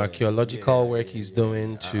from archaeological work he's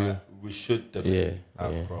doing to. We should definitely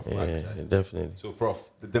have Prof. Definitely. So,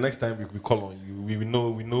 Prof, the next time we call on you, we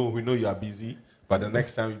know you are busy, but the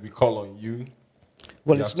next time we call on you.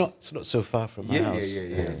 Well, it's not so far from my house.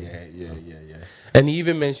 Yeah. And he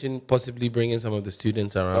even mentioned possibly bringing some of the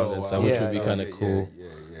students around and stuff, which would be kind of cool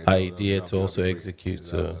idea to also execute.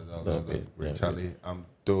 So, Charlie, I'm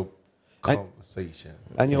dope. Conversation.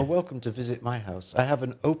 And you're welcome to visit my house. I have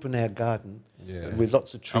an open air garden with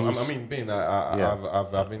lots of trees. I've been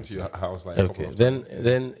to your house like okay. a couple of times.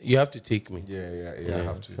 Then you have to take me. I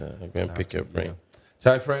have to. So I'm going to pick your brain.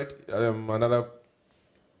 Chai Fred, another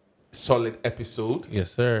solid episode.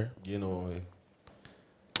 Yes, sir.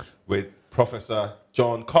 With Professor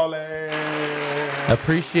John Collins.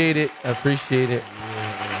 Appreciate it.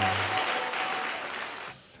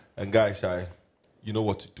 And guys, Chai, you know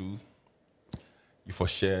what to do. You for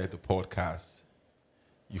share the podcast.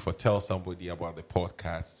 You for tell somebody about the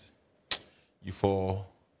podcast. You for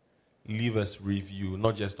leave us review,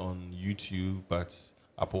 not just on YouTube, but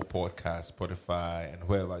Apple Podcasts, Spotify, and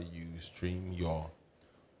wherever you stream your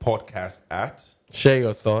podcast at. Share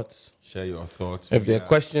your thoughts. If there are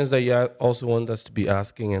questions that you also want us to be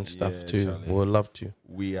asking and stuff too, Charlie, we would love to.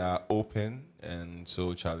 We are open, and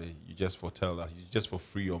so Charlie, you just for tell us, you just for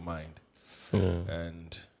free your mind.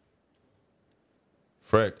 And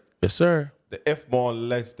Fred. Yes, sir. The F more,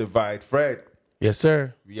 let's divide. Fred. Yes,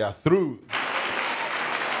 sir. We are through.